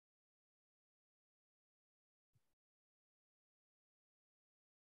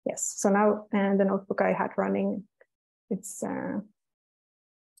 Yes, so now the notebook I had running, it's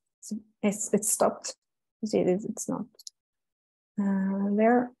stopped. You see, it's not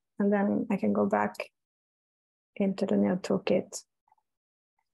there. And then I can go back into the NIRD Toolkit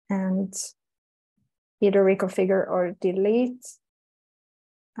and either reconfigure or delete.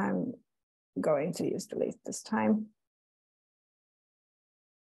 I'm going to use delete this time.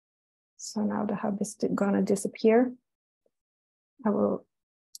 So now the hub is going to disappear. I will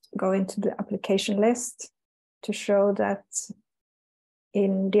go into the application list to show that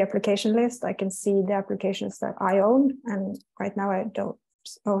in the application list, I can see the applications that I own. And right now I don't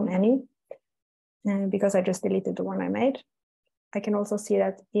own any because I just deleted the one I made. I can also see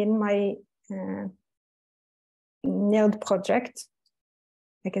that in my NIRD project,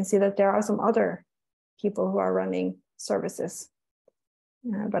 I can see that there are some other people who are running services,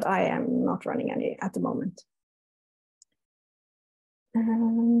 but I am not running any at the moment.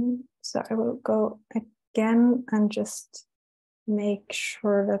 So I will go again and just make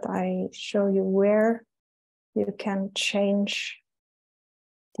sure that I show you where you can change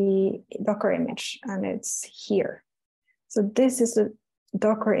the Docker image, and it's here. So this is the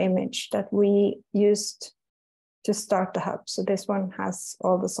Docker image that we used to start the hub. So this one has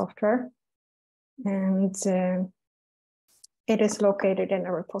all the software, and it is located in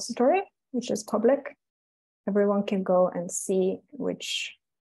a repository, which is public. Everyone can go and see which,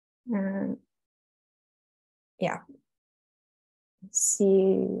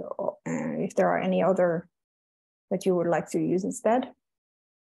 see if there are any other that you would like to use instead.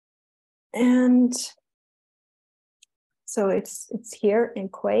 And So it's here in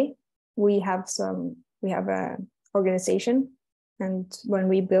Quay. We have a organization, and when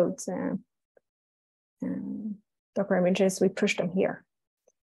we build Docker images, we push them here.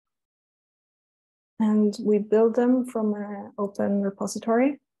 And we build them from an open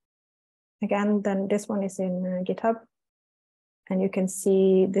repository. Again, then this one is in GitHub. And you can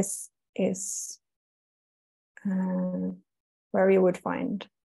see this is where you would find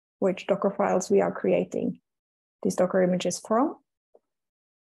which Docker files we are creating these Docker images from.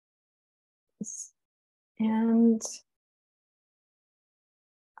 And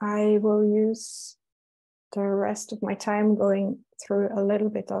I will use the rest of my time going through a little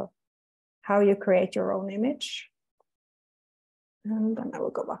bit of how you create your own image. And then I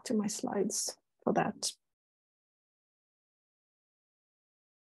will go back to my slides for that.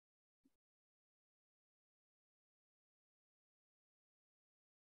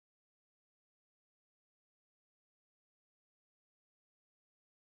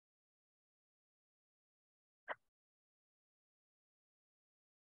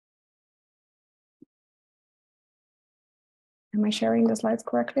 Am I sharing the slides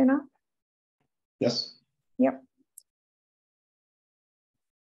correctly now? Yes. Yep.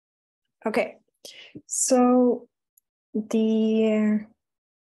 Okay, so the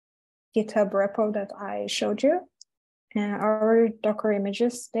GitHub repo that I showed you, our Docker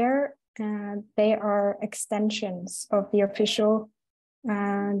images there, they are extensions of the official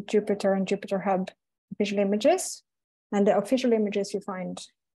Jupyter and Jupyter Hub official images. And the official images you find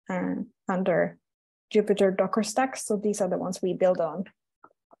under Jupyter Docker stacks. So these are the ones we build on.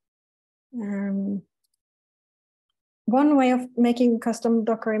 One way of making a custom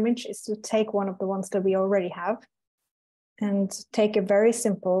Docker image is to take one of the ones that we already have and take a very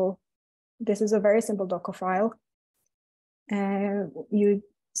simple, this is a very simple Docker file. You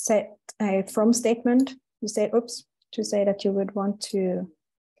set a from statement, you say, oops, to say that you would want to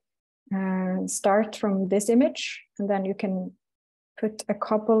start from this image, and then you can put a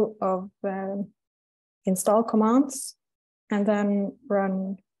couple of install commands and then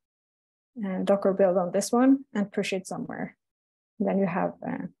run Docker build on this one and push it somewhere. And then you have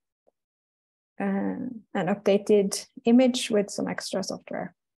an updated image with some extra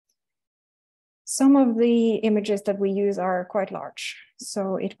software. Some of the images that we use are quite large,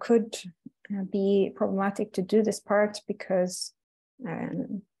 so it could be problematic to do this part because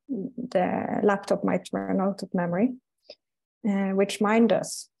the laptop might run out of memory, which mine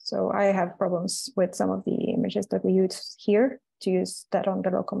does. So I have problems with some of the images that we use here to use that on the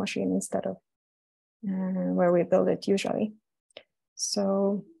local machine instead of where we build it usually.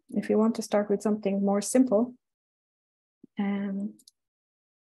 So if you want to start with something more simple, then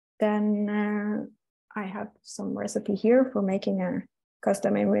I have some recipe here for making a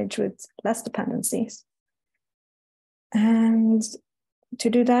custom image with less dependencies. And to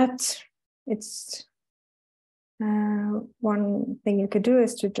do that, it's one thing you could do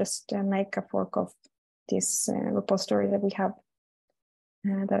is to just make a fork of this repository that we have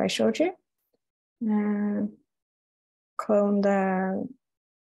that I showed you. Clone the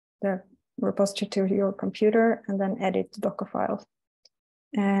repository to your computer and then edit the Docker file.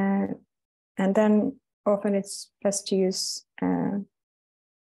 And then often it's best to use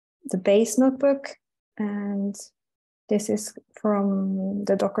the base notebook. And this is from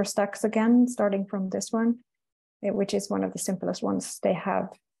the Docker stacks again, starting from this one, which is one of the simplest ones they have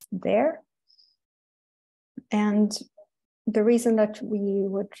there. And the reason that we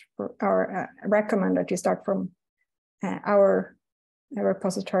would recommend that you start from our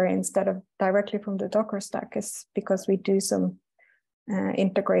repository instead of directly from the Docker stack is because we do some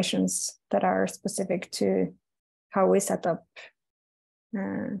integrations that are specific to how we set up.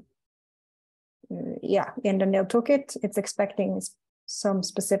 In the NIRD Toolkit, it's expecting some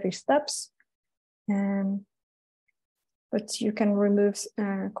specific steps, but you can remove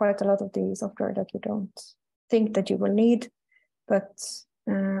quite a lot of the software that you don't think that you will need. But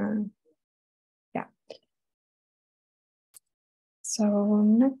yeah. So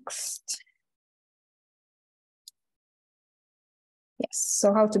next. Yes,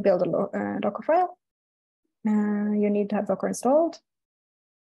 so how to build a Docker file. You need to have Docker installed,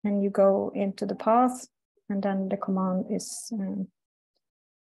 and you go into the path, and then the command is,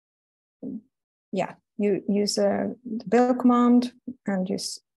 you use the build command and you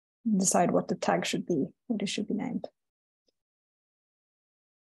decide what the tag should be, what it should be named.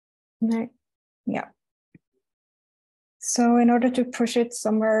 Yeah. So in order to push it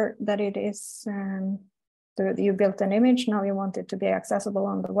somewhere that it is, you built an image, now you want it to be accessible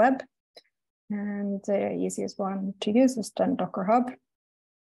on the web. And the easiest one to use is then Docker Hub.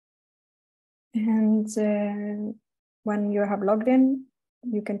 And when you have logged in,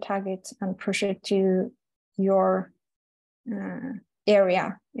 you can tag it and push it to your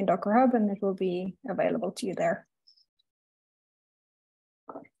area in Docker Hub, and it will be available to you there.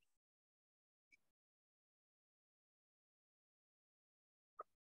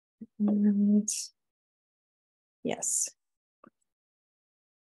 And yes.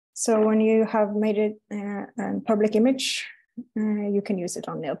 So when you have made it a public image, you can use it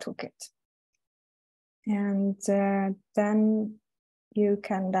on NIRD Toolkit. And then you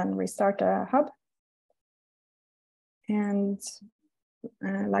can then restart a hub. And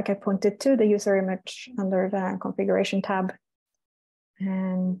like I pointed to, the user image under the configuration tab.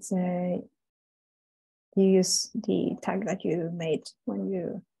 And you use the tag that you made when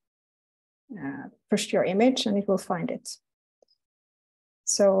you pushed your image, and it will find it.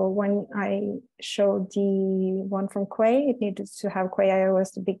 So when I showed the one from Quay, it needed to have Quay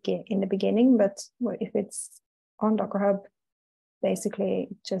iOS in the beginning, but if it's on Docker Hub, basically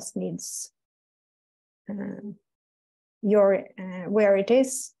it just needs your where it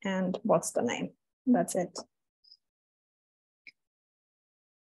is and what's the name. That's it.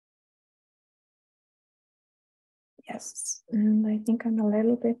 Yes, and I think I'm a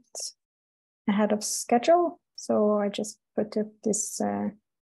little bit ahead of schedule, so I just put up this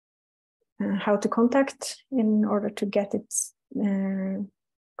how to contact in order to get it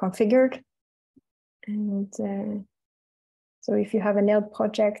configured. And so if you have a NIRD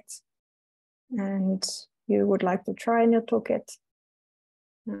project and you would like to try NIRD Toolkit,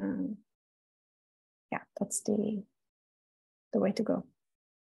 yeah, that's the way to go.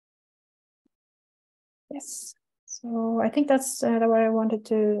 Yes, so I think that's what I wanted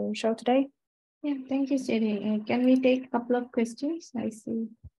to show today. Yeah, thank you, Siri. Can we take a couple of questions? I see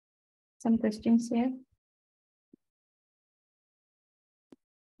some questions here.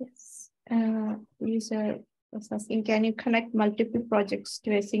 Yes, user was asking, can you connect multiple projects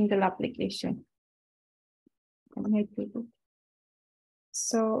to a single application?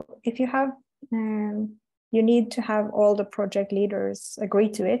 So if you have, you need to have all the project leaders agree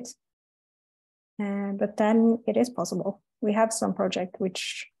to it, but then it is possible. We have some projects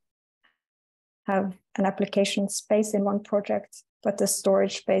which have an application space in one project, but the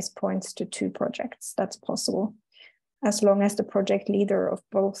storage space points to 2 projects. That's possible, as long as the project leader of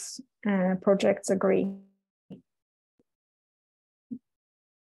both projects agree.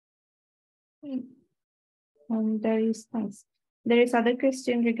 There is other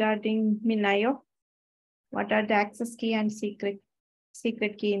question regarding Minayo. What are the access key and secret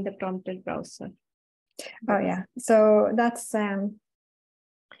key in the prompted browser? Oh yeah, so that's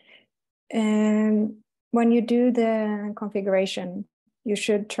when you do the configuration, you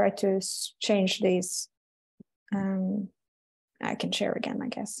should try to change these. I can share again, I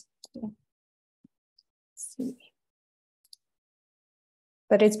guess. Yeah. Let's see.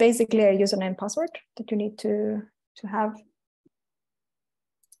 But it's basically a username password that you need to have.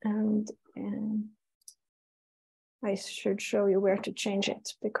 And I should show you where to change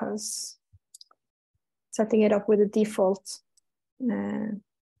it, because setting it up with a default,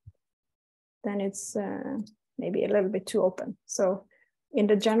 then it's maybe a little bit too open. So in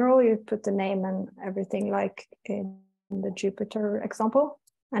the general, you put the name and everything like in the Jupyter example.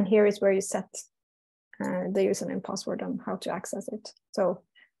 And here is where you set the username password and how to access it. So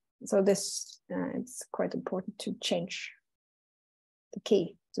this, it's quite important to change the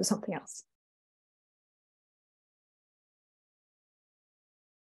key to something else.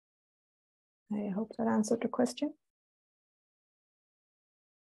 I hope that answered the question.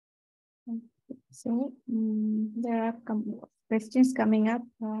 So there are questions coming up.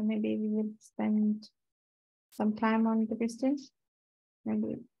 Maybe we will spend some time on the questions.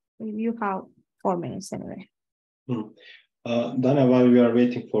 Maybe you have 4 minutes anyway. Dana, while we are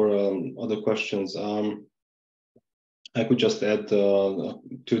waiting for other questions, I could just add 2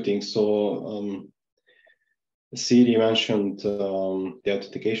 things. So Siri mentioned the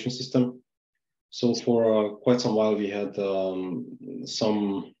authentication system. So for quite some while, we had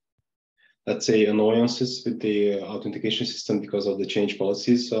some, let's say, annoyances with the authentication system because of the change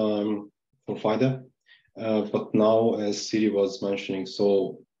policies for FIDA. But now, as Siri was mentioning,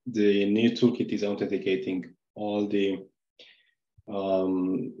 so the NIRD Toolkit is authenticating all the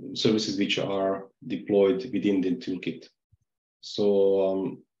services which are deployed within the toolkit.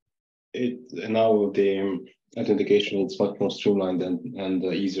 So now the authentication is much more streamlined and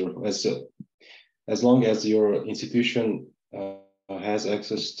easier. As long as your institution has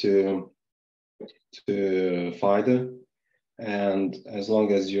access to FIDA, and as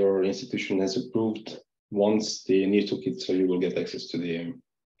long as your institution has approved once the NIRD Toolkit, so you will get access to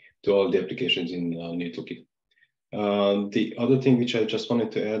all the applications in NIRD Toolkit. The other thing which I just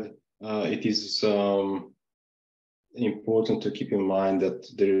wanted to add, it is important to keep in mind that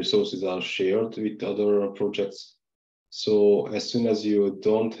the resources are shared with other projects. So as soon as you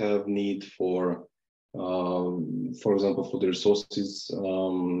don't have need for example, for the resources,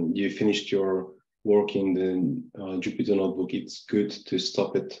 you finished your work in the Jupyter Notebook, it's good to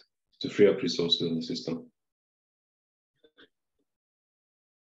stop it to free up resources in the system.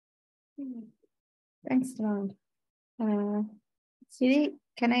 Thanks, Ron. Siri,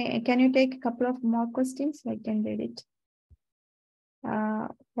 can you take a couple of more questions? I can read it.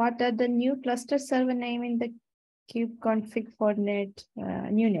 What are the new cluster server name in the kubeconfig for NIRD,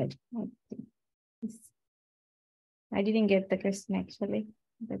 new NIRD? I didn't get the question actually,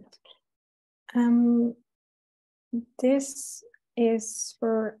 but this is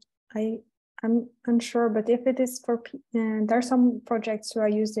for I'm unsure, but if it is for there are some projects who are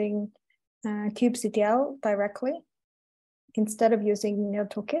using kubectl directly instead of using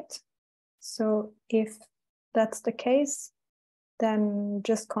NIRD Toolkit. So if that's the case, then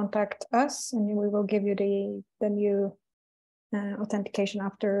just contact us and we will give you the new authentication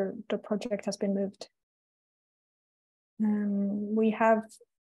after the project has been moved. We have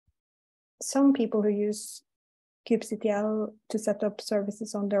some people who use kubectl to set up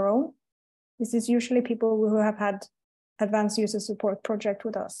services on their own. This is usually people who have had advanced user support project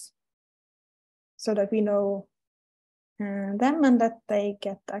with us, so that we know them and that they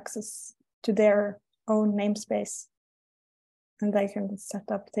get access to their own namespace and they can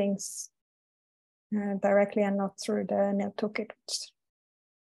set up things directly and not through the NIRD Toolkit.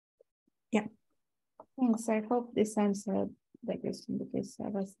 Yeah. Thanks. I hope this answered the question because I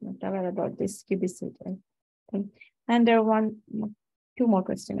was not aware about this kubectl thing. And there are two more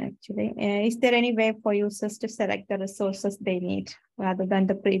questions actually. Is there any way for users to select the resources they need rather than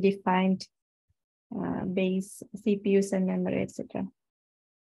the predefined base CPUs and memory, etc.?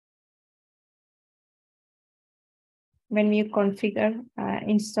 When you configure,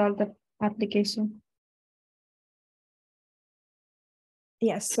 install the application?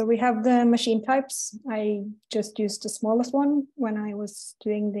 Yes, so we have the machine types. I just used the smallest one when I was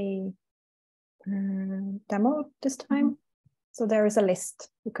doing the demo this time. So there is a list.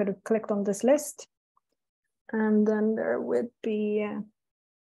 You could have clicked on this list and then there would be,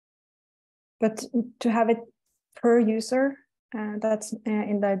 but to have it per user, that's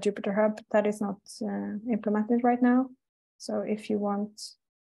in the Jupyter Hub, that is not implemented right now. So if you want,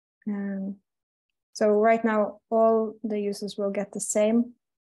 so right now, all the users will get the same.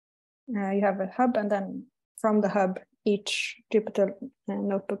 You have a hub, and then from the hub, each Jupyter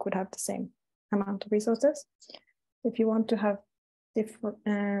notebook would have the same amount of resources. If you want to have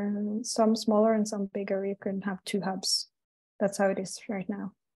different, some smaller and some bigger, you can have two hubs. That's how it is right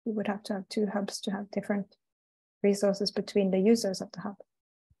now. You would have to have two hubs to have different resources between the users of the hub.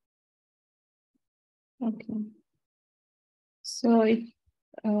 Okay. So if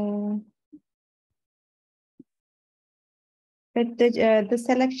but the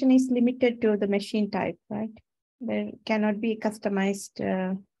selection is limited to the machine type, right? There cannot be customized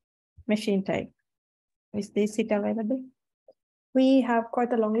machine type. Is this it available? We have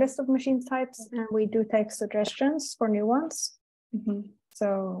quite a long list of machine types, and we do take suggestions for new ones.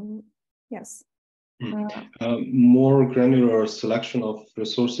 So, yes. More granular selection of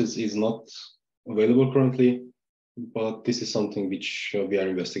resources is not available currently, but this is something which we are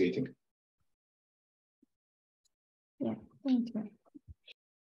investigating. Yeah, thank you.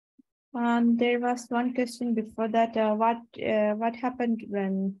 There was one question before that. What happened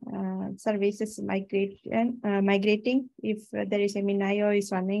when services migrating? If there is a MinIO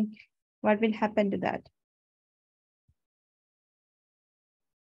is running, what will happen to that?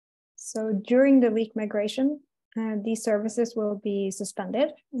 So during the week migration, these services will be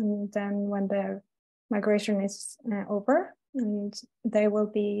suspended, and then when the migration is over, and they will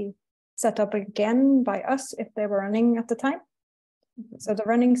be set up again by us if they were running at the time. So the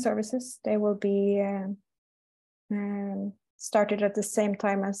running services, they will be started at the same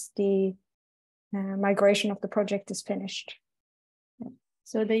time as the migration of the project is finished.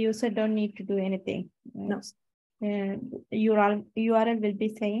 So the user don't need to do anything. No. URL will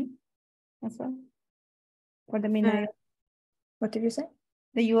be same as well for the MinIO. What did you say?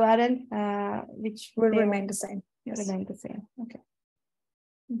 The URL which will remain the same. Yes. Remain the same. Okay.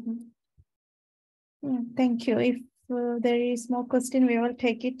 Yeah, thank you. If there is more question, we will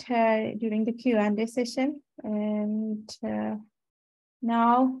take it during the Q&A session. And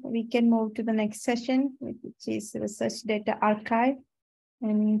now we can move to the next session, which is Research Data Archive.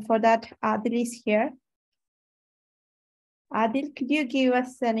 And for that, Adil is here. Adil, could you give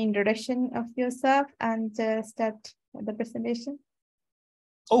us an introduction of yourself and start the presentation?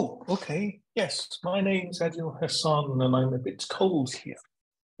 Oh, okay. Yes, my name's Adil Hassan, and I'm a bit cold here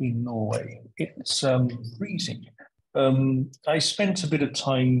in Norway. It's freezing. I spent a bit of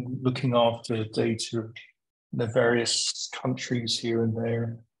time looking after data in the various countries here and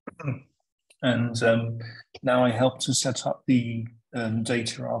there. And now I help to set up the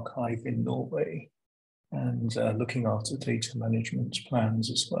data archive in Norway and looking after data management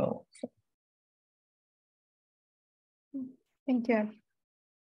plans as well. Thank you.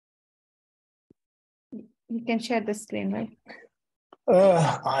 You can share the screen, right?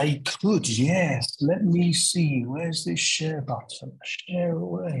 I could, yes. Let me see. Where's this share button? Share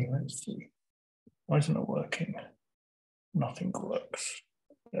away. Let's see. Why isn't it working? Nothing works.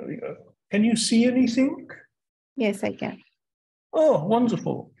 There we go. Can you see anything? Yes, I can. Oh,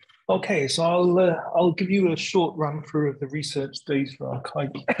 wonderful. Okay, so I'll give you a short run through of the research data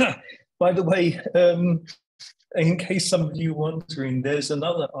archive. By the way, in case some of you are wondering, there's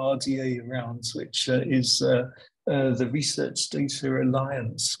another RDA around, which is the Research Data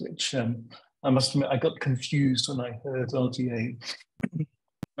Alliance, which I must admit I got confused when I heard RDA.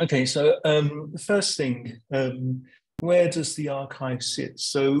 Okay, so the first thing, where does the archive sit?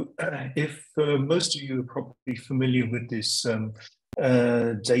 So if most of you are probably familiar with this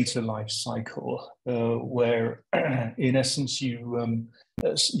data life cycle, where in essence you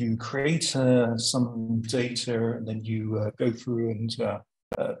create some data and then you go through and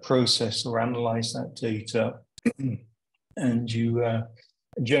process or analyze that data, and you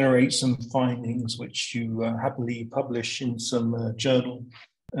generate some findings which you happily publish in some journal,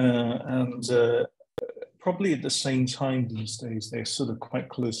 and probably at the same time these days. They're sort of quite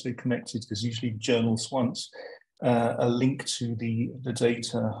closely connected because usually journals want a link to the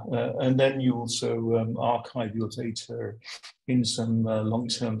data, and then you also archive your data in some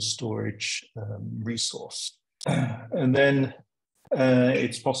long-term storage resource. And then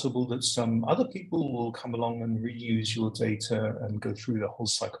it's possible that some other people will come along and reuse your data and go through the whole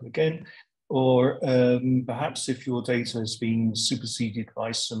cycle again. Or perhaps if your data has been superseded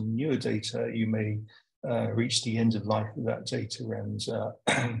by some newer data, you may reach the end of life of that data,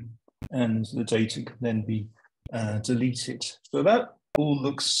 and the data can then be deleted. So that all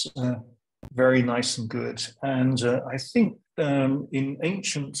looks very nice and good. And I think in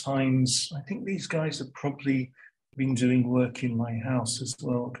ancient times, I think these guys have probably been doing work in my house as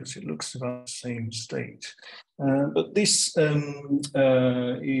well, because it looks about the same state. But this is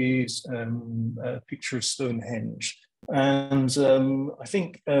a picture of Stonehenge. And I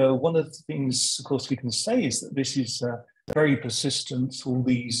think one of the things, of course, we can say is that this is very persistent. All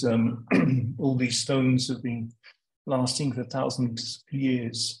these all these stones have been lasting for thousands of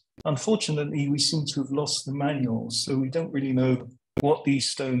years. Unfortunately, we seem to have lost the manuals, so we don't really know what these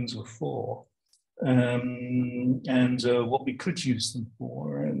stones were for, and what we could use them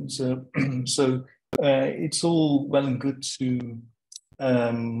for. And so it's all well and good to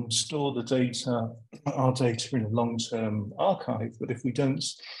store the data, our data, in a long-term archive, but if we don't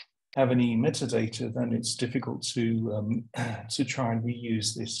have any metadata, then it's difficult to try and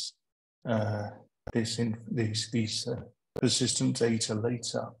reuse this these persistent data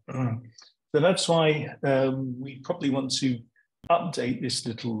later. So that's why we probably want to update this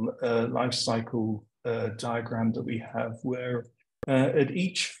little life cycle diagram that we have, where at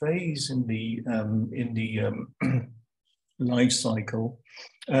each phase in the life cycle,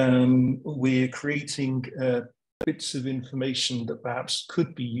 we're creating bits of information that perhaps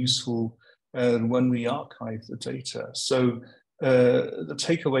could be useful when we archive the data. So the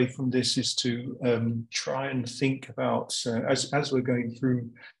takeaway from this is to try and think about, as we're going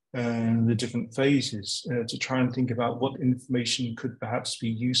through the different phases, to try and think about what information could perhaps be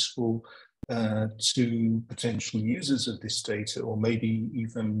useful to potential users of this data, or maybe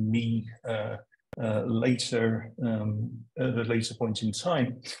even me later, at a later point in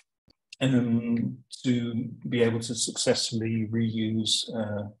time, to be able to successfully reuse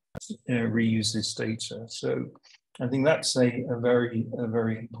this data. So I think that's a very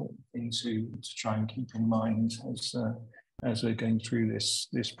important thing to try and keep in mind as we're going through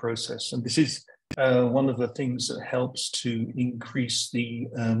this process. And this is one of the things that helps to increase the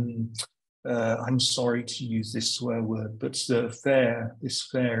I'm sorry to use this swear word, but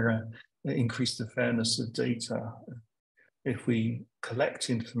increase the fairness of data. If we collect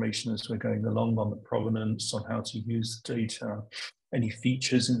information as we're going along on the provenance, on how to use the data, any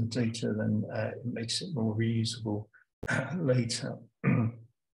features in the data, then it makes it more reusable later.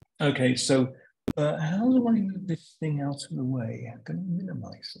 Okay, so how do I move this thing out of the way? I'm going to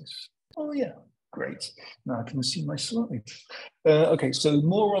minimize this. Oh yeah, Great. Now I can see my slides. Okay, so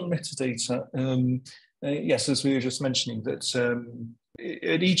more on metadata. Yes, as we were just mentioning, that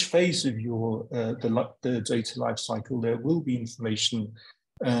at each phase of your the data lifecycle, there will be information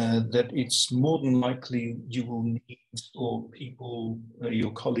that it's more than likely you will need, or people,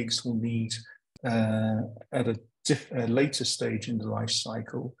 your colleagues will need at a later stage in the life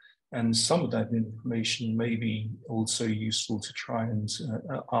cycle. And some of that information may be also useful to try and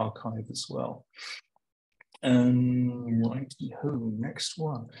archive as well. Righty-ho, next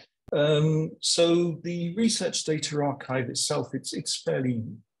one. So the research data archive itself, it's fairly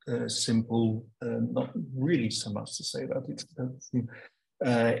simple, not really so much to say about it.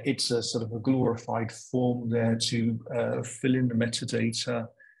 It's a sort of a glorified form there to fill in the metadata,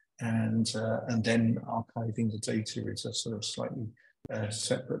 and then archiving the data is a sort of slightly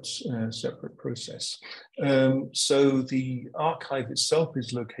separate process. So the archive itself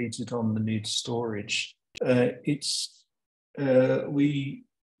is located on the NIRD storage. We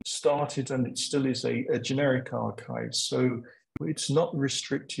started, and it still is a generic archive, so it's not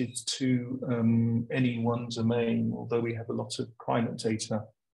restricted to any one domain, although we have a lot of climate data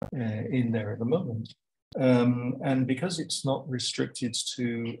in there at the moment. And because it's not restricted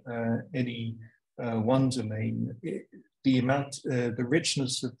to any one domain, the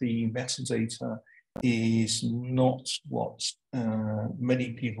richness of the metadata is not what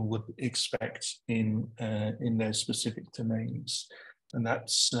many people would expect in their specific domains. And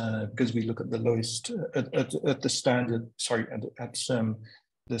that's because we look at the lowest, at the standard, sorry, at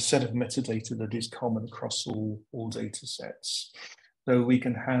the set of metadata that is common across all data sets. So we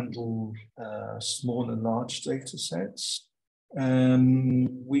can handle small and large data sets.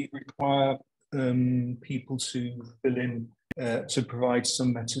 We require people to fill in, to provide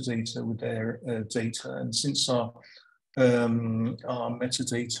some metadata with their data. And since our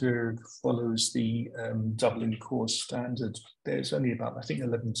metadata follows the Dublin core standard, there's only about, I think,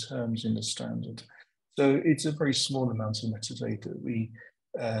 11 terms in the standard. So it's a very small amount of metadata we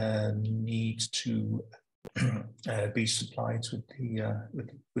need to be supplied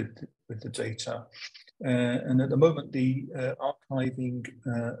with the data. And at the moment, the archiving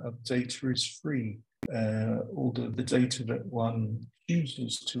of data is free. Although the data that one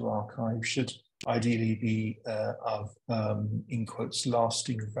chooses to archive should ideally be of, in quotes,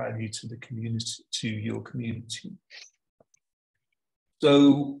 lasting value to the community, to your community.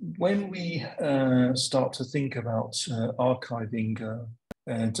 So when we start to think about archiving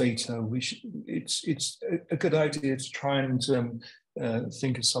data, it's a good idea to try and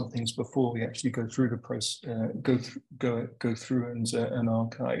think of some things before we actually go through the process, go through and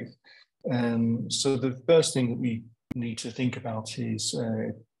archive. So the first thing that we need to think about is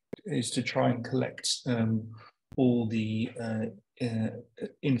to try and collect all the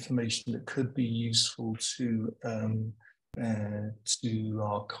information that could be useful to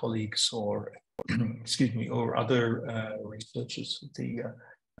our colleagues or excuse me, or other researchers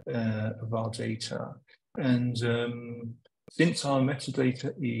of our data. And since our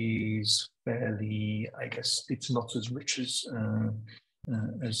metadata is fairly, I guess, it's not as rich as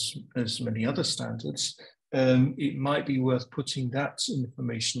many other standards, it might be worth putting that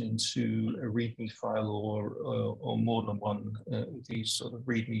information into a README file or more than one of these sort of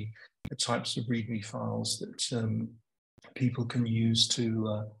README types of README files that people can use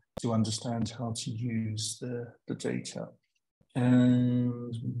to understand how to use the data.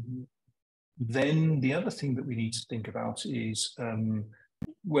 And then the other thing that we need to think about is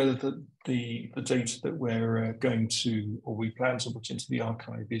whether the data that we're going to, or we plan to put into the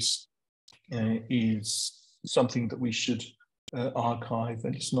archive is something that we should archive,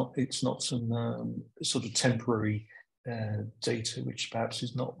 and it's not some sort of temporary data which perhaps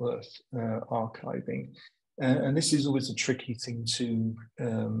is not worth archiving. And this is always a tricky thing to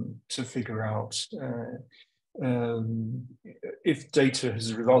figure out. If data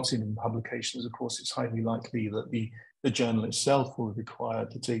has resulted in publications, of course, it's highly likely that the journal itself will require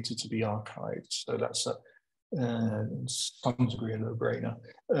the data to be archived. So that's some degree a no-brainer.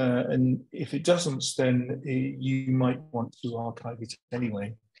 And if it doesn't, then you might want to archive it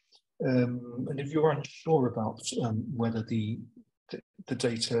anyway. And if you're unsure about whether the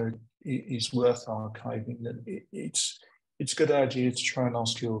data is worth archiving, then it's a good idea to try and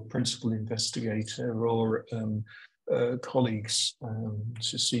ask your principal investigator or colleagues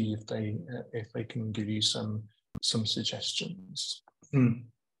to see if they can give you some suggestions.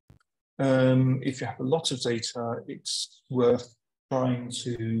 If you have a lot of data, it's worth trying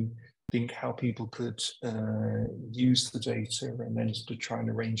to think how people could use the data, and then to try and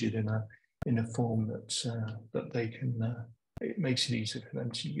arrange it in a form that they can. It makes it easier for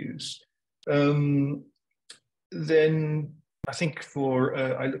them to use. Then I think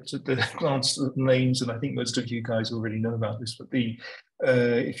I looked at glanced at the names, and I think most of you guys already know about this, but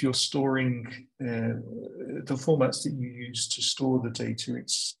if you're storing the formats that you use to store the data,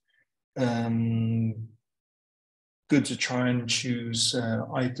 it's good to try and choose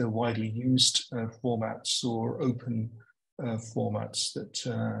either widely used formats or open formats that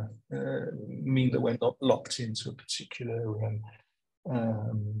mean that we're not locked into a particular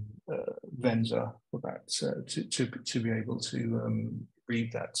vendor for that to be able to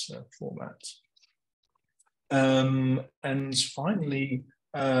read that format. And finally,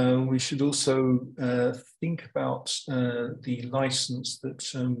 we should also think about the license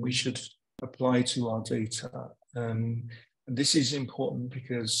that we should apply to our data. This is important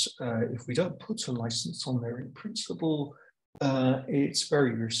because if we don't put a license on there, in principle, it's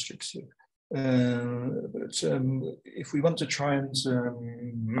very restrictive. But if we want to try and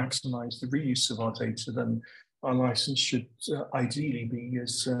maximize the reuse of our data, then our license should ideally be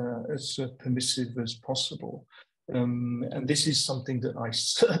as permissive as possible. And this is something that I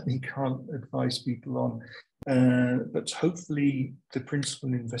certainly can't advise people on. But hopefully the principal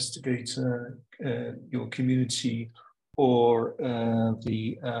investigator, your community, or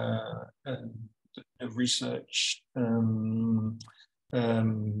the research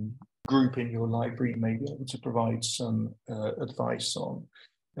group in your library may be able to provide some advice on.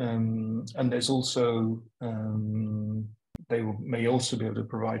 And there's also, they may also be able to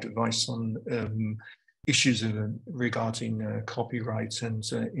provide advice on issues regarding copyright and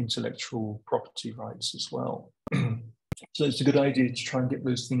intellectual property rights as well. So it's a good idea to try and get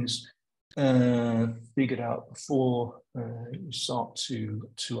those things figured out before you start to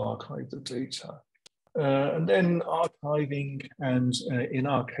archive the data. And then archiving, and in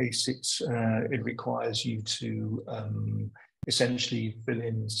our case, it requires you to essentially fill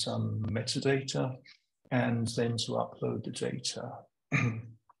in some metadata and then to upload the data.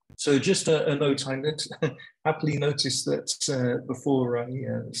 So just a note, I happily noticed that before I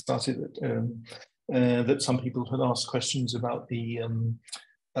started that some people had asked questions about the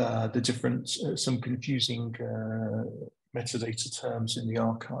different, some confusing metadata terms in the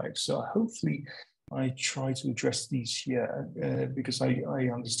archive. So hopefully I try to address these here because I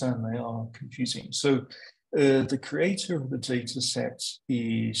understand they are confusing. So the creator of the data set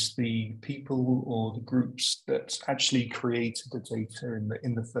is the people or the groups that actually created the data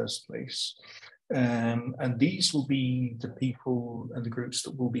in the first place. And these will be the people and the groups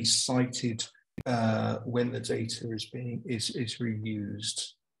that will be cited when the data is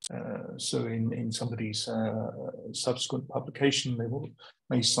reused. So in somebody's subsequent publication, they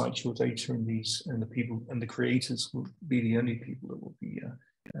may cite your data in these, and the people and the creators will be the only people that will be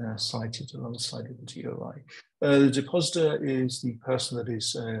cited alongside of the DOI. The depositor is the person that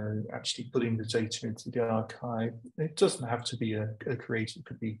is actually putting the data into the archive. It doesn't have to be a creator; it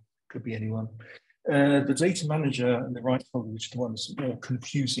could be anyone. The data manager and the rights holder, which are the ones more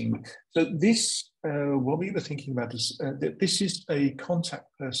confusing. So this, what we were thinking about is that this is a contact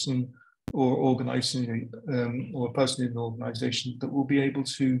person or organizing or a person in an organization that will be able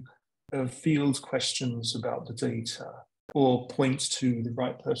to field questions about the data or point to the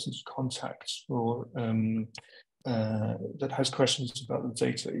right person to contact, or that has questions about the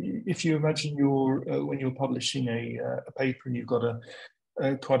data. If you imagine when you're publishing a paper and you've got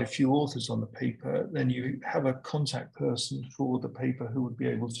quite a few authors on the paper, then you have a contact person for the paper who would be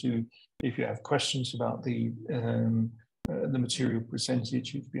able to, if you have questions about the material presented,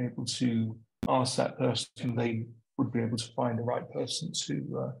 you'd be able to ask that person, and they would be able to find the right person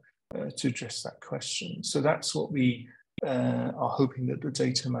to address that question. So that's what we are hoping that the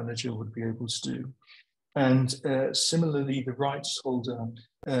data manager would be able to do. And similarly, the rights holder,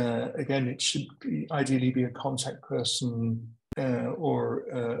 again, it should ideally be a contact person or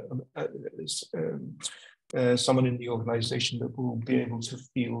someone in the organization that will be able to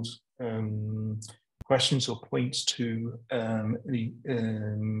field questions or point to the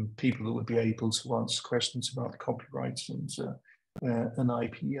people that would be able to answer questions about copyright and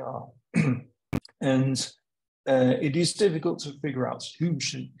IPR. And it is difficult to figure out who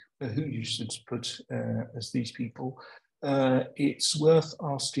you should put as these people. It's worth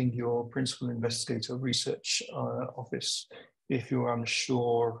asking your principal investigator research office if you're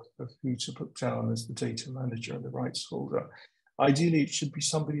unsure of who to put down as the data manager and the rights holder. Ideally, it should be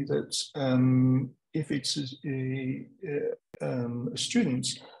somebody that, if it's a student,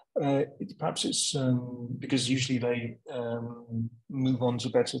 perhaps it's because usually they move on to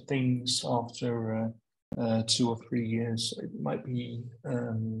better things after 2 or 3 years. It might be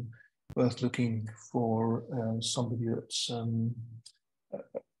worth looking for somebody that's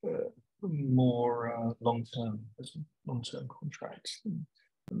more long-term contracts than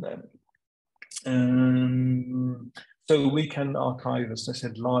them. So we can archive, as I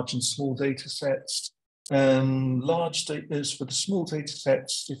said, large and small data sets. Large data for the small data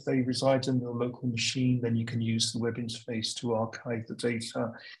sets, if they reside in your local machine, then you can use the web interface to archive the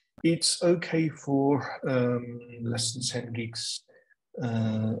data. It's okay for less than 10 gigs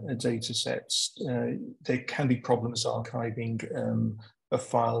data sets. There can be problems archiving a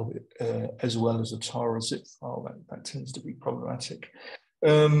file as well as a tar or zip file. That tends to be problematic.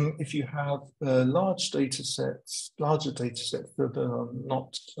 If you have larger data sets that are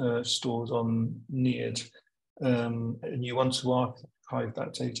not stored on NIRD, and you want to archive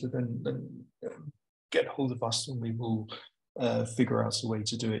that data, then get hold of us and we will figure out a way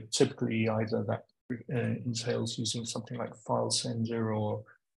to do it. Typically, either that entails using something like FileSender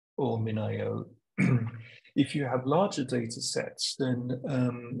or MinIO. If you have larger data sets, then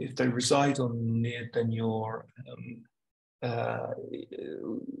if they reside on NIRD, then you're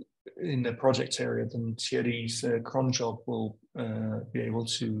in the project area, then Thierry's cron job will be able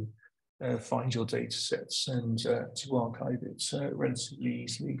to find your data sets and to archive it relatively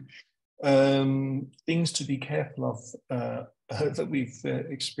easily. Things to be careful of that we've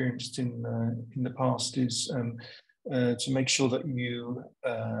experienced in the past is to make sure that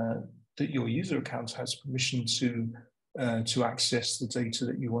that your user account has permission to access the data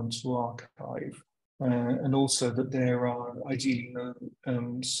that you want to archive, and also that there are ideally no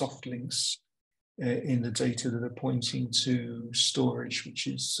soft links in the data that are pointing to storage, which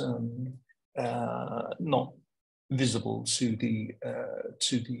is not visible to the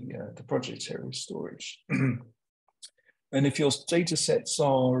project area storage. And if your data sets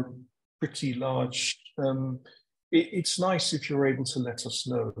are pretty large, it's nice if you're able to let us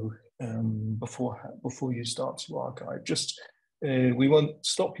know before you start to archive. Just we won't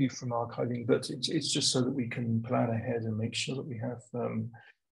stop you from archiving, but it's just so that we can plan ahead and make sure that we have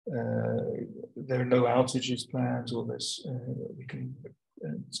there are no outages planned, or we can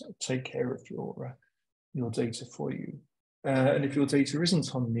take care of your data for you. And if your data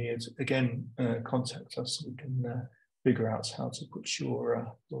isn't on NIRD, again, contact us so we can figure out how to put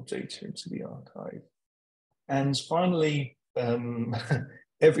your data into the archive. And finally,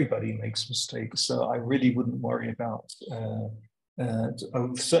 everybody makes mistakes, so I really wouldn't worry about. I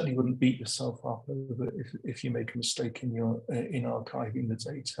certainly wouldn't beat yourself up over if you make a mistake in archiving the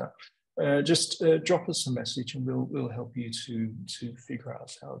data. Just drop us a message, and we'll help you to figure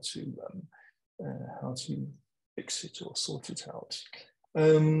out how to fix it or sort it out.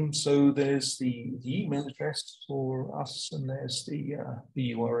 So there's the email address for us, and there's the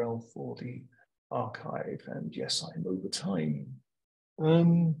URL for the archive. And yes, I'm over time.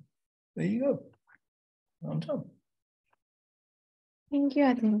 There you go. I'm done. Thank you,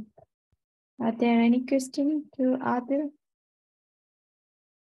 Adil. Are there any questions to Adil?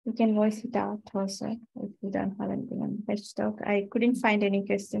 You can voice it out also if you don't have anything on the page talk. I couldn't find any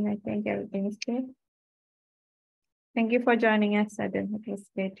question. I think everything is clear. Thank you for joining us, Adil. It was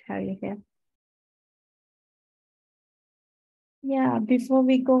great to have you here. Yeah, before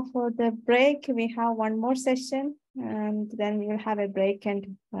we go for the break, we have one more session, and then we will have a break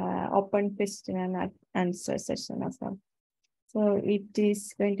and open question and answer session as well. So it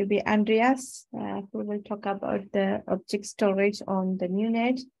is going to be NRIS, who will talk about the object storage on the new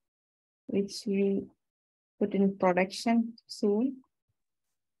NIRD, which we put in production soon.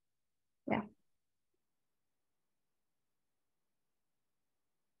 Yeah.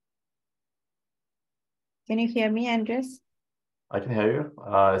 Can you hear me, Andres? I can hear you.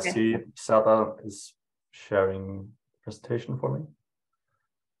 I see Sada is sharing presentation for me.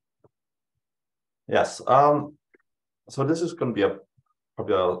 Yes. So this is going to be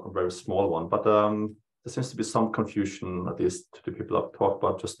probably a very small one, but there seems to be some confusion, at least to the people I've talked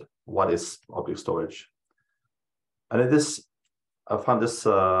about, just what is object storage. And it is, I found this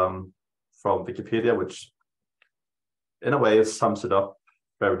from Wikipedia, which in a way sums it up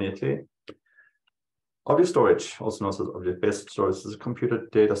very neatly. Object storage, also known as object-based storage, is a computer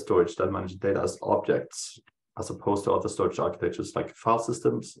data storage that manages data as objects, as opposed to other storage architectures like file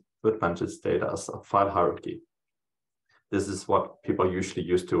systems, which manages data as a file hierarchy. This is what people are usually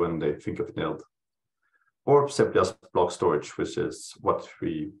used to when they think of NIRD. Or simply as block storage, which is what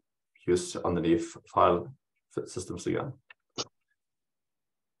we use underneath file systems again.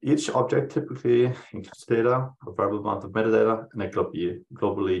 Each object typically includes data, a variable amount of metadata, and a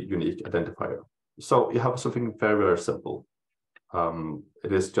globally unique identifier. So you have something very, very simple.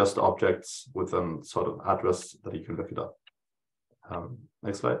 It is just objects with a sort of address that you can look it up.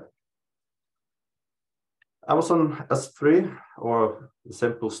 Next slide. Amazon S3, or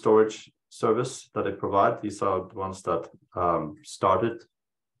simple storage, service that they provide. These are the ones that started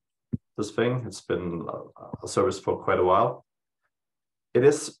this thing. It's been a service for quite a while. It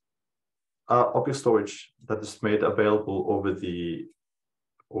is object storage that is made available over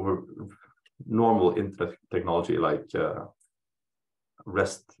normal internet technology like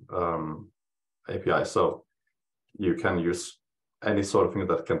REST API. So you can use any sort of thing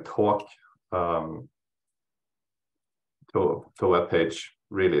that can talk to a web page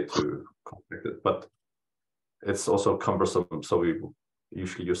really to connect it, but it's also cumbersome. So we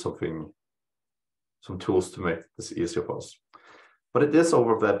usually use some tools to make this easier for us. But it is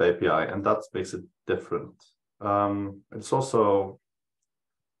over web API, and that makes it different. It's also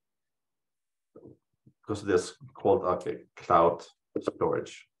because it is called cloud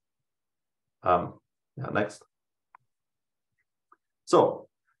storage. Yeah, next. So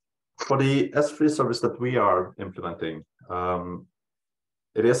for the S3 service that we are implementing,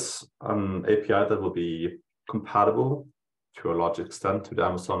 it is an API that will be compatible to a large extent to the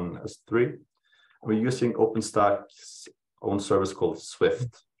Amazon S3. We're using OpenStack's own service called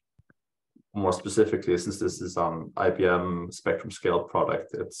Swift. More specifically, since this is an IBM Spectrum Scale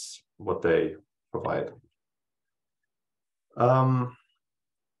product, it's what they provide.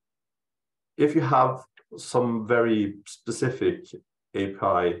 If you have some very specific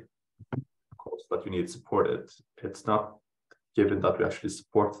API calls that you need supported, it's not given that we actually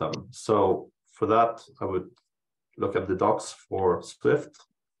support them. So for that, I would look at the docs for Swift,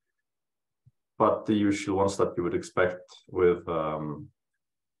 but the usual ones that you would expect with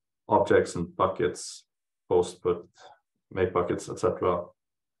objects and buckets, post, put, make buckets, etc.,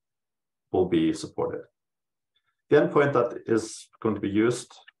 will be supported. The endpoint that is going to be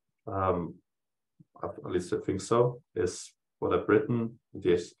used, at least I think so, is what I've written,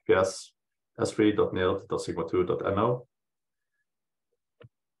 the HTTPS s3.nird.sigma2.no.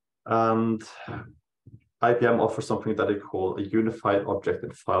 And IBM offers something that they call a unified object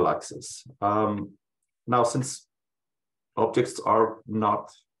and file access. Now, since objects are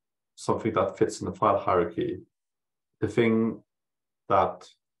not something that fits in the file hierarchy, the thing that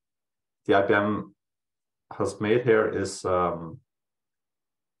the IBM has made here is, in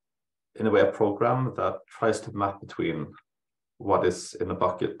a way, a program that tries to map between what is in a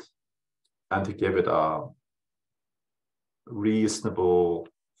bucket and to give it a reasonable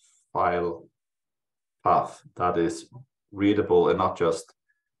file path that is readable and not just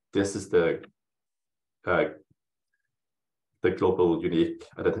this is the global unique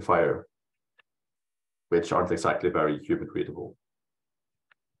identifier, which aren't exactly very human readable.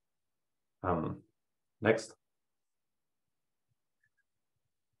 Next.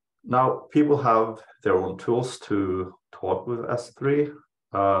 Now, people have their own tools to talk with S3.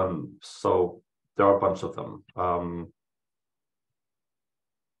 So there are a bunch of them.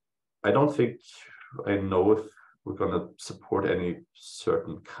 I don't think I know if we're going to support any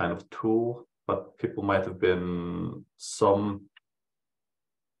certain kind of tool, but people might have been some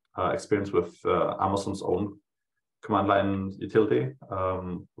experience with Amazon's own command line utility,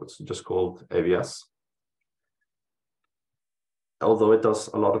 which is just called AVS. Although it does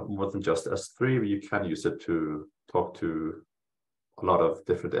a lot of more than just S3, you can use it to talk to a lot of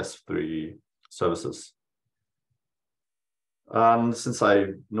different S3 services. And since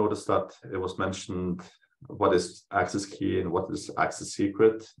I noticed that it was mentioned what is access key and what is access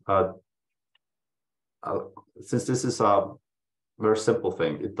secret, since this is a very simple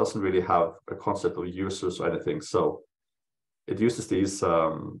thing, it doesn't really have a concept of users or anything. So it uses these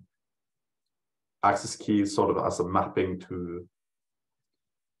access keys sort of as a mapping to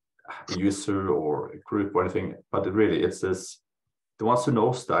a user or a group or anything, but it's this, the ones who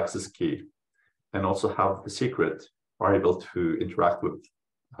knows the access key and also have the secret are able to interact with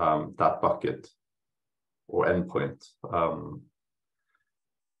that bucket or endpoint.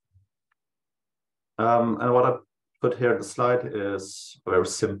 And what I put here in the slide is a very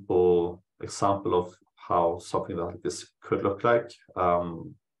simple example of how something like this could look like.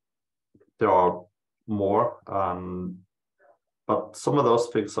 There are more, but some of those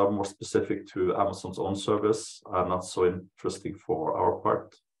things are more specific to Amazon's own service and not so interesting for our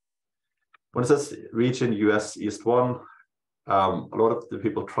part. When it says region US East 1, a lot of the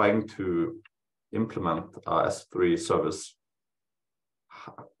people trying to implement S3 service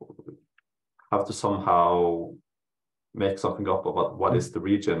have to somehow make something up about what is the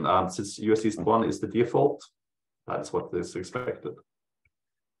region. And since US East 1 is the default, that's what is expected.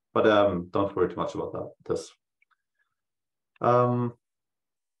 But don't worry too much about that.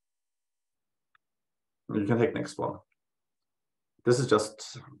 You can take next one. This is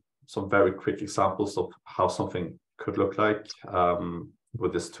just some very quick examples of how something could look like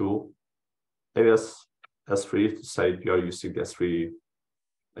with this tool. AWS S3 to say you're using the S3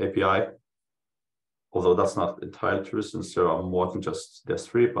 API, although that's not entirely true since there are more than just the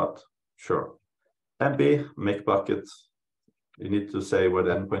S3, but sure. MB, make bucket, you need to say where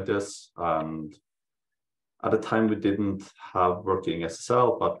the endpoint is, and at the time we didn't have working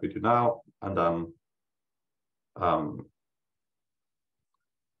SSL, but we do now, and then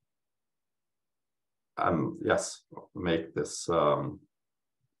yes, make this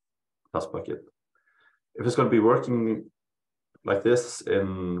class bucket. If it's going to be working like this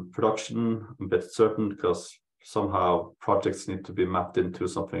in production, I'm a bit certain because somehow projects need to be mapped into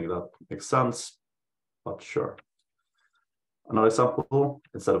something that makes sense, but sure. Another example,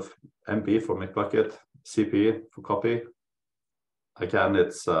 instead of MB for make bucket, CP for copy. Again,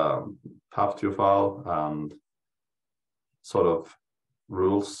 it's path to your file and sort of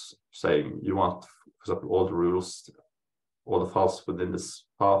rules saying you want, for example, all the rules, all the files within this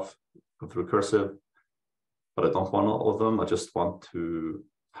path go through recursive, but I don't want all of them. I just want to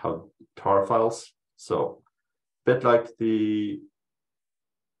have tar files. So a bit like the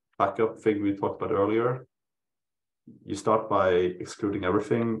backup thing we talked about earlier, you start by excluding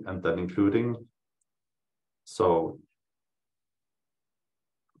everything and then including. So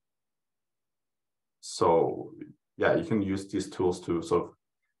yeah, you can use these tools to sort of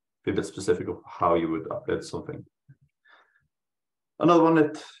be a bit specific of how you would update something. Another one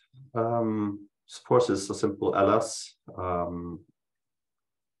that supports is a simple ls, and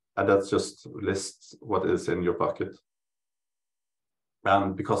that just lists what is in your bucket.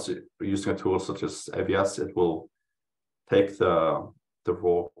 And because you're using a tool such as AWS, it will take the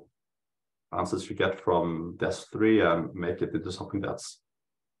raw answers you get from the S3 and make it into something that's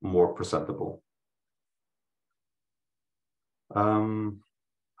more presentable.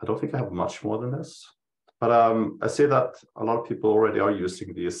 I don't think I have much more than this, but I see that a lot of people already are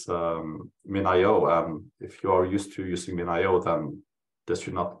using these MinIO, and if you are used to using MinIO, then this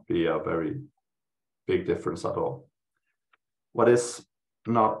should not be a very big difference at all. What is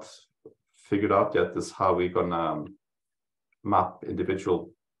not figured out yet is how we're gonna map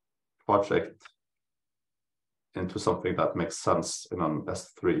individual project into something that makes sense in an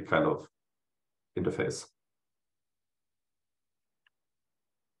S3 kind of interface.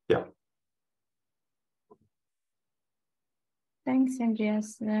 Yeah. Thanks,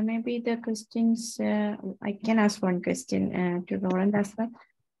 Andreas. Maybe the questions, I can ask one question to Laurent as well.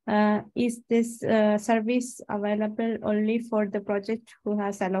 Is this service available only for the project who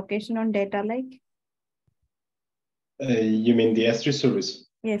has allocation on data lake? You mean the S3 service?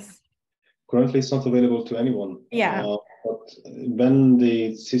 Yes. Currently, it's not available to anyone. Yeah. But when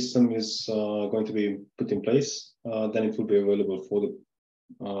the system is going to be put in place, then it will be available for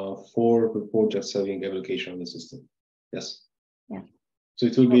the projects having allocation on the system. Yes. Yeah. So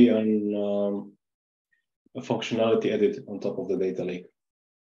it will be a functionality added on top of the data lake.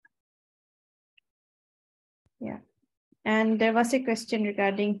 Yeah. And there was a question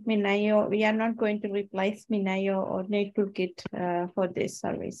regarding MinIO. We are not going to replace MinIO or NIRD Toolkit for this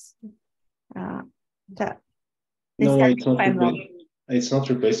service. No, it's not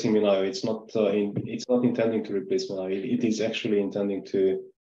replacing MinIO. It's not intending to replace MinIO. It is actually intending to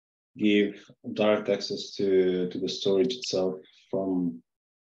give direct access to the storage itself from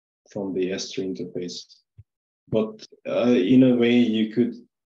the S3 interface. But in a way, you could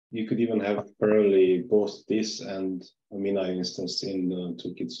even have parallelly both this and a MinIO instance in the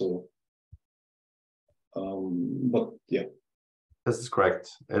toolkit. So, but yeah. This is correct.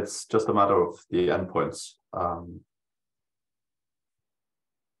 It's just a matter of the endpoints. I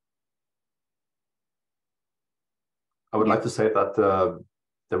would like to say that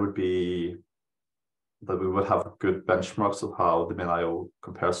we would have good benchmarks of how the MinIO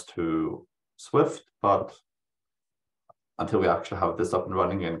compares to Swift, but until we actually have this up and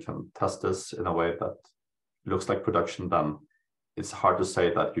running and can test this in a way that looks like production, then it's hard to say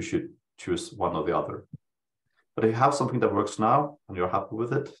that you should choose one or the other. But if you have something that works now and you're happy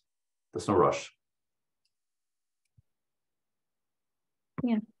with it, there's no rush.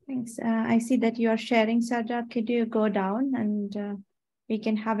 Yeah, thanks. I see that you are sharing, Sardar. Could you go down and we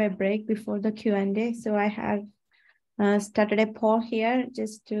can have a break before the Q&A? So I have started a poll here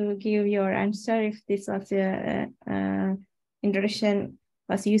just to give your answer if this was introduction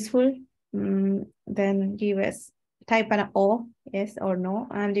was useful. Then give us type an O, yes or no.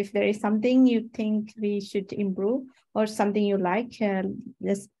 And if there is something you think we should improve or something you like,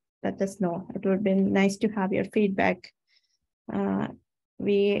 just let us know. It would be nice to have your feedback.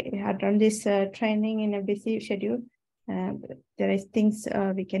 We had run this training in a busy schedule. There is things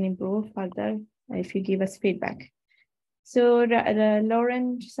we can improve further if you give us feedback. So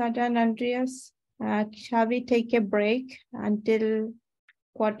Lauren, Sada, and Andreas, shall we take a break until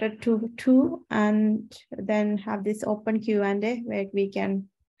Q2 and then have this open Q&A where we can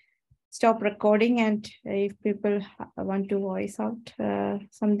stop recording, and if people want to voice out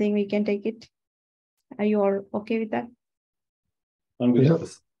something, we can take it. Are you all okay with that? I'm good. Yeah.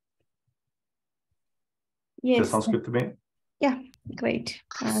 Yes. That sounds good to me. Yeah, great.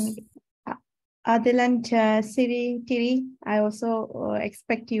 Adil and Tiri, I also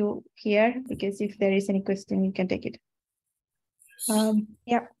expect you here because if there is any question, you can take it.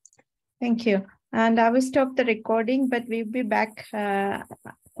 Yeah, thank you. And I will stop the recording, but we'll be back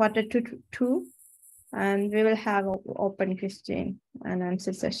Q2, and we will have an open question and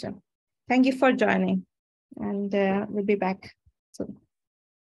answer session. Thank you for joining, and we'll be back soon.